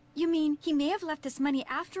wrote. You mean he may have left us money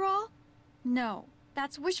after all? No,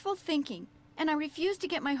 that's wishful thinking. And I refuse to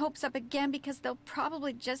get my hopes up again because they'll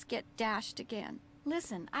probably just get dashed again.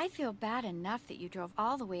 Listen, I feel bad enough that you drove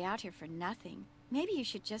all the way out here for nothing. Maybe you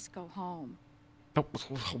should just go home.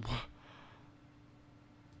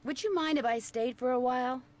 Would you mind if I stayed for a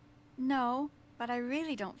while? No, but I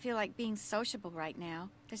really don't feel like being sociable right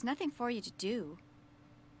now. There's nothing for you to do.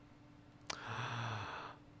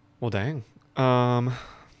 Well, dang.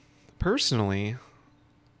 Personally,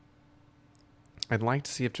 I'd like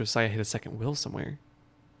to see if Josiah hid a second will somewhere.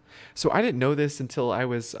 So I didn't know this until I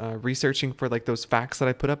was researching for like those facts that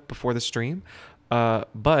I put up before the stream.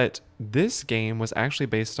 But this game was actually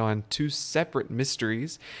based on 2 separate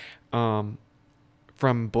mysteries from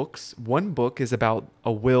books. One book is about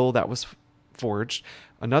a will that was forged.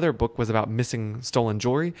 Another book was about missing stolen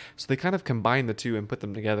jewelry. So they kind of combined the 2 and put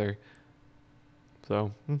them together.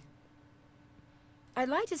 So I'd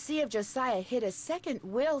like to see if Josiah hid a second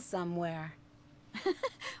will somewhere.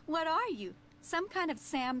 What are you? Some kind of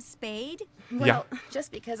Sam Spade? Well,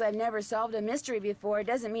 just because I've never solved a mystery before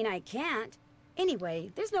doesn't mean I can't.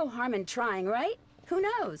 Anyway, there's no harm in trying, right? Who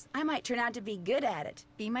knows? I might turn out to be good at it.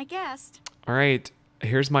 Be my guest. All right.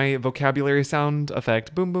 Here's my vocabulary sound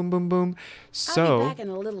effect. Boom, boom, boom, boom. So, I'll be back in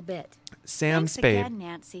a little bit. Sam Thanks Spade, again,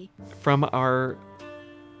 Nancy. from our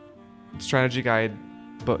strategy guide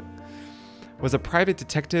book, was a private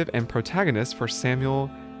detective and protagonist for Samuel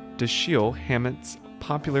Dashiell Hammett's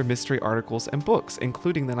popular mystery articles and books,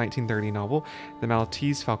 including the 1930 novel The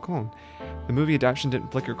Maltese Falcon. The movie adaptation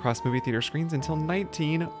didn't flicker across movie theater screens until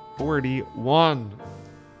 1941.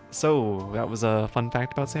 So, that was a fun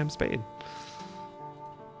fact about Sam Spade.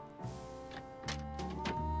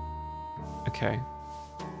 Okay.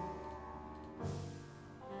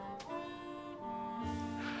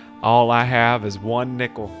 All I have is 1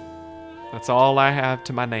 nickel. That's all I have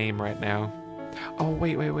to my name right now. Oh,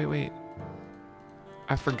 wait.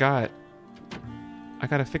 I forgot. I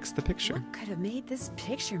gotta fix the picture. What could have made this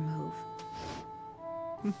picture move?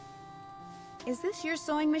 Is this your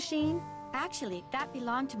sewing machine? Actually, that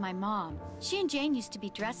belonged to my mom. She and Jane used to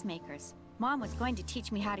be dressmakers. Mom was going to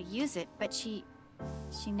teach me how to use it, but she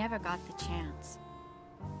never got the chance.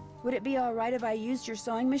 Would it be all right if I used your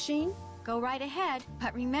sewing machine? Go right ahead,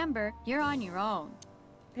 but remember, you're on your own.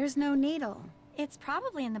 There's no needle. It's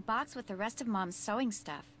probably in the box with the rest of Mom's sewing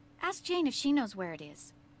stuff. Ask Jane if she knows where it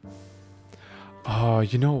is. Oh,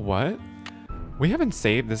 you know what? We haven't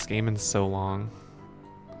saved this game in so long.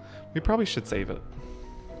 We probably should save it.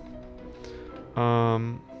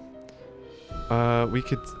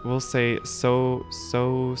 We'll say so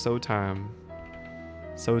time.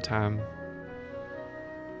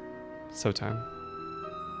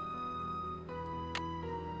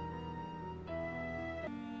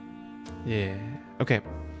 Yeah. Okay.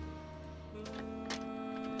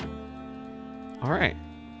 All right.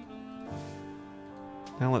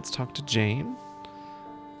 Now let's talk to Jane.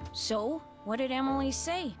 So, what did Emily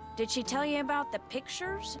say? Did she tell you about the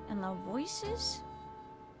pictures and the voices?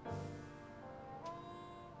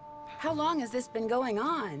 How long has this been going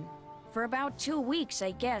on? For about 2 weeks,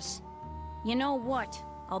 I guess. You know what?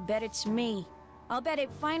 I'll bet it's me. I'll bet it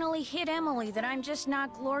finally hit Emily that I'm just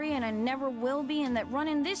not Gloria and I never will be, and that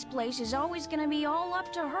running this place is always gonna be all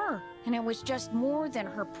up to her. And it was just more than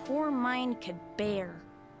her poor mind could bear.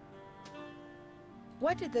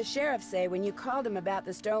 What did the sheriff say when you called him about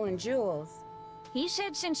the stolen jewels? He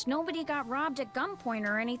said since nobody got robbed at gunpoint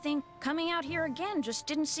or anything, coming out here again just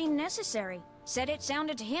didn't seem necessary. Said it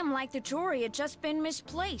sounded to him like the jewelry had just been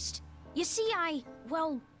misplaced. You see,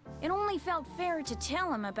 well, it only felt fair to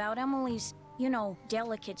tell him about Emily's, you know,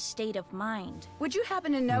 delicate state of mind. Would you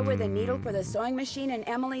happen to know where the needle for the sewing machine in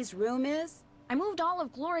Emily's room is? I moved all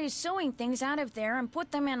of Gloria's sewing things out of there and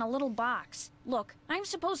put them in a little box. Look, I'm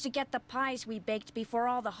supposed to get the pies we baked before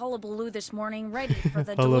all the hullabaloo this morning ready for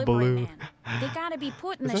the delivery man. They gotta be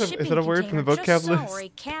put in the shipping container just so, or he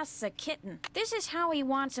casts a kitten. This is how he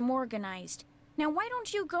wants them organized. Now why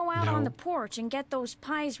don't you go out on the porch and get those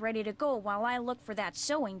pies ready to go while I look for that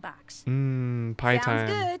sewing box? Pie time. Sounds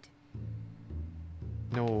good.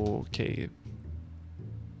 Okay.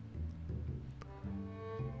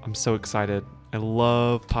 I'm so excited. I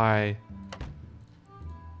love pie.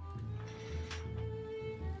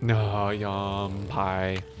 No, yum,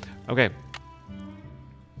 pie. Okay.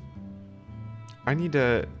 I need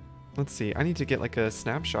to, let's see. I need to get like a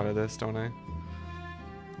snapshot of this, don't I?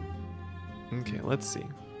 Okay, let's see.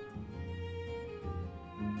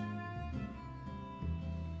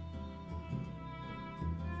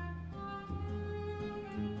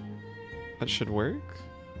 That should work.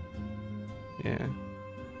 Yeah.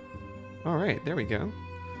 All right, there we go.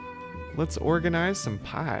 Let's organize some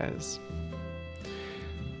pies.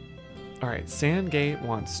 All right, Sandgate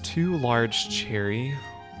wants 2 large cherry,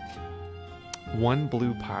 1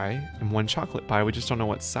 blue pie, and 1 chocolate pie. We just don't know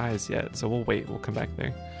what size yet, so we'll wait. We'll come back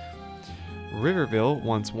there. Riverville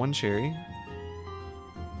wants 1 cherry.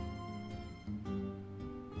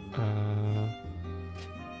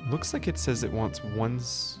 Looks like it says it wants 1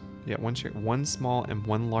 cherry, 1 small and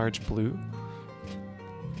 1 large blue.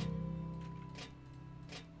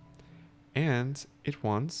 And it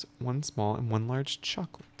wants 1 small and 1 large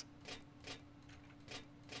chocolate.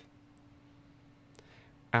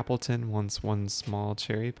 Appleton wants 1 small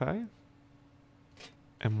cherry pie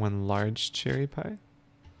and 1 large cherry pie.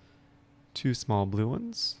 2 small blue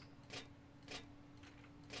ones.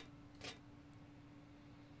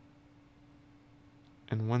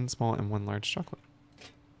 And 1 small and 1 large chocolate.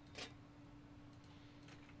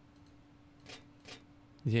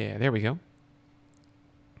 Yeah, there we go.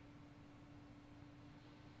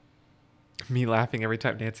 Me laughing every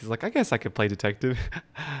time Nancy's like, I guess I could play detective.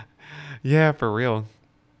 Yeah, for real.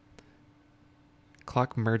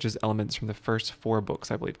 Clock merges elements from the first 4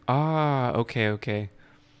 books, I believe. Ah, okay, okay.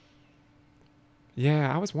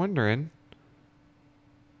 Yeah, I was wondering.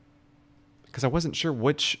 Because I wasn't sure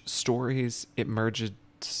which stories it merges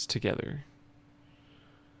together.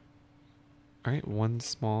 Alright, 1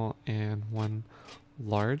 small and 1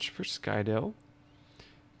 large for Skydale.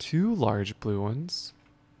 2 large blue ones.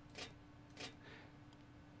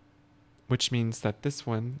 Which means that this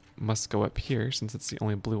one must go up here since it's the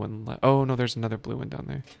only blue one left. Oh, no, there's another blue one down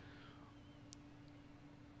there.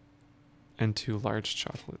 And 2 large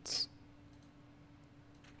chocolates.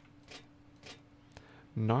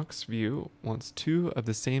 Knoxview wants 2 of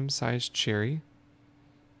the same size cherry.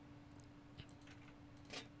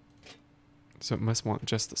 So it must want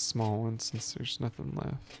just the small one since there's nothing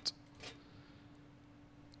left.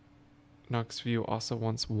 Knoxview also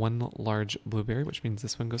wants 1 large blueberry, which means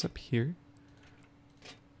this one goes up here.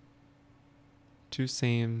 2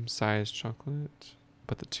 same size chocolate,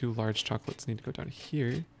 but the 2 large chocolates need to go down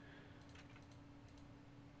here.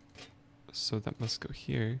 So that must go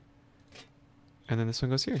here. And then this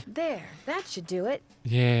one goes here. There, that should do it.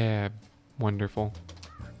 Yeah, wonderful.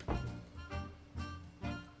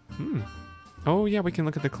 Oh yeah, we can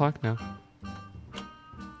look at the clock now.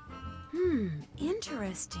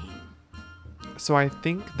 Interesting. So I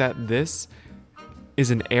think that this is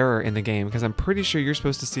an error in the game because I'm pretty sure you're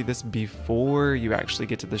supposed to see this before you actually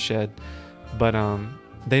get to the shed. But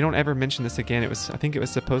they don't ever mention this again. I think it was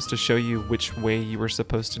supposed to show you which way you were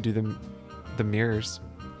supposed to do the mirrors.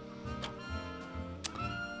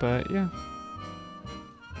 But yeah.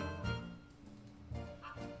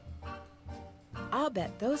 I'll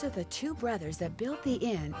bet those are the 2 brothers that built the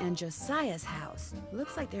inn and Josiah's house.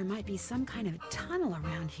 Looks like there might be some kind of tunnel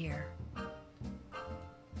around here.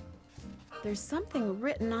 There's something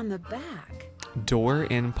written on the back. Door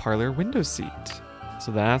in parlor window seat.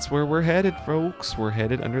 So that's where we're headed, folks. We're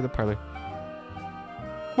headed under the parlor.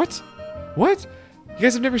 What? What? You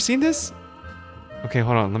guys have never seen this? Okay,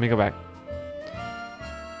 hold on. Let me go back.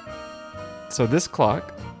 So this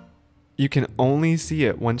clock, you can only see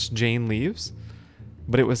it once Jane leaves,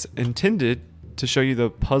 but it was intended to show you the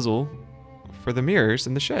puzzle for the mirrors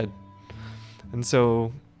in the shed. And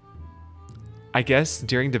so I guess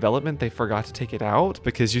during development they forgot to take it out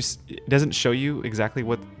because it doesn't show you exactly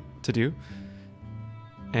what to do.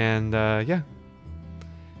 And yeah,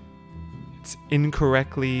 it's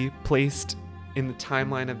incorrectly placed in the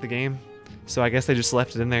timeline of the game. So I guess they just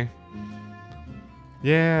left it in there.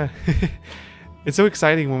 Yeah. It's so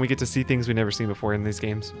exciting when we get to see things we've never seen before in these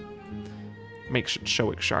games. Makes it so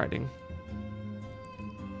exciting.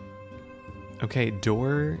 Okay,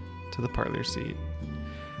 door to the parlor seat.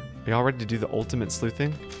 Are y'all ready to do the ultimate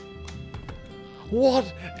sleuthing?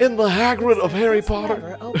 What in the Hagrid of Harry Potter? This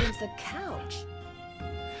lever opens the couch.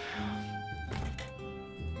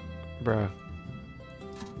 Bruh.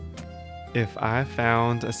 If I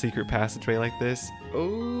found a secret passageway like this,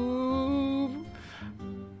 oh,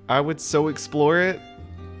 I would so explore it.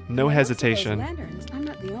 No hesitation. Those lanterns. I'm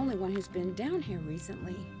not the only one who's been down here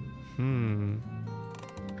recently.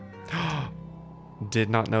 Did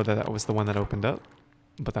not know that that was the one that opened up,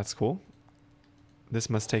 but that's cool. This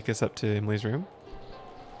must take us up to Emily's room.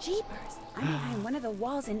 Jeepers, I'm behind one of the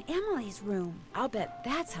walls in Emily's room. I'll bet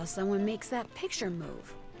that's how someone makes that picture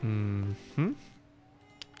move.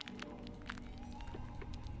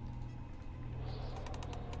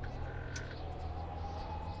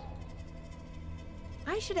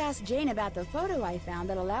 I should ask Jane about the photo I found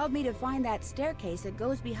that allowed me to find that staircase that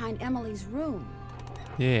goes behind Emily's room.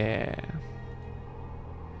 Yeah.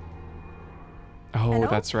 Oh,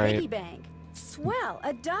 that's right. Piggy bank. Swell,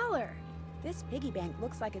 $1. This piggy bank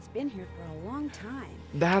looks like it's been here for a long time.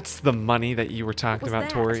 That's the money that you were talking about,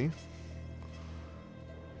 Tori.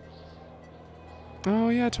 Oh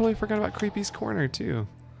yeah, I totally forgot about Creepy's Corner too.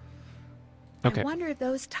 Okay. I wonder if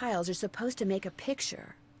those tiles are supposed to make a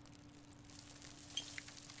picture.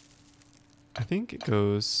 I think it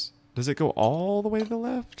goes... Does it go all the way to the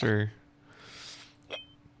left, or...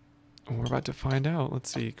 We're about to find out.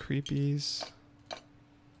 Let's see. Creepy's...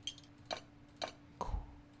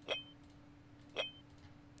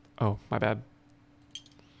 Oh, my bad.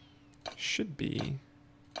 Should be...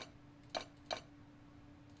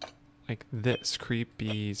 like this.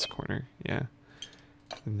 Creepy's Corner. Yeah.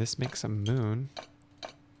 And this makes a moon.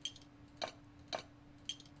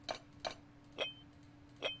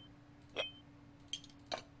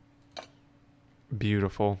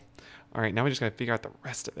 Beautiful. All right, now we just gotta figure out the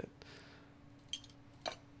rest of it.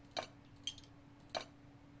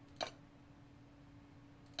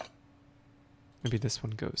 Maybe this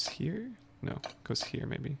one goes here? No, goes here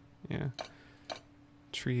maybe. Yeah.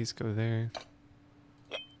 Trees go there.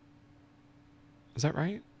 Is that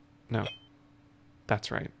right? No.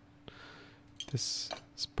 That's right. This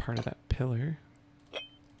is part of that pillar.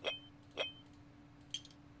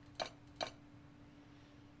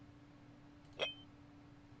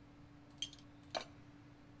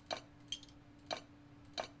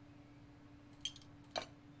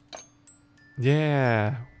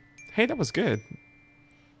 Yeah. Hey, that was good.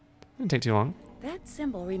 Didn't take too long. That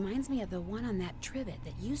symbol reminds me of the one on that trivet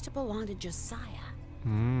that used to belong to Josiah.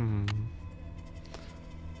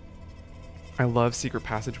 I love secret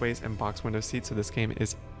passageways and box window seats, so this game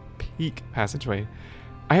is peak passageway.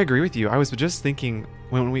 I agree with you. I was just thinking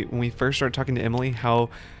when we first started talking to Emily how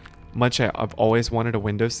much I've always wanted a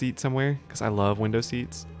window seat somewhere, because I love window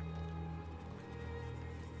seats.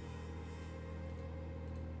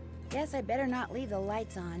 Guess I better not leave the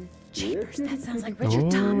lights on. Jeepers, that sounds like Richard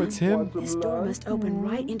Thomas. It's him. This door must open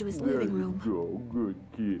right into his living room. Good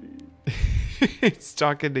kitty. He's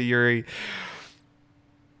talking to Yuri.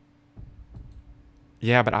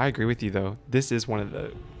 Yeah, but I agree with you though. This is one of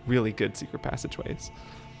the really good secret passageways.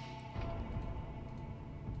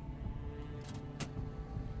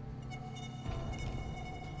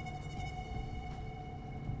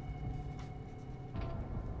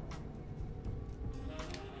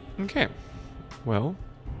 Okay. Well,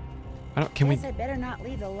 Guess I better not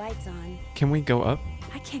leave the lights on. Can we go up?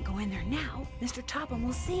 I can't go in there now. Mr. Topham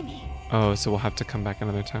will see me. Oh, so we'll have to come back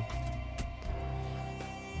another time.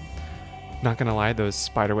 Not gonna lie, those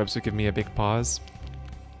spider webs would give me a big pause.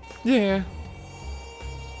 Yeah.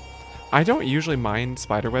 I don't usually mind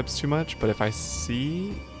spider webs too much, but if I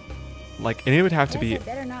see, like, and it would have to be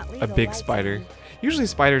a big spider. Usually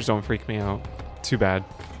spiders don't freak me out too bad.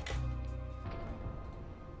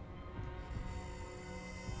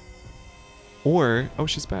 Or, oh,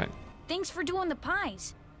 she's back. Thanks for doing the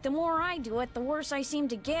pies. The more I do it, the worse I seem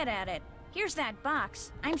to get at it. Here's that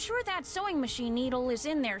box. I'm sure that sewing machine needle is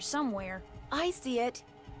in there somewhere. I see it.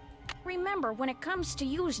 Remember, when it comes to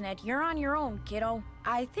using it, you're on your own, kiddo.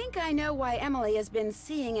 I think I know why Emily has been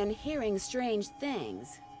seeing and hearing strange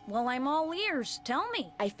things. Well, I'm all ears. Tell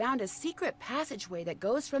me. I found a secret passageway that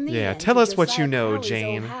goes from the Yeah, end tell to us what you Josiah know, Crowley's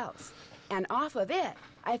Jane. old house. And off of it,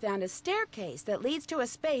 I found a staircase that leads to a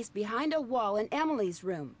space behind a wall in Emily's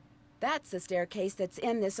room. That's the staircase that's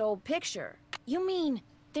in this old picture. You mean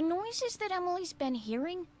the noises that Emily's been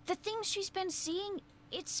hearing? The things she's been seeing?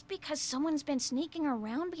 It's because someone's been sneaking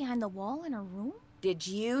around behind the wall in her room? Did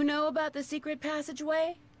you know about the secret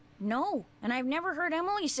passageway? No, and I've never heard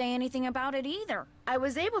Emily say anything about it either. I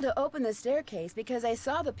was able to open the staircase because I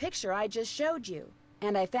saw the picture I just showed you.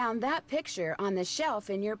 And I found that picture on the shelf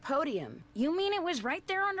in your podium. You mean it was right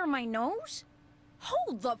there under my nose?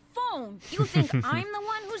 Hold the phone! You think I'm the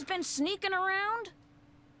one who's been sneaking around?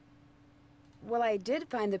 Well, I did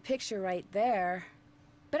find the picture right there.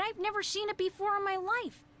 But I've never seen it before in my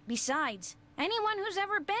life. Besides, anyone who's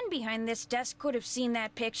ever been behind this desk could have seen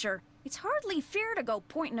that picture. It's hardly fair to go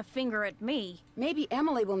pointing a finger at me. Maybe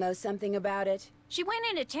Emily will know something about it. She went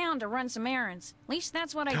into town to run some errands. At least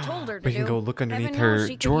that's what I told her to We do. can go look underneath Heaven her knows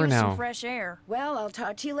she could drawer use now. some fresh air. Well, I'll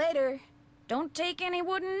talk to you later. Don't take any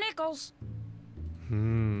wooden nickels.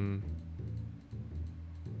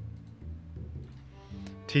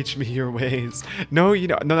 Teach me your ways. No,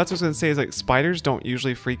 no, that's what I was gonna say is like spiders don't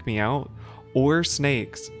usually freak me out, or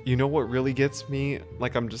snakes. You know what really gets me?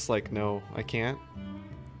 Like I'm just like, no, I can't.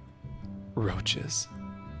 Roaches.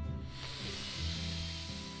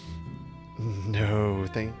 No,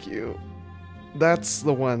 thank you. That's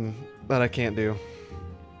the one that I can't do.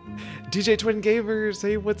 DJ Twin Gamers,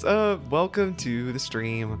 hey, what's up? Welcome to the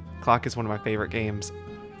stream. Clock is one of my favorite games.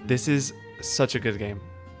 This is such a good game.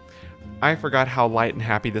 I forgot how light and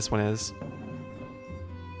happy this one is.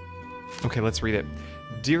 Okay, let's read it.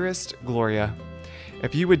 Dearest Gloria,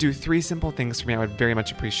 if you would do 3 simple things for me, I would very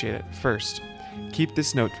much appreciate it. First, keep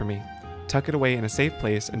this note for me. Tuck it away in a safe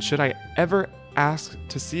place, and should I ever ask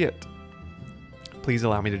to see it, please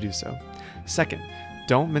allow me to do so. Second,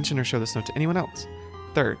 don't mention or show this note to anyone else.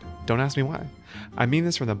 Third, don't ask me why. I mean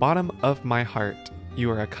this from the bottom of my heart.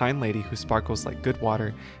 You are a kind lady who sparkles like good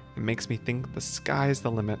water and makes me think the sky's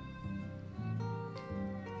the limit.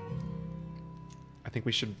 I think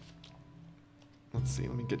we should... Let's see,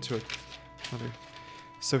 let me get to another...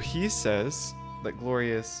 So he says that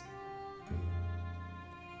Gloria's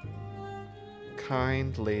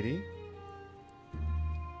kind lady,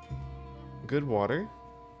 good water,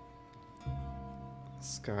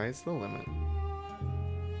 sky's the limit.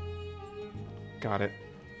 Got it.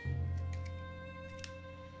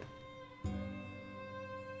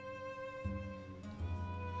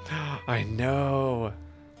 I know.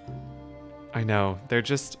 I know. They're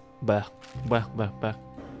just bleh, bleh, bleh, bleh.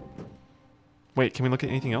 Wait, can we look at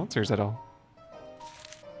anything else, or is that all?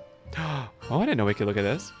 Oh, I didn't know we could look at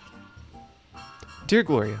this. Dear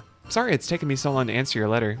Gloria, sorry it's taken me so long to answer your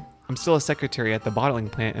letter. I'm still a secretary at the bottling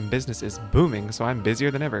plant and business is booming, so I'm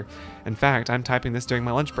busier than ever. In fact, I'm typing this during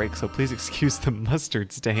my lunch break, so please excuse the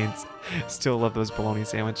mustard stains. Still love those bologna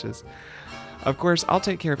sandwiches. Of course, I'll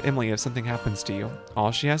take care of Emily if something happens to you.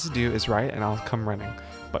 All she has to do is write and I'll come running.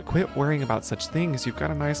 But quit worrying about such things. You've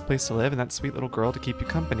got a nice place to live and that sweet little girl to keep you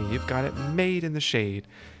company. You've got it made in the shade.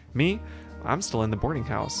 Me? I'm still in the boarding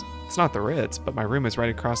house. It's not the Ritz, but my room is right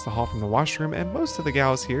across the hall from the washroom, and most of the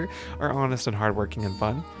gals here are honest and hardworking and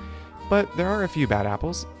fun. But there are a few bad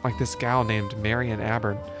apples, like this gal named Marian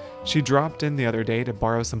Abern. She dropped in the other day to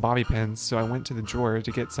borrow some bobby pins, so I went to the drawer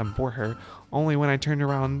to get some for her, only when I turned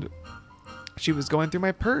around, she was going through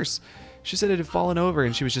my purse. She said it had fallen over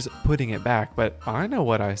and she was just putting it back, but I know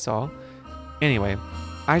what I saw. Anyway,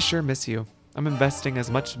 I sure miss you. I'm investing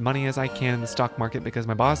as much money as I can in the stock market because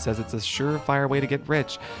my boss says it's a surefire way to get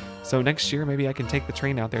rich. So next year, maybe I can take the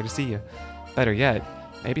train out there to see you. Better yet,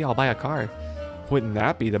 maybe I'll buy a car. Wouldn't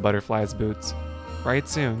that be the butterfly's boots? Right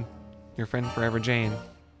soon. Your friend forever, Jane.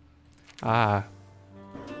 Ah,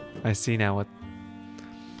 I see now what...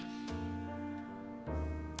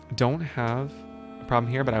 Don't have a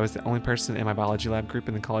problem here, but I was the only person in my biology lab group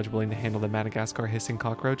in the college willing to handle the Madagascar hissing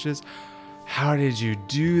cockroaches. How did you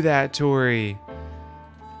do that, Tori?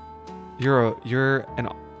 You're an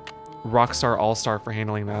rockstar all-star for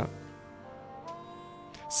handling that.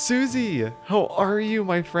 Susie, how are you,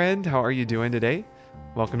 my friend? How are you doing today?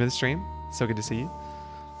 Welcome to the stream. So good to see you.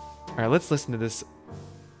 All right, let's listen to this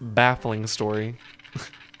baffling story.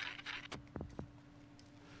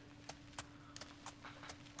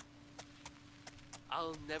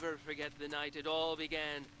 I'll never forget the night it all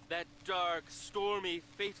began. That dark, stormy,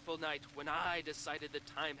 fateful night when I decided the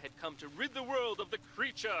time had come to rid the world of the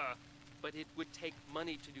creature. But it would take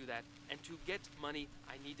money to do that, and to get money,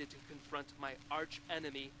 I needed to confront my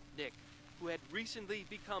arch-enemy, Nick, who had recently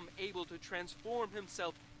become able to transform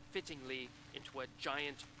himself fittingly into a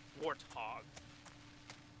giant warthog.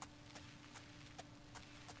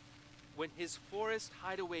 When his forest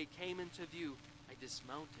hideaway came into view, I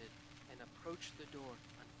dismounted and approached the door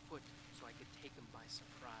on foot so I could take him by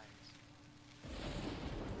surprise.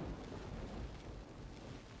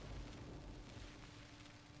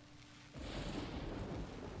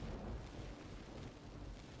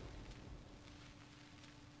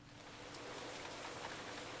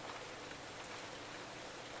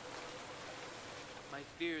 My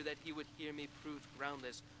fear that he would hear me proved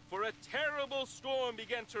groundless, for a terrible storm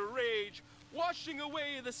began to rage, washing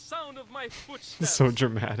away the sound of my footsteps. So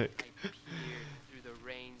dramatic. I peered through the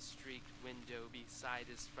rain-streaked window beside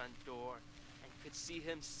his front door and could see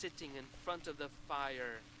him sitting in front of the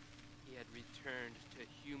fire. He had returned to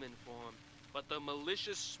human form, but the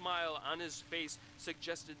malicious smile on his face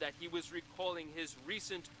suggested that he was recalling his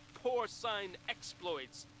recent porcine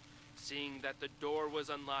exploits. Seeing that the door was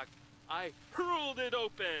unlocked, I hurled it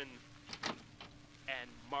open and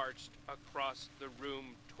marched across the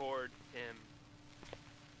room toward him.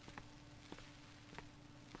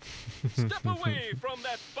 Step away from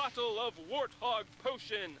that bottle of warthog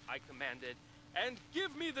potion, I commanded, and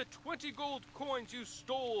give me the 20 gold coins you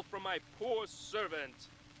stole from my poor servant.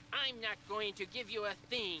 I'm not going to give you a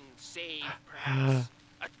thing, save perhaps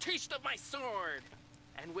a taste of my sword.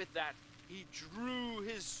 And with that, he drew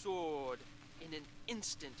his sword. In an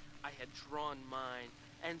instant, I had drawn mine,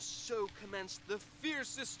 and so commenced the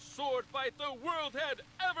fiercest sword fight the world had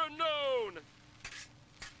ever known.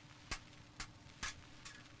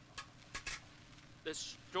 The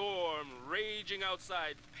storm raging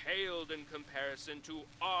outside paled in comparison to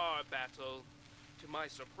our battle. To my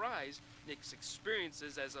surprise, Nick's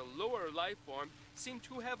experiences as a lower life form seemed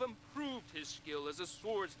to have improved his skill as a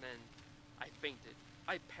swordsman. I feinted,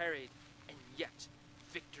 I parried, and yet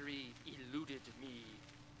victory eluded me.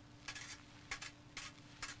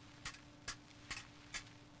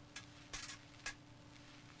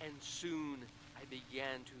 And soon I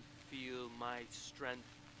began to feel my strength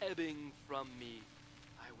ebbing from me.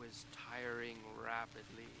 I was tiring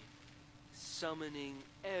rapidly. Summoning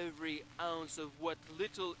every ounce of what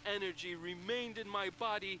little energy remained in my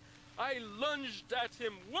body, I lunged at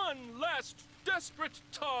him one last desperate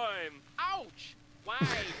time. Ouch! Why?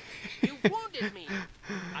 You wounded me!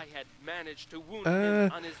 I had managed to wound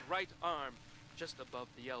him on his right arm, just above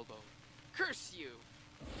the elbow. Curse you!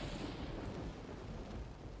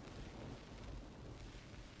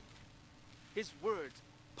 His words,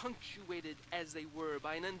 punctuated as they were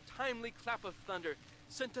by an untimely clap of thunder,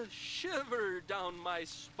 sent a shiver down my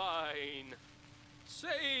spine.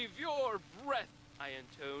 Save your breath, I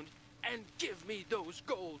intoned, and give me those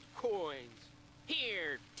gold coins.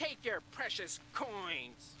 Here, take your precious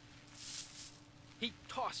coins. He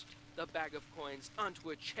tossed the bag of coins onto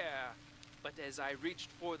a chair, but as I reached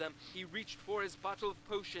for them, he reached for his bottle of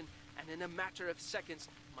potion, and in a matter of seconds,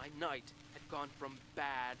 my night had gone from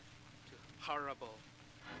bad to horrible.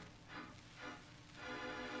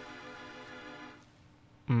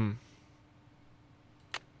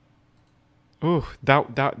 Ooh,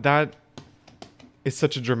 that is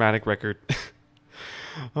such a dramatic record.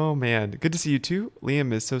 Oh man, good to see you too.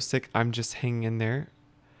 Liam is so sick. I'm just hanging in there.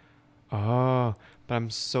 Oh, but I'm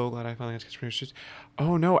so glad I finally got to catch my shoes.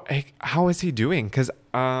 Oh no, how is he doing? Because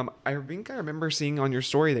I think I remember seeing on your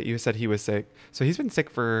story that you said he was sick. So he's been sick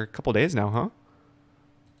for a couple days now, huh?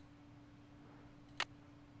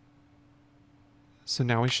 So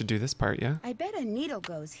now we should do this part, yeah? I bet a needle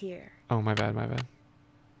goes here. Oh, my bad.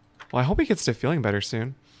 Well, I hope he gets to feeling better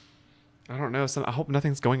soon. I don't know. I hope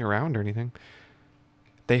nothing's going around or anything.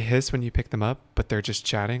 They hiss when you pick them up, but they're just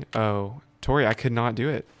chatting. Oh, Tori, I could not do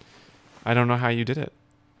it. I don't know how you did it.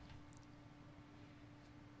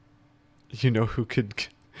 You know who could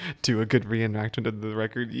do a good reenactment of the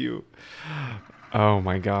record? You. Oh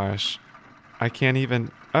my gosh. I can't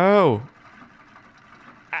even. Oh,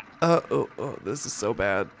 this is so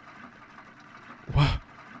bad. What?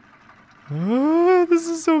 Oh, this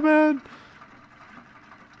is so bad.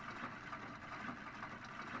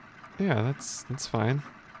 Yeah, that's fine.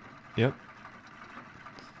 Yep.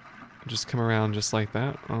 Just come around just like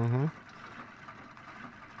that.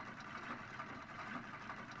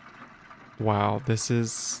 Wow, this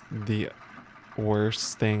is the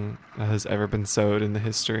worst thing that has ever been sewed in the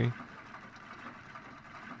history.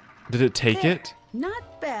 Did it take it?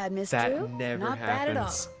 Not bad, Miss That Drew. never Not bad at all.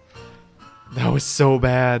 happens. That was so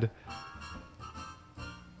bad.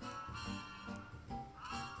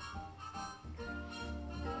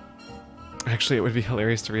 Actually, it would be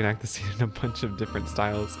hilarious to reenact the scene in a bunch of different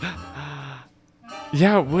styles.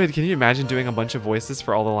 Yeah, it would. Can you imagine doing a bunch of voices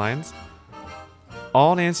for all the lines?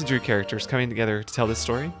 All Nancy Drew characters coming together to tell this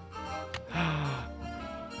story?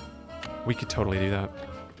 We could totally do that.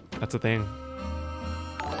 That's a thing.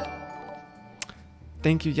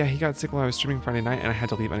 Thank you. Yeah, he got sick while I was streaming Friday night and I had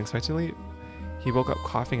to leave unexpectedly. He woke up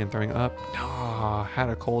coughing and throwing up. No, had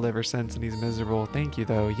a cold ever since and he's miserable. Thank you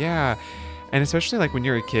though. Yeah. And especially like when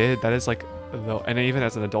you're a kid, that is like, and even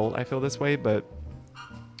as an adult, I feel this way, but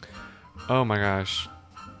oh my gosh.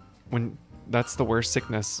 When that's the worst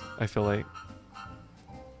sickness, I feel like.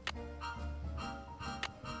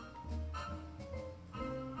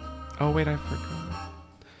 Oh wait, I forgot.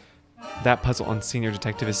 That puzzle on Senior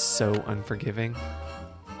Detective is so unforgiving.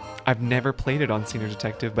 I've never played it on Senior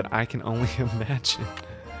Detective, but I can only imagine.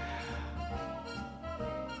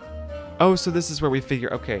 Oh, so this is where we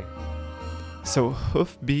figure, okay. So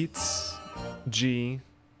hoofbeats, G,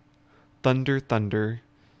 thunder, thunder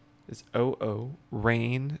is O-O,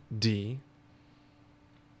 rain, D,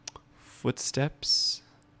 footsteps,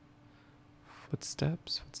 was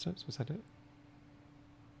that it?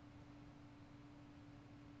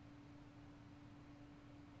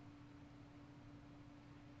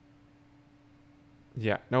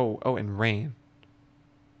 Yeah, no, oh, and rain.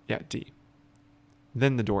 Yeah, D.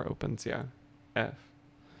 Then the door opens, yeah. F.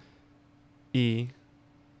 E.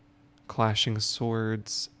 Clashing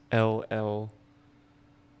swords, L.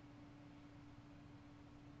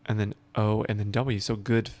 And then O, and then W. So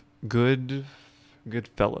good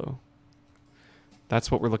fellow. That's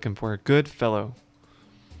what we're looking for. Good fellow.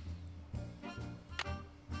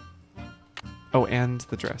 Oh, and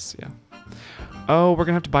the dress, yeah. Oh, we're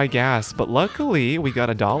gonna have to buy gas, but luckily we got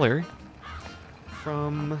 $1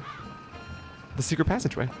 from the secret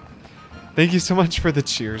passageway. Thank you so much for the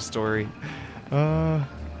cheer story.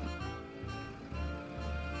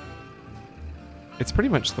 It's pretty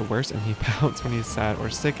much the worst, and he pouts when he's sad or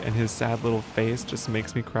sick, and his sad little face just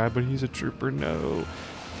makes me cry, but he's a trooper, no.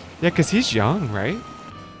 Yeah, because he's young, right?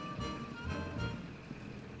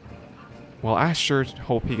 Well, I sure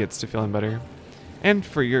hope he gets to feeling better. And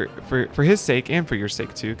for his sake, and for your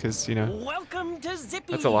sake too, because, you know. Welcome to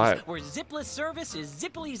Zippy's, that's a lot. Where zipless service is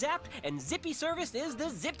zippily zapped, and zippy service is the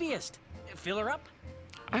zippiest. Fill her up?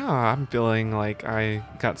 Ah, I'm feeling like I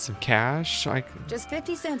got some cash. Just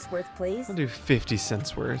 50 cents worth, please. I'll do 50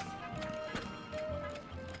 cents worth.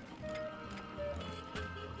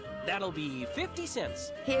 That'll be 50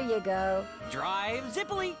 cents. Here you go. Drive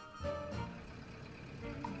zippily.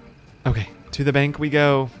 Okay, to the bank we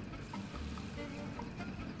go.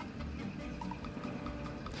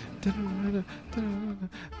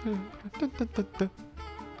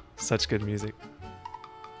 Such good music.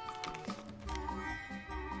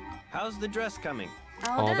 How's the dress coming?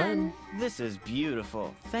 All done. This is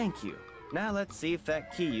beautiful. Thank you. Now let's see if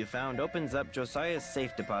that key you found opens up Josiah's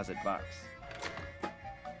safe deposit box.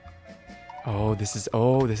 Oh, this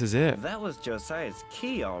is it. That was Josiah's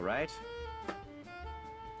key, all right.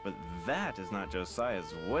 But that is not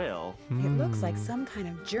Josiah's will. It looks like some kind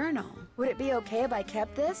of journal. Would it be okay if I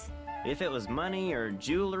kept this? If it was money or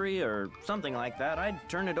jewelry or something like that, I'd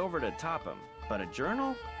turn it over to Topham. But a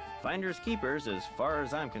journal? Finders keepers as far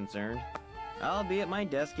as I'm concerned. I'll be at my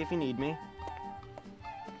desk if you need me.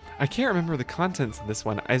 I can't remember the contents of this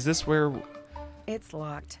one. Is this where... It's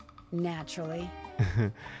locked. Naturally.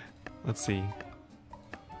 Let's see.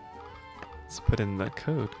 Let's put in the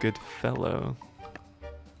code. Good fellow.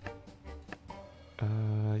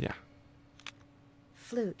 Yeah.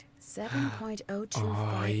 Flute, 7.025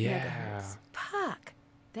 Oh, yeah. megahertz. Puck.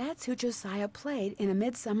 That's who Josiah played in A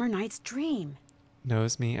Midsummer Night's Dream.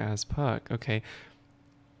 Knows me as Puck. Okay.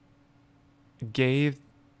 Gave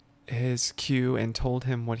his cue and told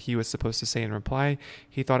him what he was supposed to say in reply.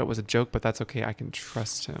 He thought it was a joke, but that's okay. I can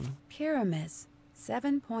trust him. Pyramids,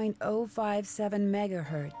 7.057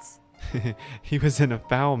 megahertz. He was in a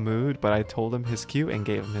foul mood, but I told him his cue and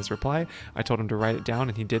gave him his reply. I told him to write it down,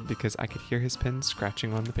 and he did because I could hear his pen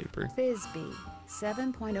scratching on the paper. Thisbe,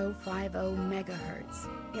 7.050 megahertz.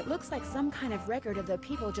 It looks like some kind of record of the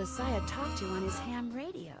people Josiah talked to on his ham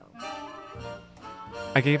radio.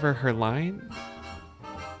 I gave her her line.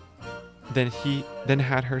 Then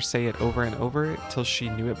had her say it over and over till she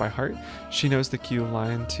knew it by heart. She knows the cue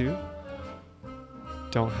line too.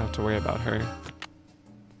 Don't have to worry about her.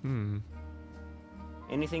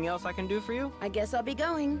 Anything else I can do for you? I guess I'll be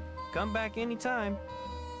going. Come back anytime.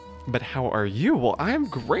 But how are you? Well, I'm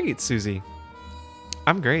great, Susie.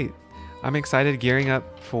 I'm great. I'm excited, gearing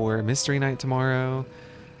up for Mystery Night tomorrow.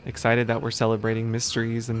 Excited that we're celebrating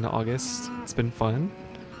mysteries in August. It's been fun.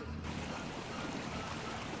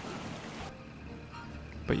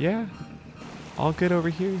 But yeah, all good over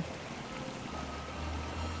here.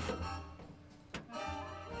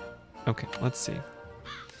 Okay, let's see.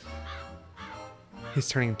 He's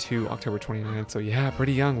turning 2 October 29th, so yeah,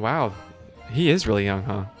 pretty young. Wow, he is really young,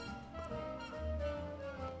 huh?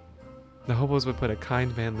 The hobos would put "a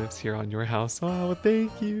kind man lives here" on your house. Oh,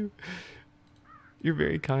 thank you. You're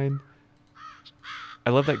very kind.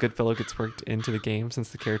 I love that Goodfellow gets worked into the game since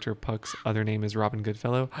the character Puck's other name is Robin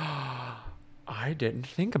Goodfellow. I didn't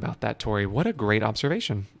think about that, Tori. What a great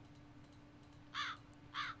observation.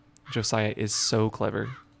 Josiah is so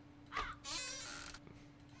clever.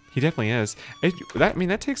 He definitely is.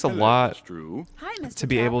 That takes a lot Hi, Mr. to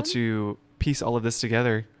be able Topham. to piece all of this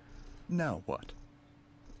together. Now what?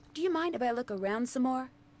 Do you mind if I look around some more?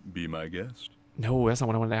 Be my guest. No, that's not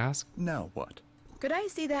what I wanted to ask. Now what? Could I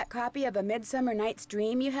see that copy of A Midsummer Night's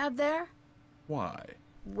Dream you have there? Why?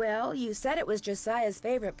 Well, you said it was Josiah's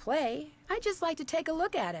favorite play. I'd just like to take a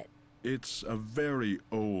look at it. It's a very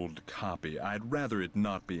old copy. I'd rather it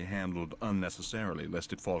not be handled unnecessarily,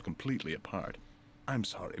 lest it fall completely apart. I'm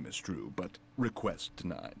sorry, Miss Drew, but request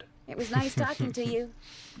denied. It was nice talking to you.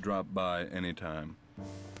 Drop by anytime.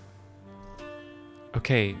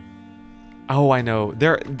 Okay. Oh, I know.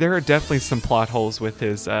 There are definitely some plot holes with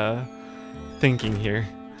his thinking here.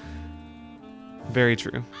 Very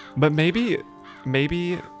true. But maybe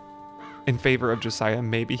in favor of Josiah,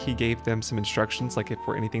 maybe he gave them some instructions, like if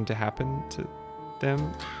for anything to happen to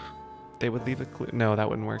them, they would leave a clue. No, that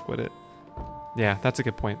wouldn't work, would it? Yeah, that's a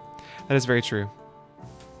good point. That is very true.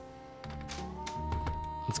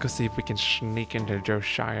 Let's go see if we can sneak into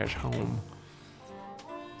Josiah's home.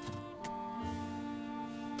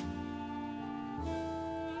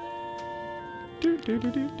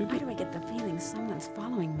 Why do I get the feeling someone's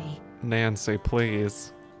following me? Nancy,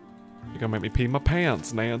 please. You're gonna make me pee my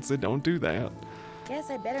pants, Nancy. Don't do that. Guess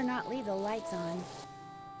I better not leave the lights on.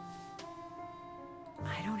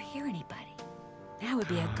 I don't hear anybody. Now would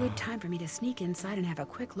be a good time for me to sneak inside and have a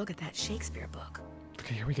quick look at that Shakespeare book.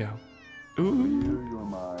 Okay, here we go. Clear Ooh. your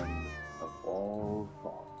mind of all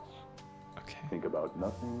thoughts. Okay. Think about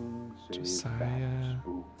nothing save Josiah. that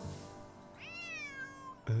spook.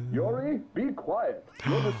 Yuri, be quiet.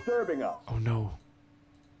 You're disturbing us. Oh no.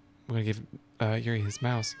 I'm gonna give Yuri his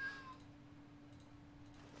mouse.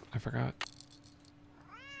 I forgot.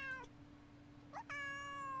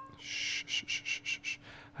 Shh, shh, shh, shh, shh, shh.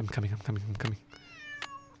 I'm coming.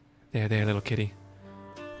 There, little kitty.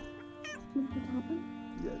 Mr. Topham?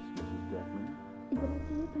 Yes, Mrs. Deckman? Is it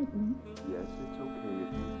okay if I blink? Yes, it's okay if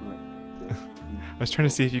you blink. Just I was trying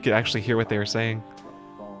to see if you could actually hear what they were saying.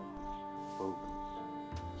 focus.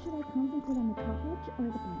 Should I concentrate on the cartridge or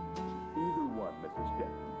the blank? Either one, Mrs.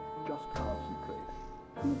 Deckman.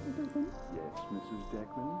 Yes, Mrs.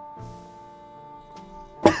 Deckman?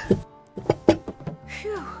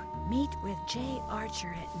 Phew. Meet with Jay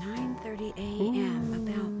Archer at 9:30 a.m.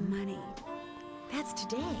 about money. That's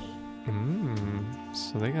today.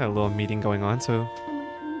 So they got a little meeting going on, so...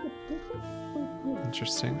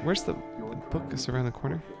 Interesting. Where's the book? Is around the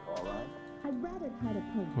corner?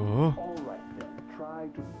 Oh.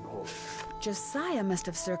 Josiah must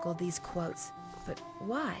have circled these quotes, but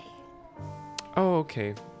why? Oh,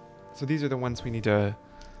 okay. So these are the ones we need to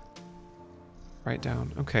write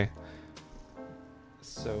down. Okay.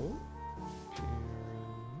 So...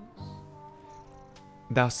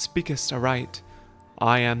 Thou speakest aright.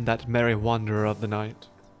 I am that merry wanderer of the night.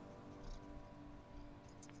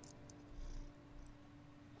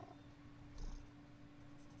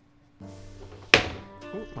 Oh,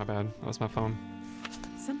 my bad. That was my phone.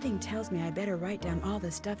 Something tells me I better write down all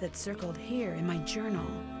the stuff that's circled here in my journal.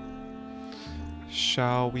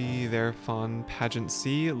 Shall we their fond pageant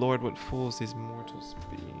see? Lord, what fools these mortals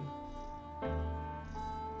be.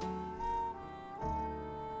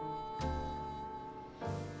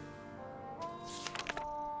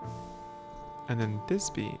 And then this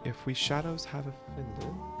be, if we shadows have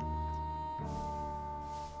offended.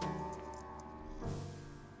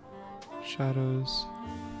 Shadows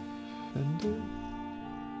offended?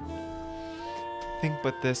 Think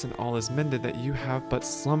but this, and all is mended, that you have but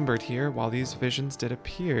slumbered here while these visions did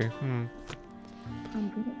appear. Oh,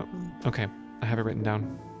 okay, I have it written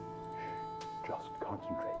down. Just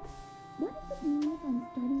concentrate. What does it mean if I'm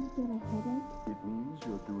starting to get a headache? It means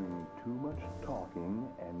you're doing too much talking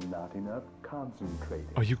and not enough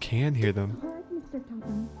concentrating. Oh, you can hear them. Hard, Mr.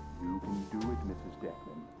 Topham. You can do it, Mrs.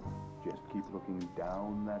 Deckman. Just keep looking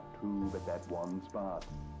down that tube at that one spot.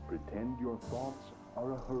 Pretend your thoughts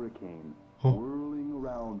are a hurricane, whirling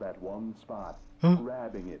around that one spot,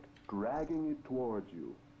 grabbing it, dragging it towards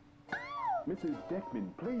you. Mrs.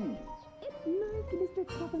 Deckman, please. It's nice, Mr.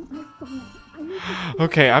 Topham. I saw it. I need to...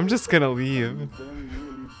 Okay, I'm just gonna leave. Very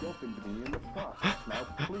nearly deafened me in the process. Now,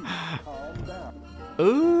 please, calm down.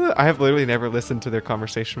 I have literally never listened to their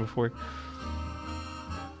conversation before.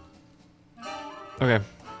 Okay.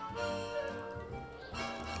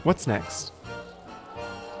 What's next?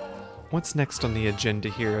 What's next on the agenda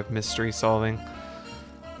here of mystery solving?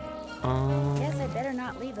 Guess I better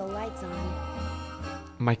not leave the lights on.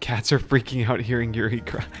 My cats are freaking out hearing Yuri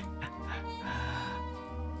cry.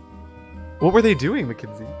 What were they doing,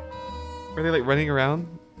 Mackenzie? Were they like running around?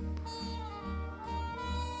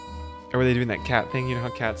 Or were they doing that cat thing? You know how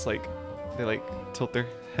cats like, they like tilt their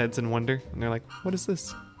heads in wonder? And they're like, what is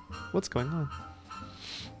this? What's going on?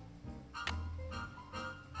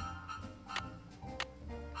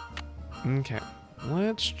 Okay,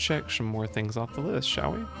 let's check some more things off the list,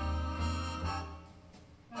 shall we?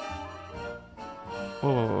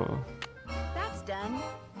 Whoa. That's done.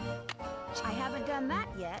 I haven't done that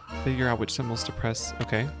yet. Figure out which symbols to press.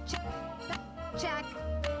 Okay. Check.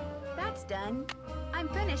 That's done. I'm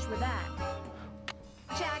finished with that.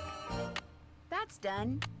 Check. That's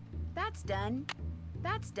done. That's done.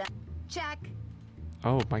 That's done. Check.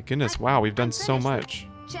 Oh my goodness, wow, we've done so much.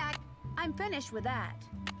 Check. I'm finished with that.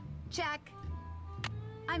 Check.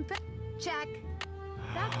 Check.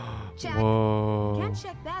 That. Check. Whoa. Can't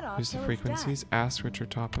check that off. Use the till frequencies. It's done. Ask Richard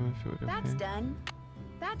Topham if it would okay. That's done.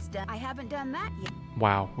 That's done. I haven't done that yet.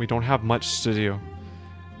 Wow, we don't have much to do.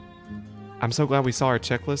 I'm so glad we saw our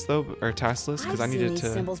checklist though, our task list, because I needed seen to.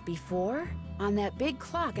 these symbols before on that big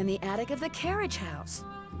clock in the attic of the carriage house.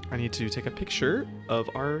 I need to take a picture of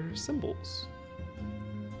our symbols.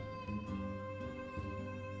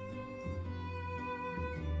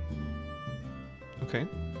 Okay.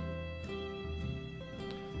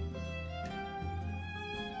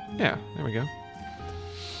 Yeah, there we go.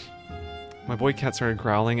 My boy cat started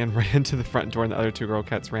growling and ran to the front door, and the other two girl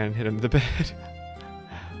cats ran and hid under the bed.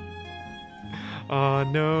 Oh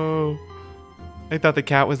no. I thought the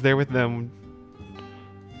cat was there with them.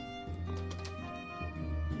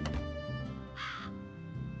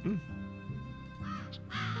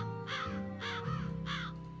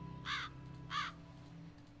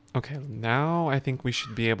 Okay, now I think we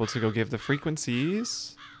should be able to go give the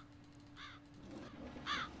frequencies.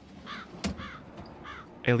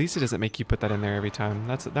 At least it doesn't make you put that in there every time.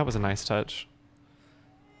 That was a nice touch.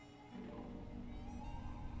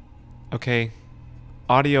 Okay.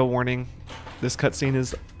 Audio warning. This cutscene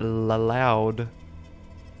is loud. And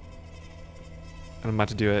I'm about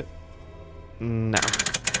to do it now.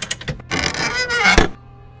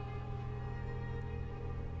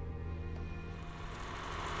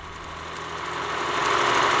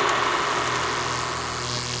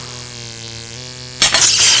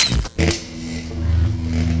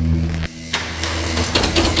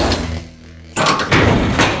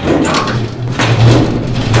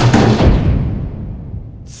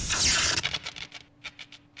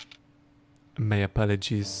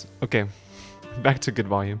 apologies. Okay, back to good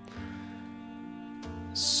volume.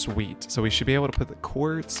 Sweet. So we should be able to put the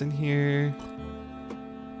quartz in here.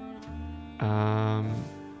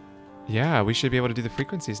 Yeah, we should be able to do the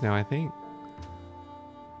frequencies now, I think.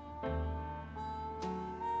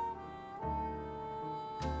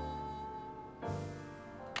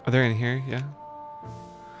 Are they in here? Yeah.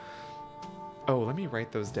 Oh, let me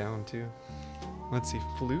write those down too. Let's see,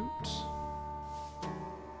 flute.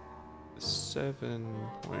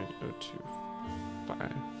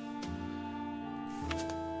 7.025.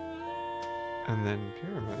 And then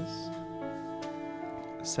pyramids.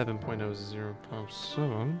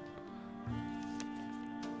 7.007.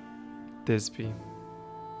 Thisbe.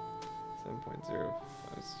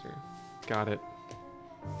 7.050. Got it.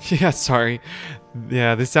 Yeah, sorry.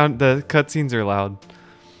 Yeah, the cutscenes are loud.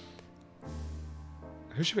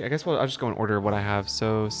 Who should we? I guess I'll just go in order of what I have.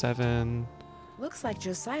 So 7. Looks like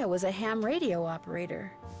Josiah was a ham radio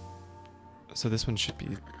operator. So this one should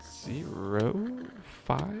be 0,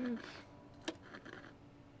 5.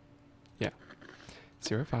 Yeah.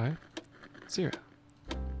 0, 5, 0.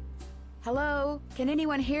 Hello? Can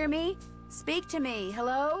anyone hear me? Speak to me.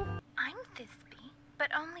 Hello? I'm Thisbe,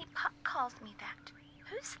 but only Puck calls me that.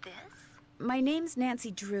 Who's this? My name's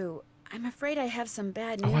Nancy Drew. I'm afraid I have some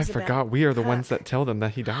bad news. Oh, I forgot. We are the Puck. ones that tell them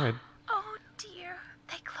that he died. Oh dear,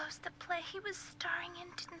 they closed the play he was starring in,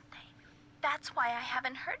 didn't they? That's why I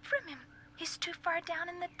haven't heard from him. He's too far down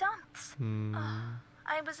in the dumps. Oh,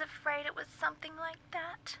 I was afraid it was something like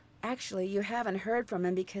that. Actually, you haven't heard from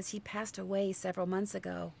him because he passed away several months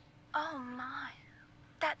ago. Oh my,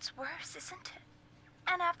 that's worse, isn't it?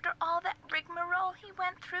 And after all that rigmarole he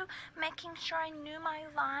went through, making sure I knew my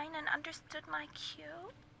line and understood my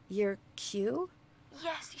cue? Your cue?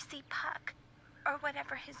 Yes, you see, Puck, or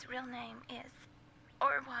whatever his real name is,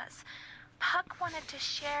 or was. Puck wanted to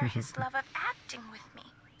share his love of acting with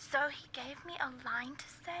me, so he gave me a line to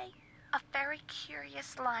say, a very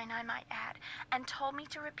curious line I might add, and told me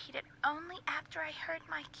to repeat it only after I heard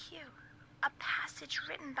my cue, a passage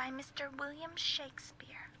written by Mr. William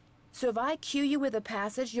Shakespeare. So if I cue you with a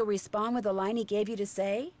passage, you'll respond with the line he gave you to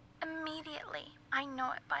say? Immediately. I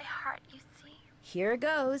know it by heart, you see. Here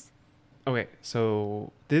goes. Okay,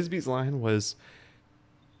 so Thisbe's line was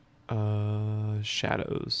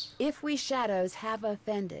shadows. If we shadows have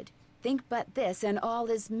offended, think but this and all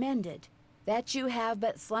is mended, that you have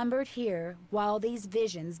but slumbered here while these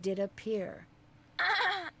visions did appear.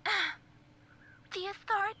 The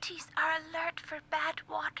authorities are alert for bad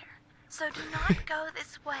water, so do not go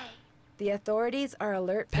this way. The authorities are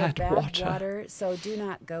alert for bad water, so do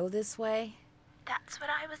not go this way. That's what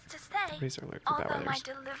I was to say. Are alert for bad Although my weathers.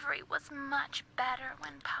 delivery was much better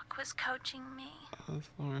when Puck was coaching me.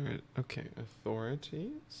 Okay,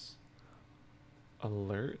 authorities.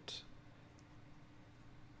 Alert.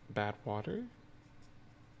 Bad water.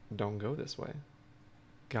 Don't go this way.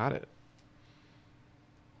 Got it.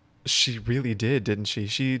 She really did, didn't she?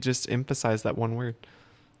 She just emphasized that one word.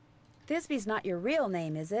 Thisbe's not your real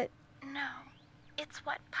name, is it? No, it's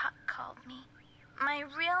what Puck called me. My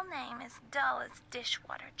real name is dull as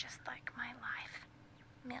dishwater, just like my life.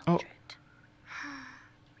 Mildred.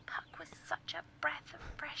 Puck was such a breath of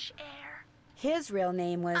fresh air. His real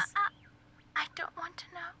name was... I don't want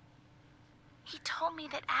to know. He told me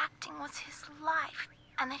that acting was his life,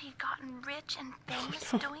 and that he'd gotten rich and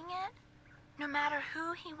famous doing it. No matter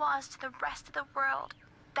who he was to the rest of the world,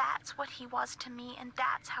 that's what he was to me, and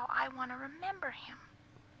that's how I want to remember him.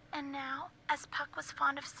 And now, as Puck was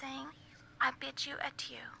fond of saying, I bid you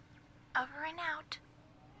adieu. Over and out.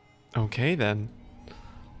 Okay, then.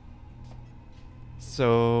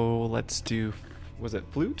 So, let's do... Was it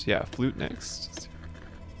flute? Yeah, flute next.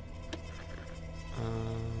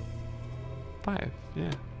 5,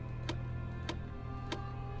 yeah.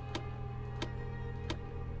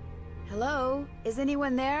 Hello? Is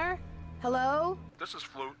anyone there? Hello? This is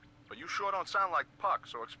Flute, but you sure don't sound like Puck,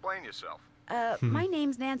 so explain yourself. My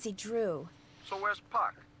name's Nancy Drew. So where's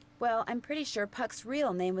Puck? Well, I'm pretty sure Puck's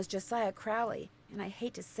real name was Josiah Crowley, and I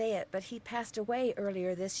hate to say it, but he passed away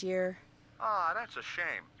earlier this year. Ah, that's a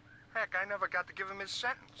shame. Heck, I never got to give him his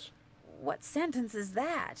sentence. What sentence is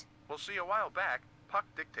that? Well, see, a while back, Puck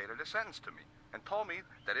dictated a sentence to me and told me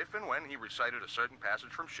that if and when he recited a certain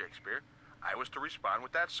passage from Shakespeare, I was to respond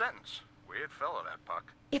with that sentence. Weird fellow, that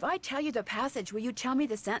Puck. If I tell you the passage, will you tell me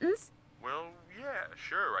the sentence? Well, yeah,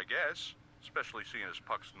 sure, I guess. Especially seeing as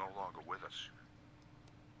Puck's no longer with us.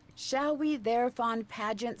 Shall we their fond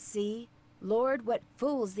pageant see? Lord, what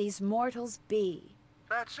fools these mortals be.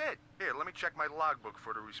 That's it. Here, let me check my logbook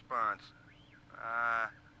for the response.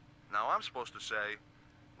 Now I'm supposed to say,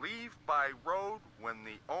 leave by road when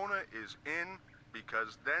the owner is in,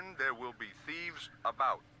 because then there will be thieves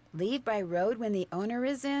about. Leave by road when the owner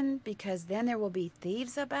is in, because then there will be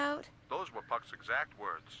thieves about? Those were Puck's exact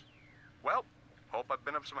words. Well, hope I've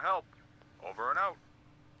been of some help. Over and out.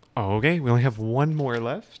 Okay, we only have one more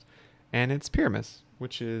left, and it's Pyramus,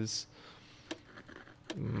 which is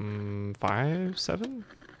 5, 7?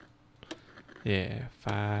 Yeah,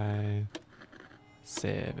 5,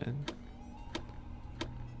 7.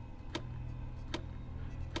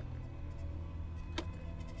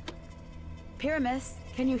 Pyramus,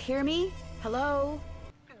 can you hear me? Hello?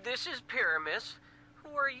 This is Pyramus. Who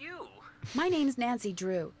are you? My name's Nancy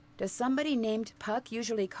Drew. Does somebody named Puck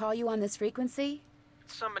usually call you on this frequency?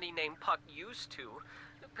 Somebody named Puck used to.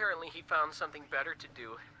 Apparently he found something better to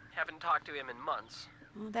do. Haven't talked to him in months.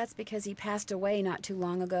 Well, that's because he passed away not too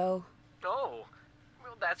long ago. Oh,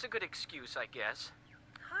 well, that's a good excuse, I guess.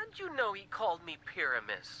 How'd you know he called me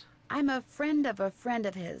Pyramus? I'm a friend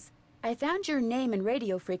of his. I found your name and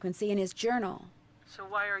radio frequency in his journal. So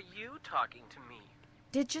why are you talking to me?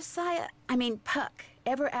 Did Puck,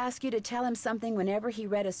 ever ask you to tell him something whenever he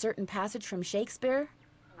read a certain passage from Shakespeare?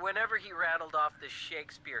 Whenever he rattled off this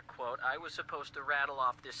Shakespeare quote, I was supposed to rattle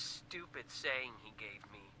off this stupid saying he gave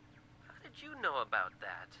me. How did you know about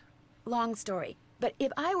that? Long story. But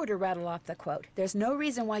if I were to rattle off the quote, there's no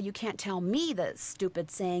reason why you can't tell me the stupid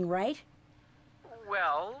saying, right?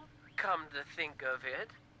 Well, come to think of it,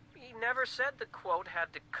 he never said the quote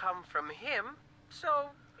had to come from him, so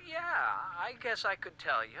yeah, I guess I could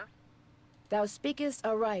tell you. Thou speakest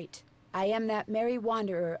aright. I am that merry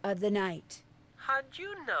wanderer of the night. How'd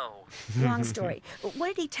you know? Long story.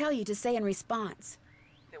 What did he tell you to say in response?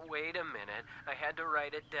 Wait a minute. I had to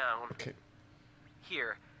write it down. Okay.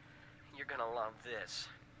 Here, you're gonna love this.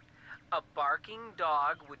 A barking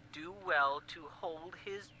dog would do well to hold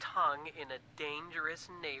his tongue in a dangerous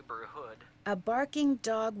neighborhood. A barking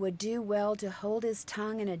dog would do well to hold his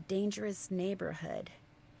tongue in a dangerous neighborhood.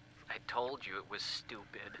 I told you it was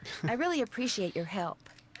stupid. I really appreciate your help.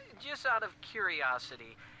 Just out of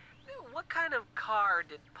curiosity, what kind of car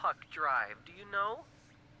did Puck drive, do you know?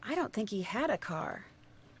 I don't think he had a car.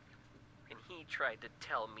 And he tried to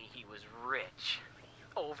tell me he was rich.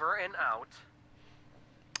 Over and out.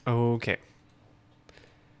 Okay.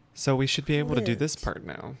 So we should be able to do this part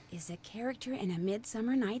now. Is a character in A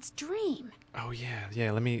Midsummer Night's Dream. Oh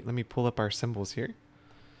yeah. Let me pull up our symbols here.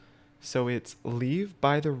 So it's leave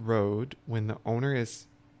by the road when the owner is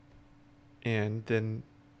in, then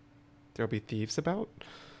there'll be thieves about.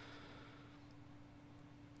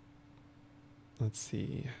 Let's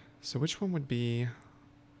see. So which one would be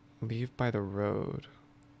leave by the road?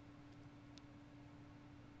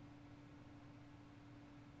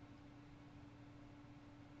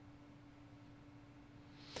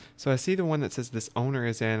 So I see the one that says this owner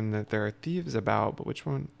is in and that there are thieves about, but which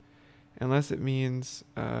one? Unless it means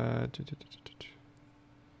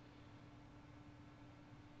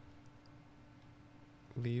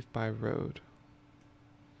leave by road.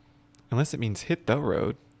 Unless it means hit the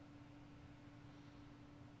road.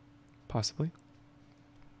 Possibly.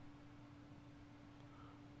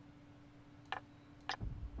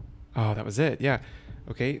 Oh, that was it. Yeah.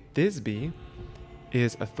 Okay. Thisbe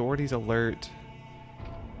is authorities alert.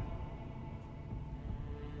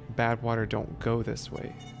 Badwater don't go this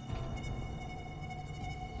way.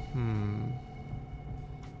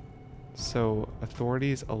 So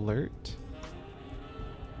authorities alert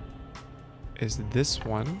is this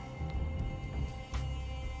one.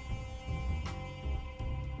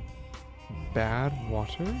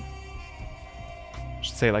 Badwater.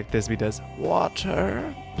 Should say like Thisbe does.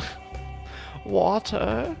 Water.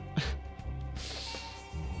 Water.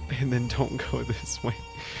 And then don't go this way.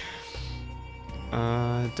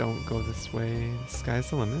 Don't go this way. Sky's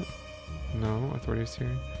the limit. No, authorities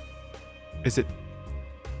here. Is it?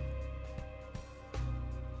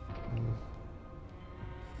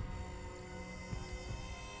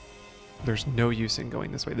 There's no use in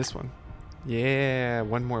going this way. This one. Yeah,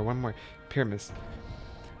 one more. Pyramus.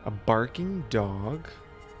 A barking dog.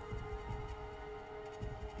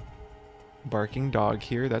 Barking dog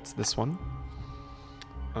here. That's this one.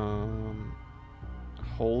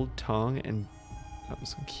 Hold tongue and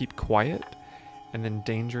keep quiet. And then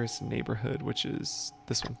dangerous neighborhood, which is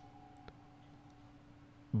this one.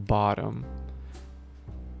 Bottom.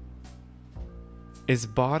 Is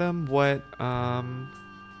bottom what,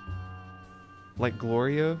 like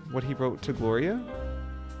Gloria, what he wrote to Gloria?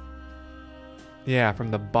 Yeah,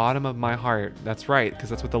 from the bottom of my heart. That's right, because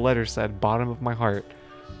that's what the letter said, bottom of my heart.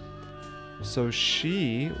 So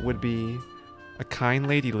she would be a kind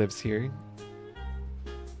lady lives here.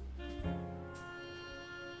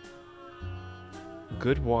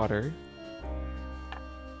 Good water.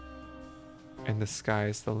 And the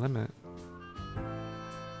sky's the limit.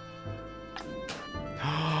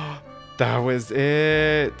 That was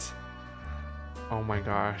it. Oh my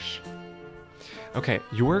gosh. Okay,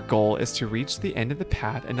 your goal is to reach the end of the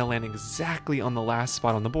path and to land exactly on the last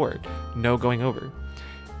spot on the board. No going over.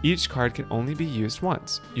 Each card can only be used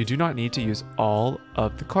once. You do not need to use all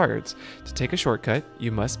of the cards. To take a shortcut,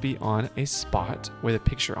 you must be on a spot with a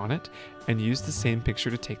picture on it and use the same picture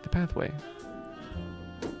to take the pathway.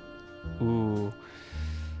 Ooh.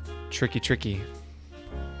 Tricky, tricky.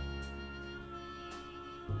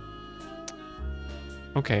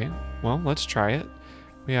 Okay, well, let's try it.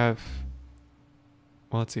 We have,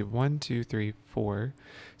 well, let's see, 1, 2, 3, 4.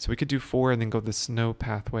 So we could do 4 and then go the snow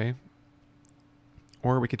pathway.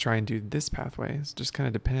 Or we could try and do this pathway. It just kind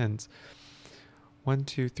of depends. 1,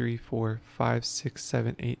 2, 3, 4, 5, 6,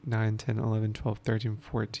 7, 8, 9, 10, 11, 12, 13,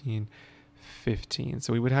 14, 15.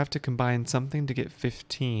 So we would have to combine something to get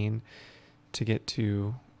 15 to get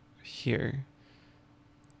to here.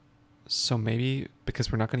 So maybe,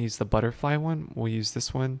 because we're not going to use the butterfly one, we'll use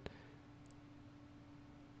this one.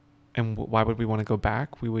 And why would we want to go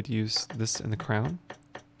back? We would use this in the crown.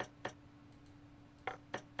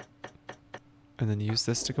 And then use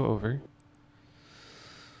this to go over.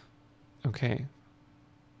 Okay.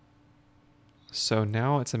 So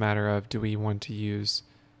now it's a matter of, do we want to use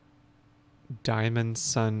diamond,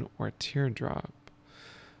 sun, or teardrop?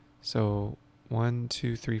 So 1,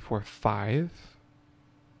 2, 3, 4, 5.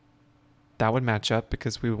 That would match up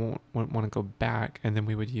because we won't want to go back, and then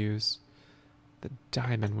we would use the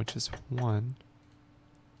diamond, which is 1.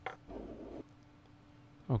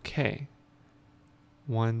 Okay.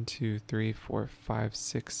 1, 2, 3, 4, 5,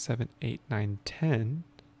 6, 7, 8, 9, 10.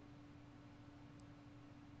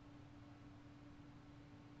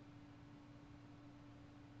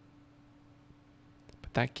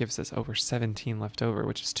 But that gives us over 17 left over,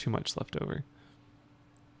 which is too much left over.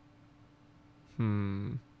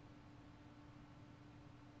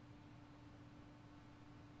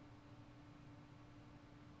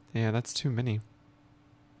 Yeah, that's too many.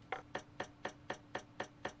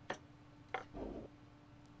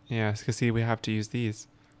 Yeah, because see, we have to use these.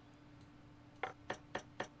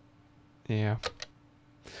 Yeah.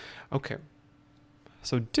 Okay.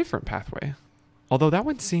 So different pathway. Although that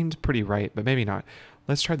one seemed pretty right, but maybe not.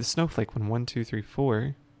 Let's try the snowflake one. 1, 2, 3,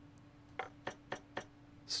 4.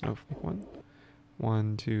 Snowflake one.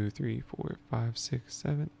 1, 2, 3, 4, 5, 6,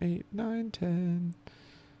 7, 8, 9, 10.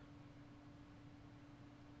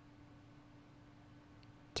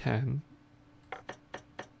 10.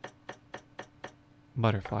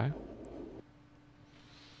 Butterfly.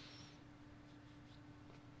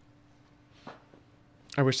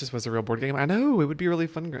 I wish this was a real board game. I know, it would be a really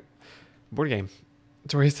fun board game.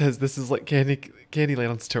 Tori says this is like Candyland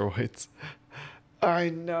on steroids. I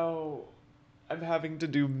know. I'm having to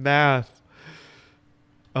do math.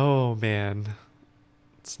 Oh man.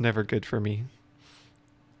 It's never good for me.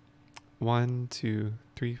 1, 2,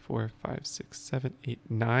 3, 4, 5, 6, 7, 8,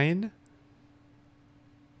 9.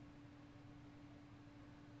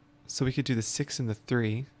 So we could do the 6 and the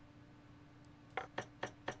 3.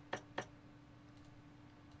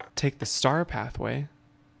 Take the star pathway.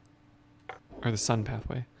 Or the sun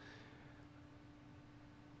pathway.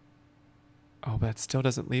 Oh, but that still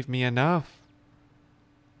doesn't leave me enough.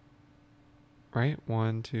 Right?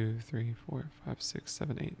 1, 2, 3, 4, 5, 6,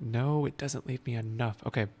 7, 8. No, it doesn't leave me enough.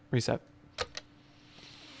 Okay, reset.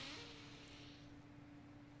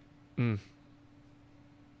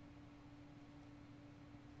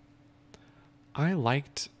 I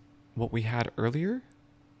liked what we had earlier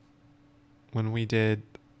when we did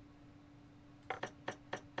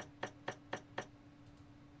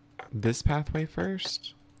this pathway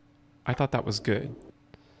first. I thought that was good.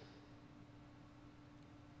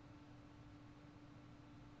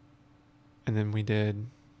 And then we did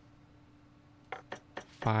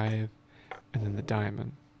 5 and then the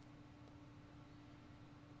diamond.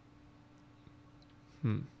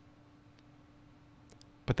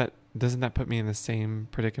 But doesn't that put me in the same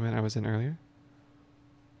predicament I was in earlier?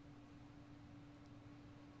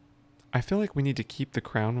 I feel like we need to keep the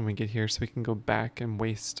crown when we get here so we can go back and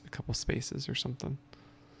waste a couple spaces or something.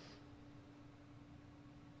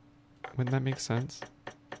 Wouldn't that make sense?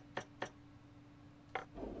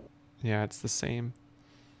 Yeah, it's the same.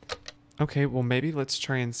 Okay, well maybe let's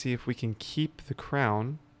try and see if we can keep the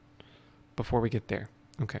crown before we get there.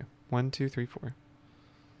 Okay, 1, 2, 3, 4.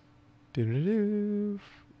 Do-do-do.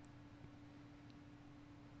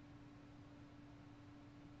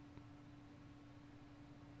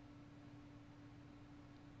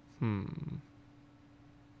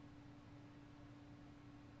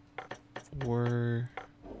 For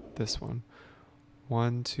this one.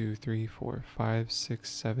 1, 2, 3, 4, 5, 6,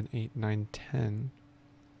 7, 8, 9, 10.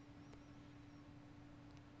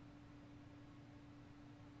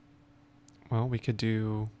 Well, we could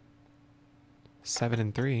do 7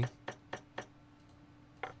 and 3.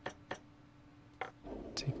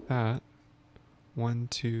 Take that. 1,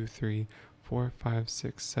 2, 3, 4, 5,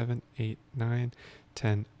 6, 7, 8, 9,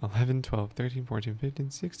 10, 11, 12, 13, 14, 15,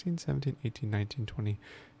 16, 17, 18, 19, 20,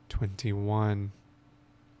 21.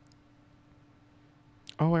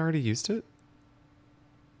 Oh, I already used it?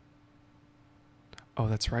 Oh,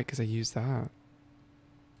 that's right, because I used that.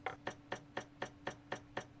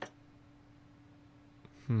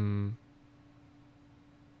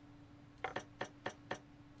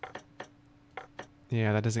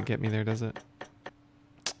 Yeah, that doesn't get me there, does it?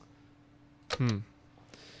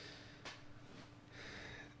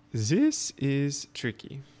 This is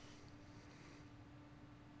tricky.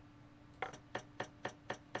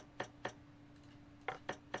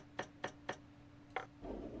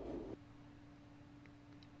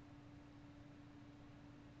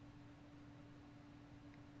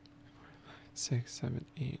 Six, 7,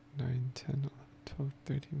 8, 9, 10, 11, 12,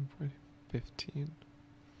 13, 14, 15.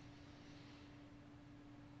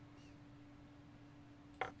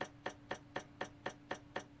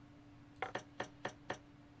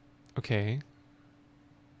 Okay.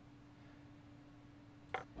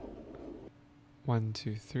 1,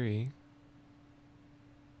 2, 3.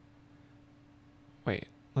 Wait,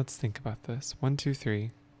 let's think about this. 1, 2,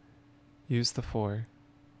 3. Use the 4.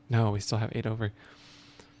 No, we still have 8 over.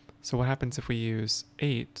 So what happens if we use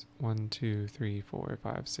 8? 1, 2, 3, 4,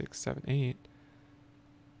 5, 6, 7, 8.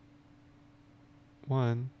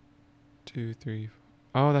 1, 2, 3.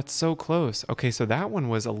 Oh, that's so close. Okay, so that one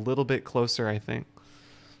was a little bit closer, I think.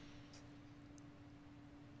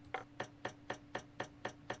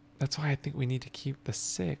 That's why I think we need to keep the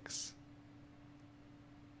 6.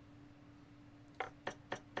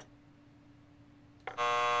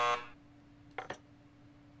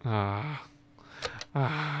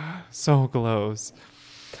 So close.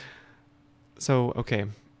 So, okay.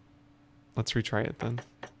 Let's retry it then.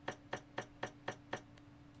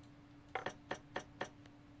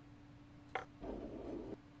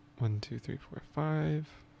 One, 2, 3, 4, 5.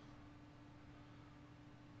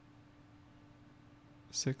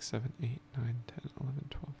 6, 7, 8, 9, 10, 11,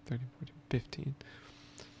 12, 13, 14, 15.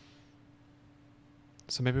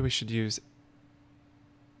 So maybe we should use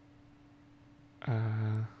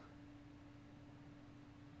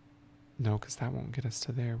no, because that won't get us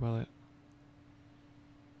to there, will it?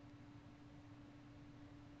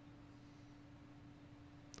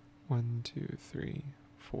 One, 2, 3,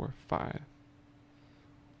 4, 5.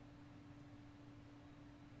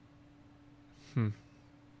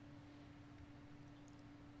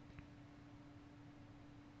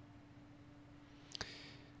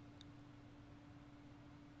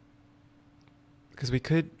 Because we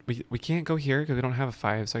can't go here because we don't have a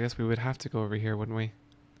 5, so I guess we would have to go over here, wouldn't we?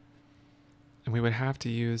 And we would have to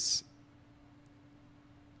use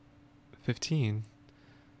 15.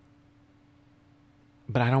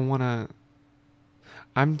 But I don't want to...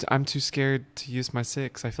 I'm too scared to use my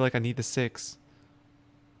 6. I feel like I need the 6.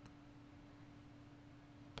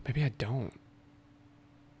 But maybe I don't.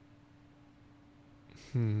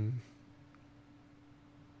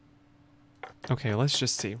 Okay, let's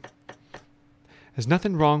just see. There's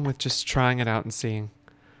nothing wrong with just trying it out and seeing.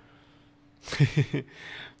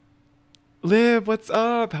 Liv, what's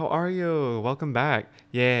up? How are you? Welcome back.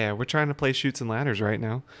 Yeah, we're trying to play Chutes and Ladders right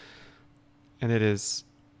now. And it is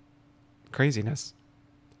craziness.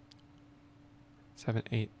 7,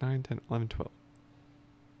 8, 9, 10, 11, 12.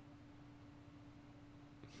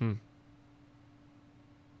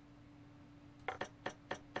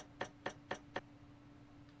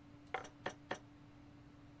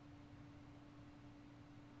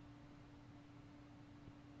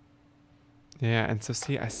 Yeah, and so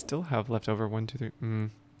see, I still have left over 1, 2, 3.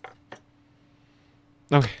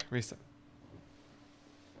 Okay, reset.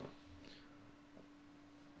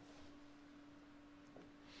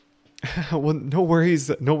 Well, no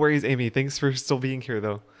worries, Amy. Thanks for still being here,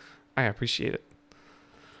 though. I appreciate it.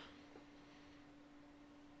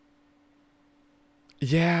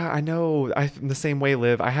 Yeah, I know. I'm the same way,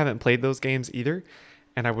 Liv. I haven't played those games either,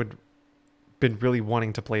 and I would been really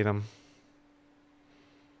wanting to play them.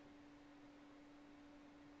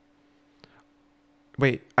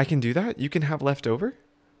 Wait, I can do that? You can have leftover?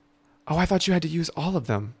 Oh, I thought you had to use all of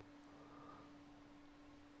them.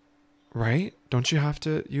 Right? Don't you have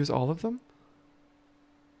to use all of them?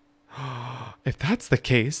 If that's the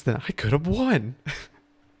case, then I could have won.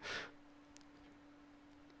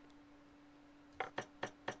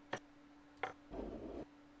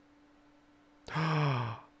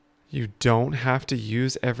 You don't have to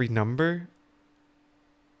use every number?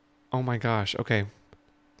 Oh my gosh, okay.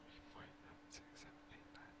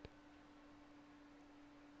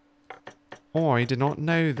 Oh, I did not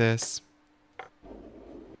know this.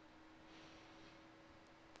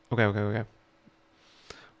 Okay.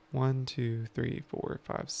 1, 2, 3, 4,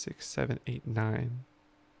 5, 6, 7, 8, 9.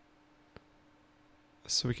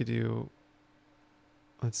 So we could do,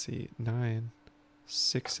 let's see, 9,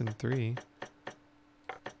 6, and 3.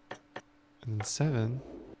 And then 7.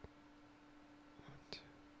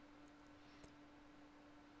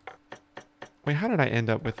 Wait, how did I end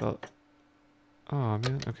up with a... Oh,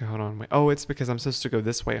 man. Okay, hold on. Wait. Oh, it's because I'm supposed to go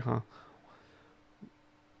this way, huh?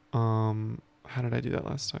 How did I do that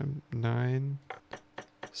last time? 9,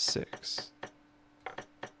 6.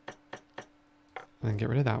 And then get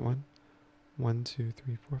rid of that one. 1, 2,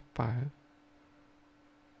 3, 4, 5.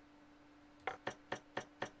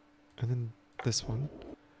 And then this one.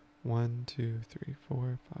 1, 2, 3,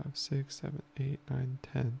 4, 5, 6, 7, 8, 9,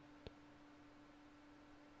 10.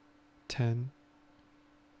 10.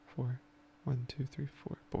 4. 1, 2, 3,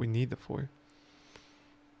 4. But we need the 4.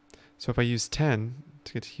 So if I use 10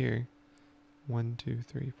 to get here, 1, 2,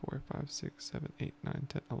 3, 4, 5, 6, 7, 8, 9,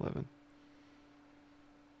 10, 11.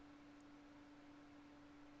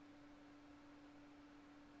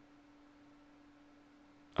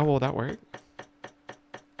 Oh, will that work?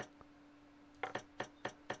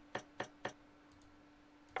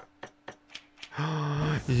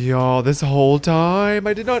 Y'all, this whole time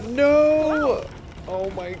I did not know. Oh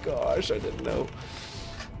my gosh, I didn't know.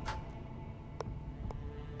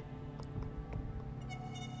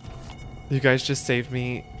 You guys just saved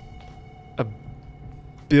me a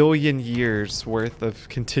billion years worth of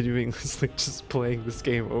continuously just playing this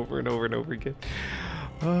game over and over and over again.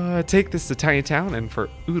 Take this to Tiny Town and for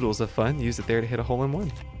oodles of fun, use it there to hit a hole in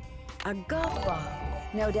one. A golf ball.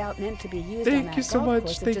 No doubt meant to be used Thank on you that so golf much.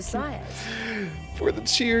 course Thank at Josiah's. you for the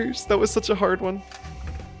cheers. That was such a hard one.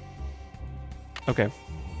 Okay.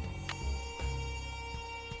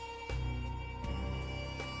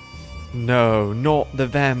 No, not the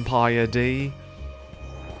vampire D.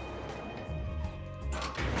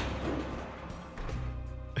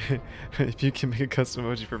 If you can make a custom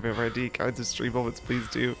emoji for Vampire D, kinds of stream moments, please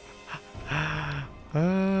do.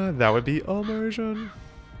 That would be immersion.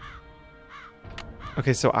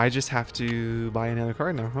 Okay, so I just have to buy another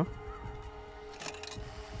card now, huh?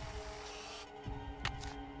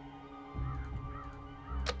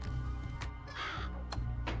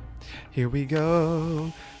 Here we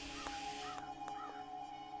go.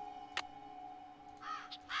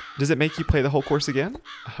 Does it make you play the whole course again?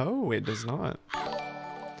 Oh, it does not.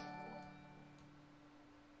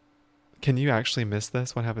 Can you actually miss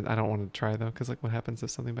this? What happens? I don't want to try though, because like what happens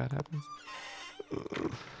if something bad happens?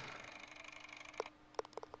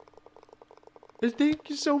 Thank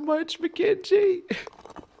you so much, Mackenzie.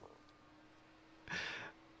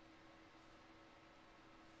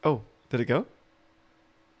 Oh, did it go?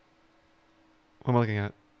 What am I looking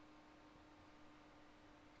at?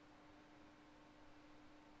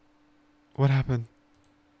 What happened?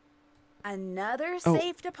 Another Oh.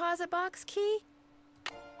 safe deposit box key?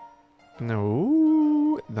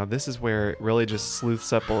 No. No, this is where it really just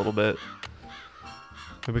sleuths up a little bit.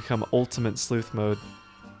 We become ultimate sleuth mode.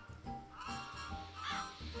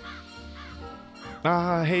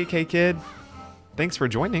 Ah, hey, K-Kid. Thanks for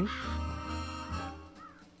joining.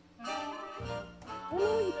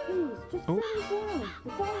 Emily, please, just Oh. sit down.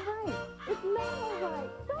 It's all right. It's not all right.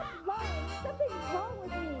 Stop lying. Something's wrong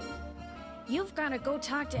with me. You've got to go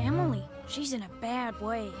talk to Emily. She's in a bad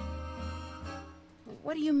way.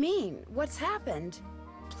 What do you mean? What's happened?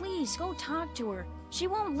 Please, go talk to her. She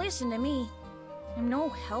won't listen to me. I'm no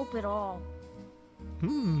help at all.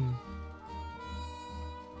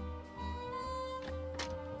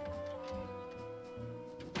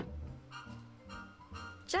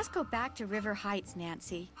 Just go back to River Heights,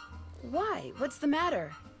 Nancy. Why? What's the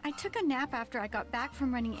matter? I took a nap after I got back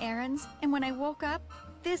from running errands, and when I woke up,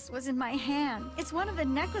 this was in my hand. It's one of the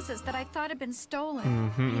necklaces that I thought had been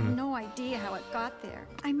stolen. I have no idea how it got there.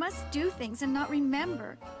 I must do things and not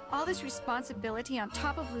remember. All this responsibility on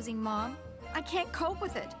top of losing Mom. I can't cope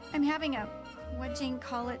with it. I'm having a, what'd Jane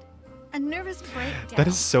call it? A nervous breakdown. That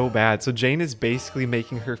is so bad. So Jane is basically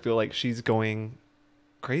making her feel like she's going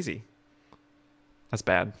crazy. That's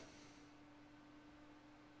bad.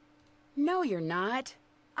 No, you're not.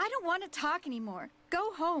 I don't want to talk anymore.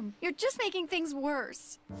 Go home. You're just making things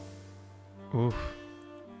worse. Oof.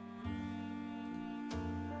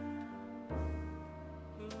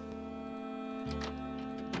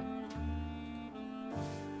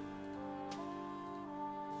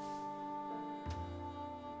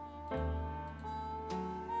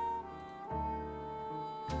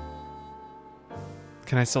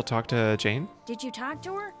 Can I still talk to Jane? Did you talk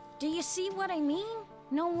to her? Do you see what I mean?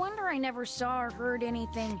 No wonder I never saw or heard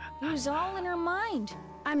anything. It was all in her mind.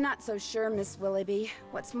 I'm not so sure, Miss Willoughby.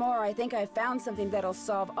 What's more, I think I found something that'll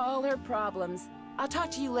solve all her problems. I'll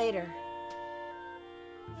talk to you later.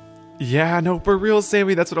 Yeah, no, for real,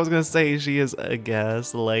 Sammy. That's what I was gonna say. She is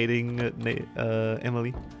gaslighting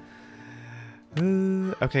Emily.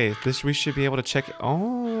 Okay, we should be able to check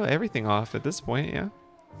everything off at this point. Yeah.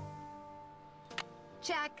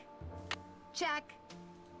 Check. Check.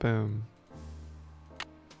 Boom.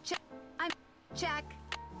 Check.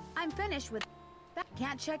 I'm finished with that.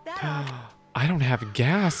 Can't check that off. I don't have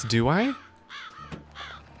gas, do I?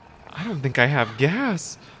 I don't think I have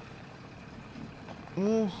gas.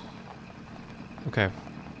 Okay.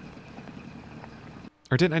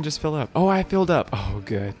 Or didn't I just fill up? Oh, I filled up. Oh,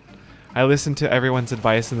 good. I listened to everyone's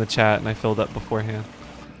advice in the chat and I filled up beforehand.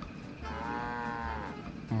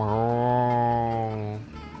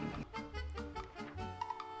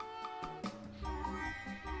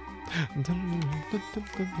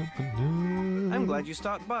 I'm glad you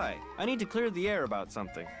stopped by. I need to clear the air about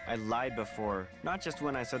something. I lied before. Not just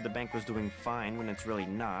when I said the bank was doing fine when it's really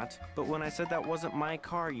not, but when I said that wasn't my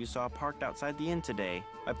car you saw parked outside the inn today.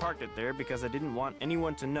 I parked it there because I didn't want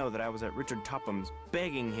anyone to know that I was at Richard Topham's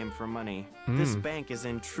begging him for money. This bank is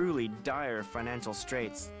in truly dire financial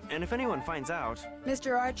straits. And if anyone finds out...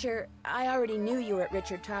 Mr. Archer, I already knew you were at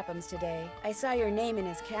Richard Topham's today. I saw your name in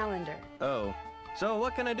his calendar. Oh. So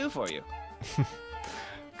what can I do for you?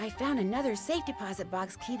 I found another safe deposit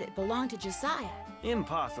box key that belonged to Josiah.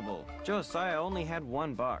 Impossible. Josiah only had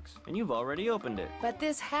one box, and you've already opened it. But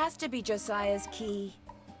this has to be Josiah's key.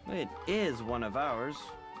 It is one of ours.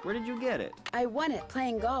 Where did you get it? I won it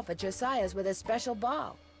playing golf at Josiah's with a special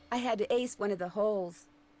ball. I had to ace one of the holes.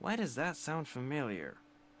 Why does that sound familiar?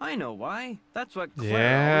 I know why. That's what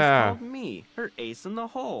Clara always called me. Her ace in the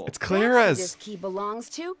hole. It's Clara's. That's who this key belongs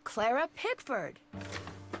to, Clara Pickford.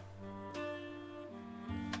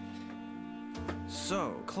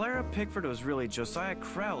 So, Clara Pickford was really Josiah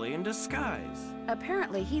Crowley in disguise.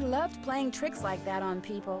 Apparently, he loved playing tricks like that on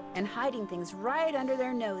people and hiding things right under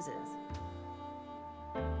their noses.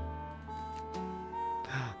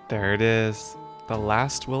 There it is. The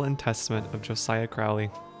last will and testament of Josiah Crowley.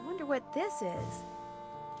 I wonder what this is.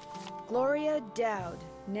 Gloria Dowd,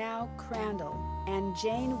 now Crandall, and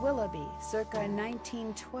Jane Willoughby, circa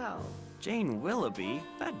 1912. Jane Willoughby?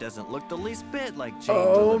 That doesn't look the least bit like Jane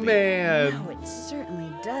Oh, Willoughby. man. No, it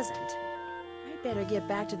certainly doesn't. I'd better get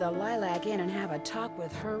back to the Lilac Inn and have a talk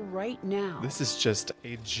with her right now. This is just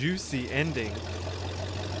a juicy ending.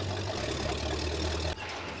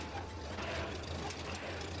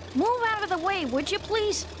 Move out of the way, would you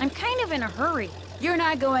please? I'm kind of in a hurry. You're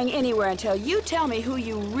not going anywhere until you tell me who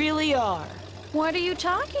you really are. What are you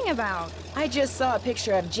talking about? I just saw a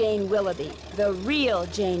picture of Jane Willoughby, the real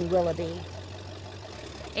Jane Willoughby.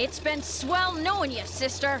 It's been swell knowing you,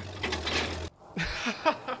 sister.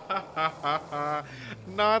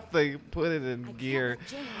 Not they put it in gear.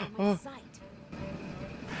 Oh.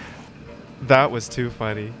 That was too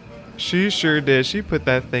funny. She sure did. She put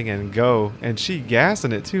that thing in go, and she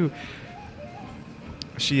gassing it too.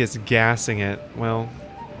 She is gassing it. Well,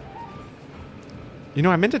 you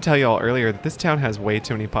know, I meant to tell y'all earlier that this town has way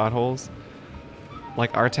too many potholes.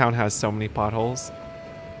 Like, our town has so many potholes.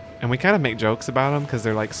 And we kind of make jokes about them because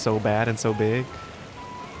they're, like, so bad and so big.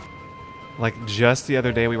 Like, just the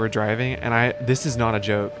other day we were driving, and this is not a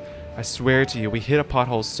joke. I swear to you, we hit a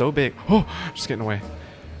pothole so big. Oh, just getting away.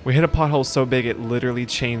 We hit a pothole so big it literally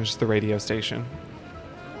changed the radio station.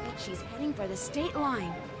 I bet she's heading for the state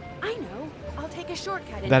line. I know. I'll take a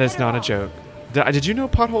shortcut. That is not a joke. Did you know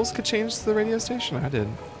potholes could change the radio station? I did.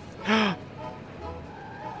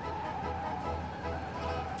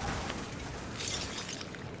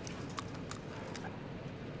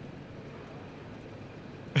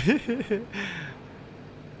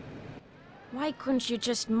 Why couldn't you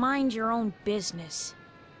just mind your own business?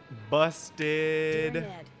 Busted. Dear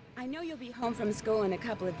Ned, I know you'll be home from school in a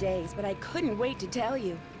couple of days, but I couldn't wait to tell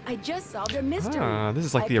you. I just solved a mystery. This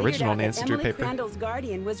is like the original Nancy Drew paper. Emily Crandall's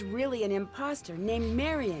guardian was really an imposter named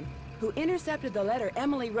Marion, who intercepted the letter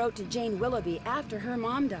Emily wrote to Jane Willoughby after her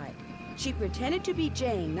mom died. She pretended to be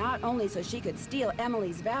Jane not only so she could steal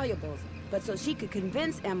Emily's valuables, but so she could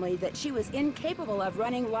convince Emily that she was incapable of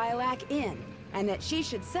running Lilac Inn, and that she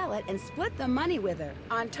should sell it and split the money with her.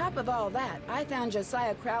 On top of all that, I found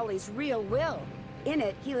Josiah Crowley's real will. In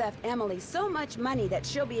it, he left Emily so much money that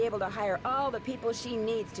she'll be able to hire all the people she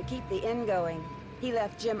needs to keep the inn going. He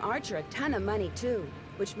left Jim Archer a ton of money, too,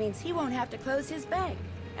 which means he won't have to close his bank.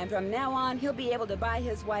 And from now on, he'll be able to buy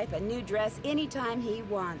his wife a new dress anytime he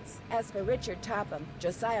wants. As for Richard Topham,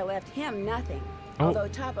 Josiah left him nothing. Although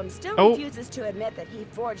Topham still refuses to admit that he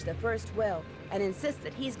forged the first will and insists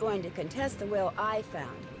that he's going to contest the will I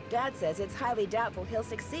found. Dad says it's highly doubtful he'll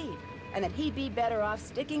succeed, and that he'd be better off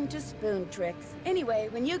sticking to spoon tricks. Anyway,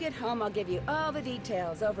 when you get home, I'll give you all the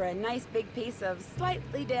details over a nice big piece of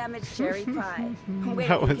slightly damaged cherry pie. Wait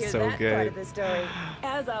That till you was hear so that good. part of the story.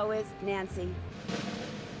 As always, Nancy.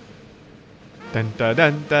 Dun dun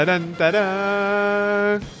dun dun dun dun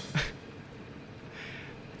dun.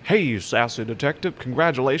 Hey, sassy detective,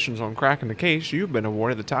 congratulations on cracking the case. You've been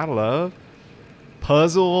awarded the title of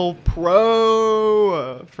Puzzle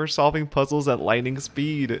Pro for solving puzzles at lightning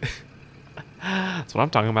speed. That's what I'm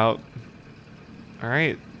talking about.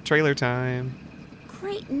 Alright, trailer time.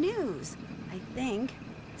 Great news, I think.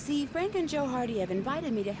 See, Frank and Joe Hardy have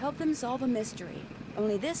invited me to help them solve a mystery.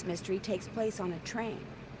 Only this mystery takes place on a train.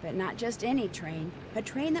 But not just any train. A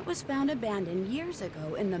train that was found abandoned years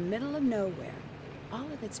ago in the middle of nowhere. All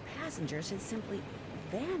of its passengers had simply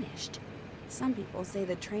vanished. Some people say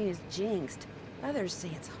the train is jinxed. Others say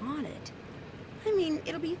it's haunted. I mean,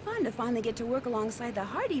 it'll be fun to finally get to work alongside the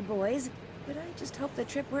Hardy Boys, but I just hope the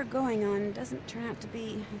trip we're going on doesn't turn out to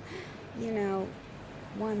be, you know,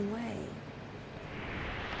 one way.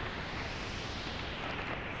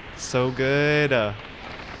 So good.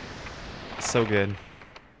 So good.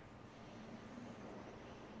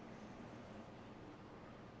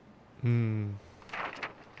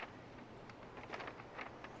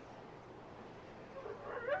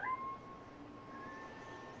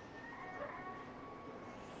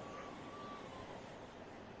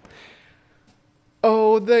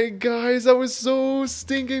 Oh, guys, that was so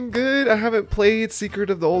stinking good. I haven't played Secret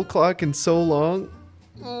of the Old Clock in so long.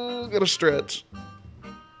 Oh, gotta stretch.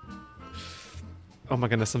 Oh my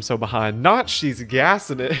goodness, I'm so behind. Not she's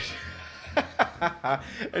gassing it.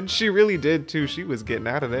 And she really did too. She was getting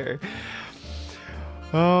out of there.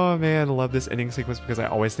 Oh man, I love this ending sequence because I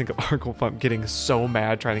always think of Arkle Fump getting so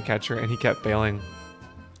mad trying to catch her and he kept failing.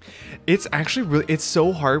 It's actually really, it's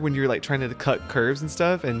so hard when you're like trying to cut curves and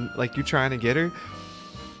stuff and like you're trying to get her.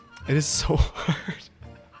 It is so hard.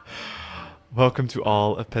 Welcome to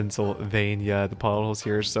all of Pennsylvania. The potholes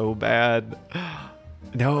here are so bad.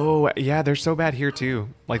 No, yeah, they're so bad here too.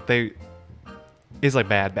 Like it's like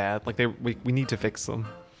bad. Like we need to fix them.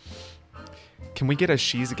 Can we get a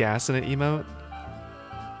she's gassing it emote?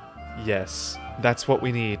 Yes, that's what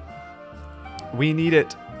we need. We need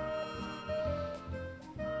it.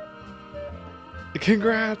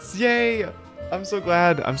 Congrats! Yay! I'm so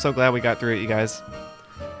glad. I'm so glad we got through it, you guys.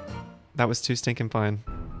 That was too stinking fun.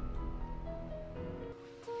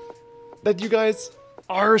 That you guys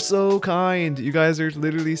are so kind. You guys are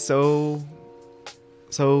literally so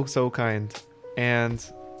kind. And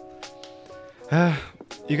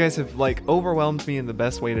you guys have like overwhelmed me in the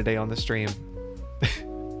best way today on the stream.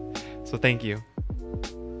 So thank you.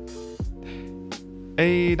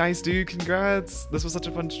 Hey, nice dude, congrats. This was such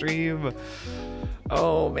a fun stream.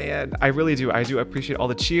 Oh man, I really do. I do appreciate all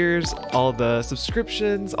the cheers, all the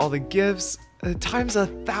subscriptions, all the gifts. Times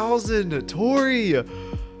 1,000, Tori.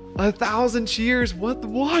 1,000 cheers. What?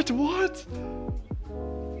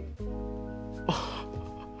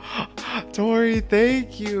 Tori,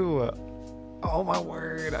 thank you. Oh my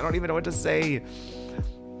word, I don't even know what to say.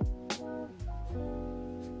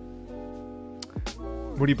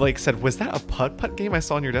 Moody Blake said, was that a putt-putt game I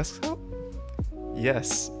saw on your desktop?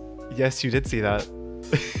 Yes. Yes, you did see that.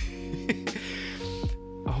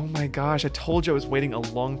 Oh my gosh, I told you I was waiting a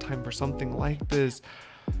long time for something like this.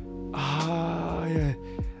 Yeah.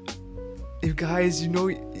 You guys, you know,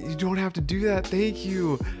 you don't have to do that. Thank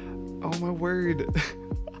you. Oh my word.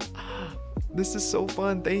 This is so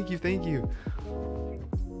fun. Thank you.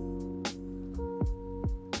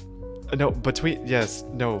 No,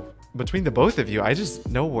 between the both of you, I just,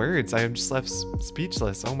 no words. I am just left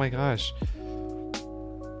speechless. Oh my gosh.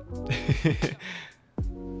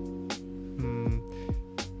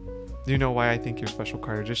 You know why I think you're special,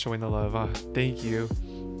 Carter. Just showing the love. Oh, thank you.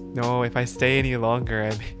 No, if I stay any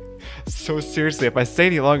longer, so seriously, if I stay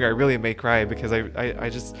any longer, I really may cry because I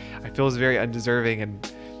feel it's very undeserving, and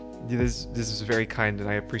this is very kind and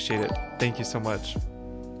I appreciate it. Thank you so much.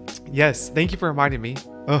 Yes, thank you for reminding me.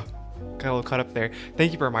 Oh, got a little caught up there.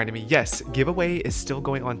 Thank you for reminding me. Yes, giveaway is still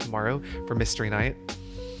going on tomorrow for Mystery Night.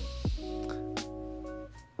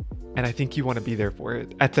 And I think you want to be there for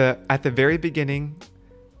it. At the very beginning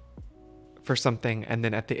for something, and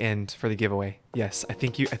then at the end for the giveaway. Yes, I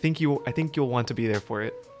think you'll want to be there for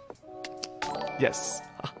it. Yes.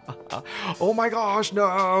 Oh my gosh,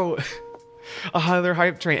 no. Another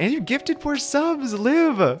hype train. And you gifted more subs,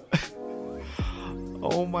 Liv.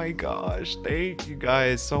 Oh my gosh. Thank you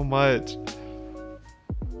guys so much.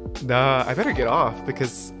 Nah, I better get off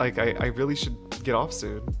because like I really should get off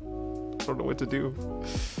soon. I don't know what to do.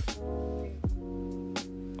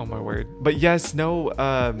 Oh my word. But yes, no,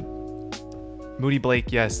 Moody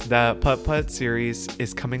Blake, yes, the Putt Putt series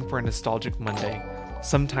is coming for a Nostalgic Monday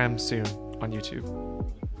sometime soon on YouTube.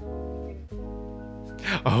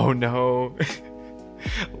 Oh no.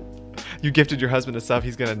 You gifted your husband a sub,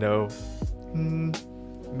 he's gonna know.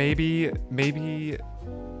 Maybe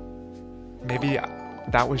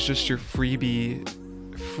that was just your freebie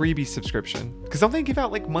subscription. Because don't they give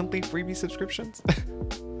out like monthly freebie subscriptions?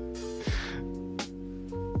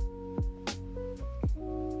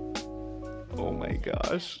 Oh my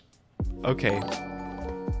gosh. Okay.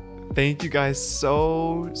 Thank you guys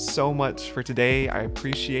so much for today. I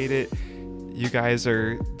appreciate it. You guys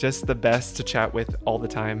are just the best to chat with all the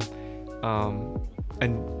time.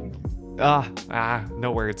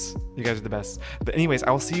 No words. You guys are the best. But anyways,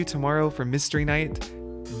 I will see you tomorrow for Mystery Night.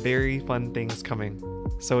 Very fun things coming.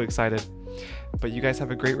 So excited. But you guys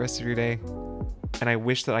have a great rest of your day. And I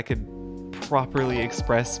wish that I could properly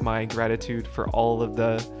express my gratitude for all of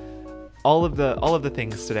the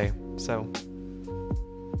things today. So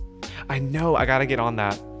I know I gotta get on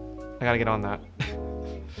that.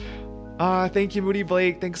 Thank you, Moody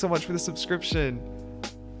Blake. Thanks so much for the subscription.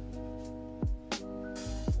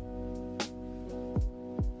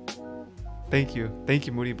 Thank you,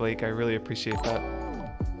 Moody Blake. I really appreciate that.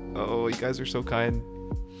 Oh, you guys are so kind.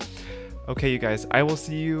 Okay, you guys, I will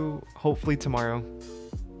see you hopefully tomorrow,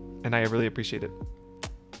 and I really appreciate it.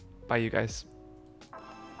 Bye, you guys.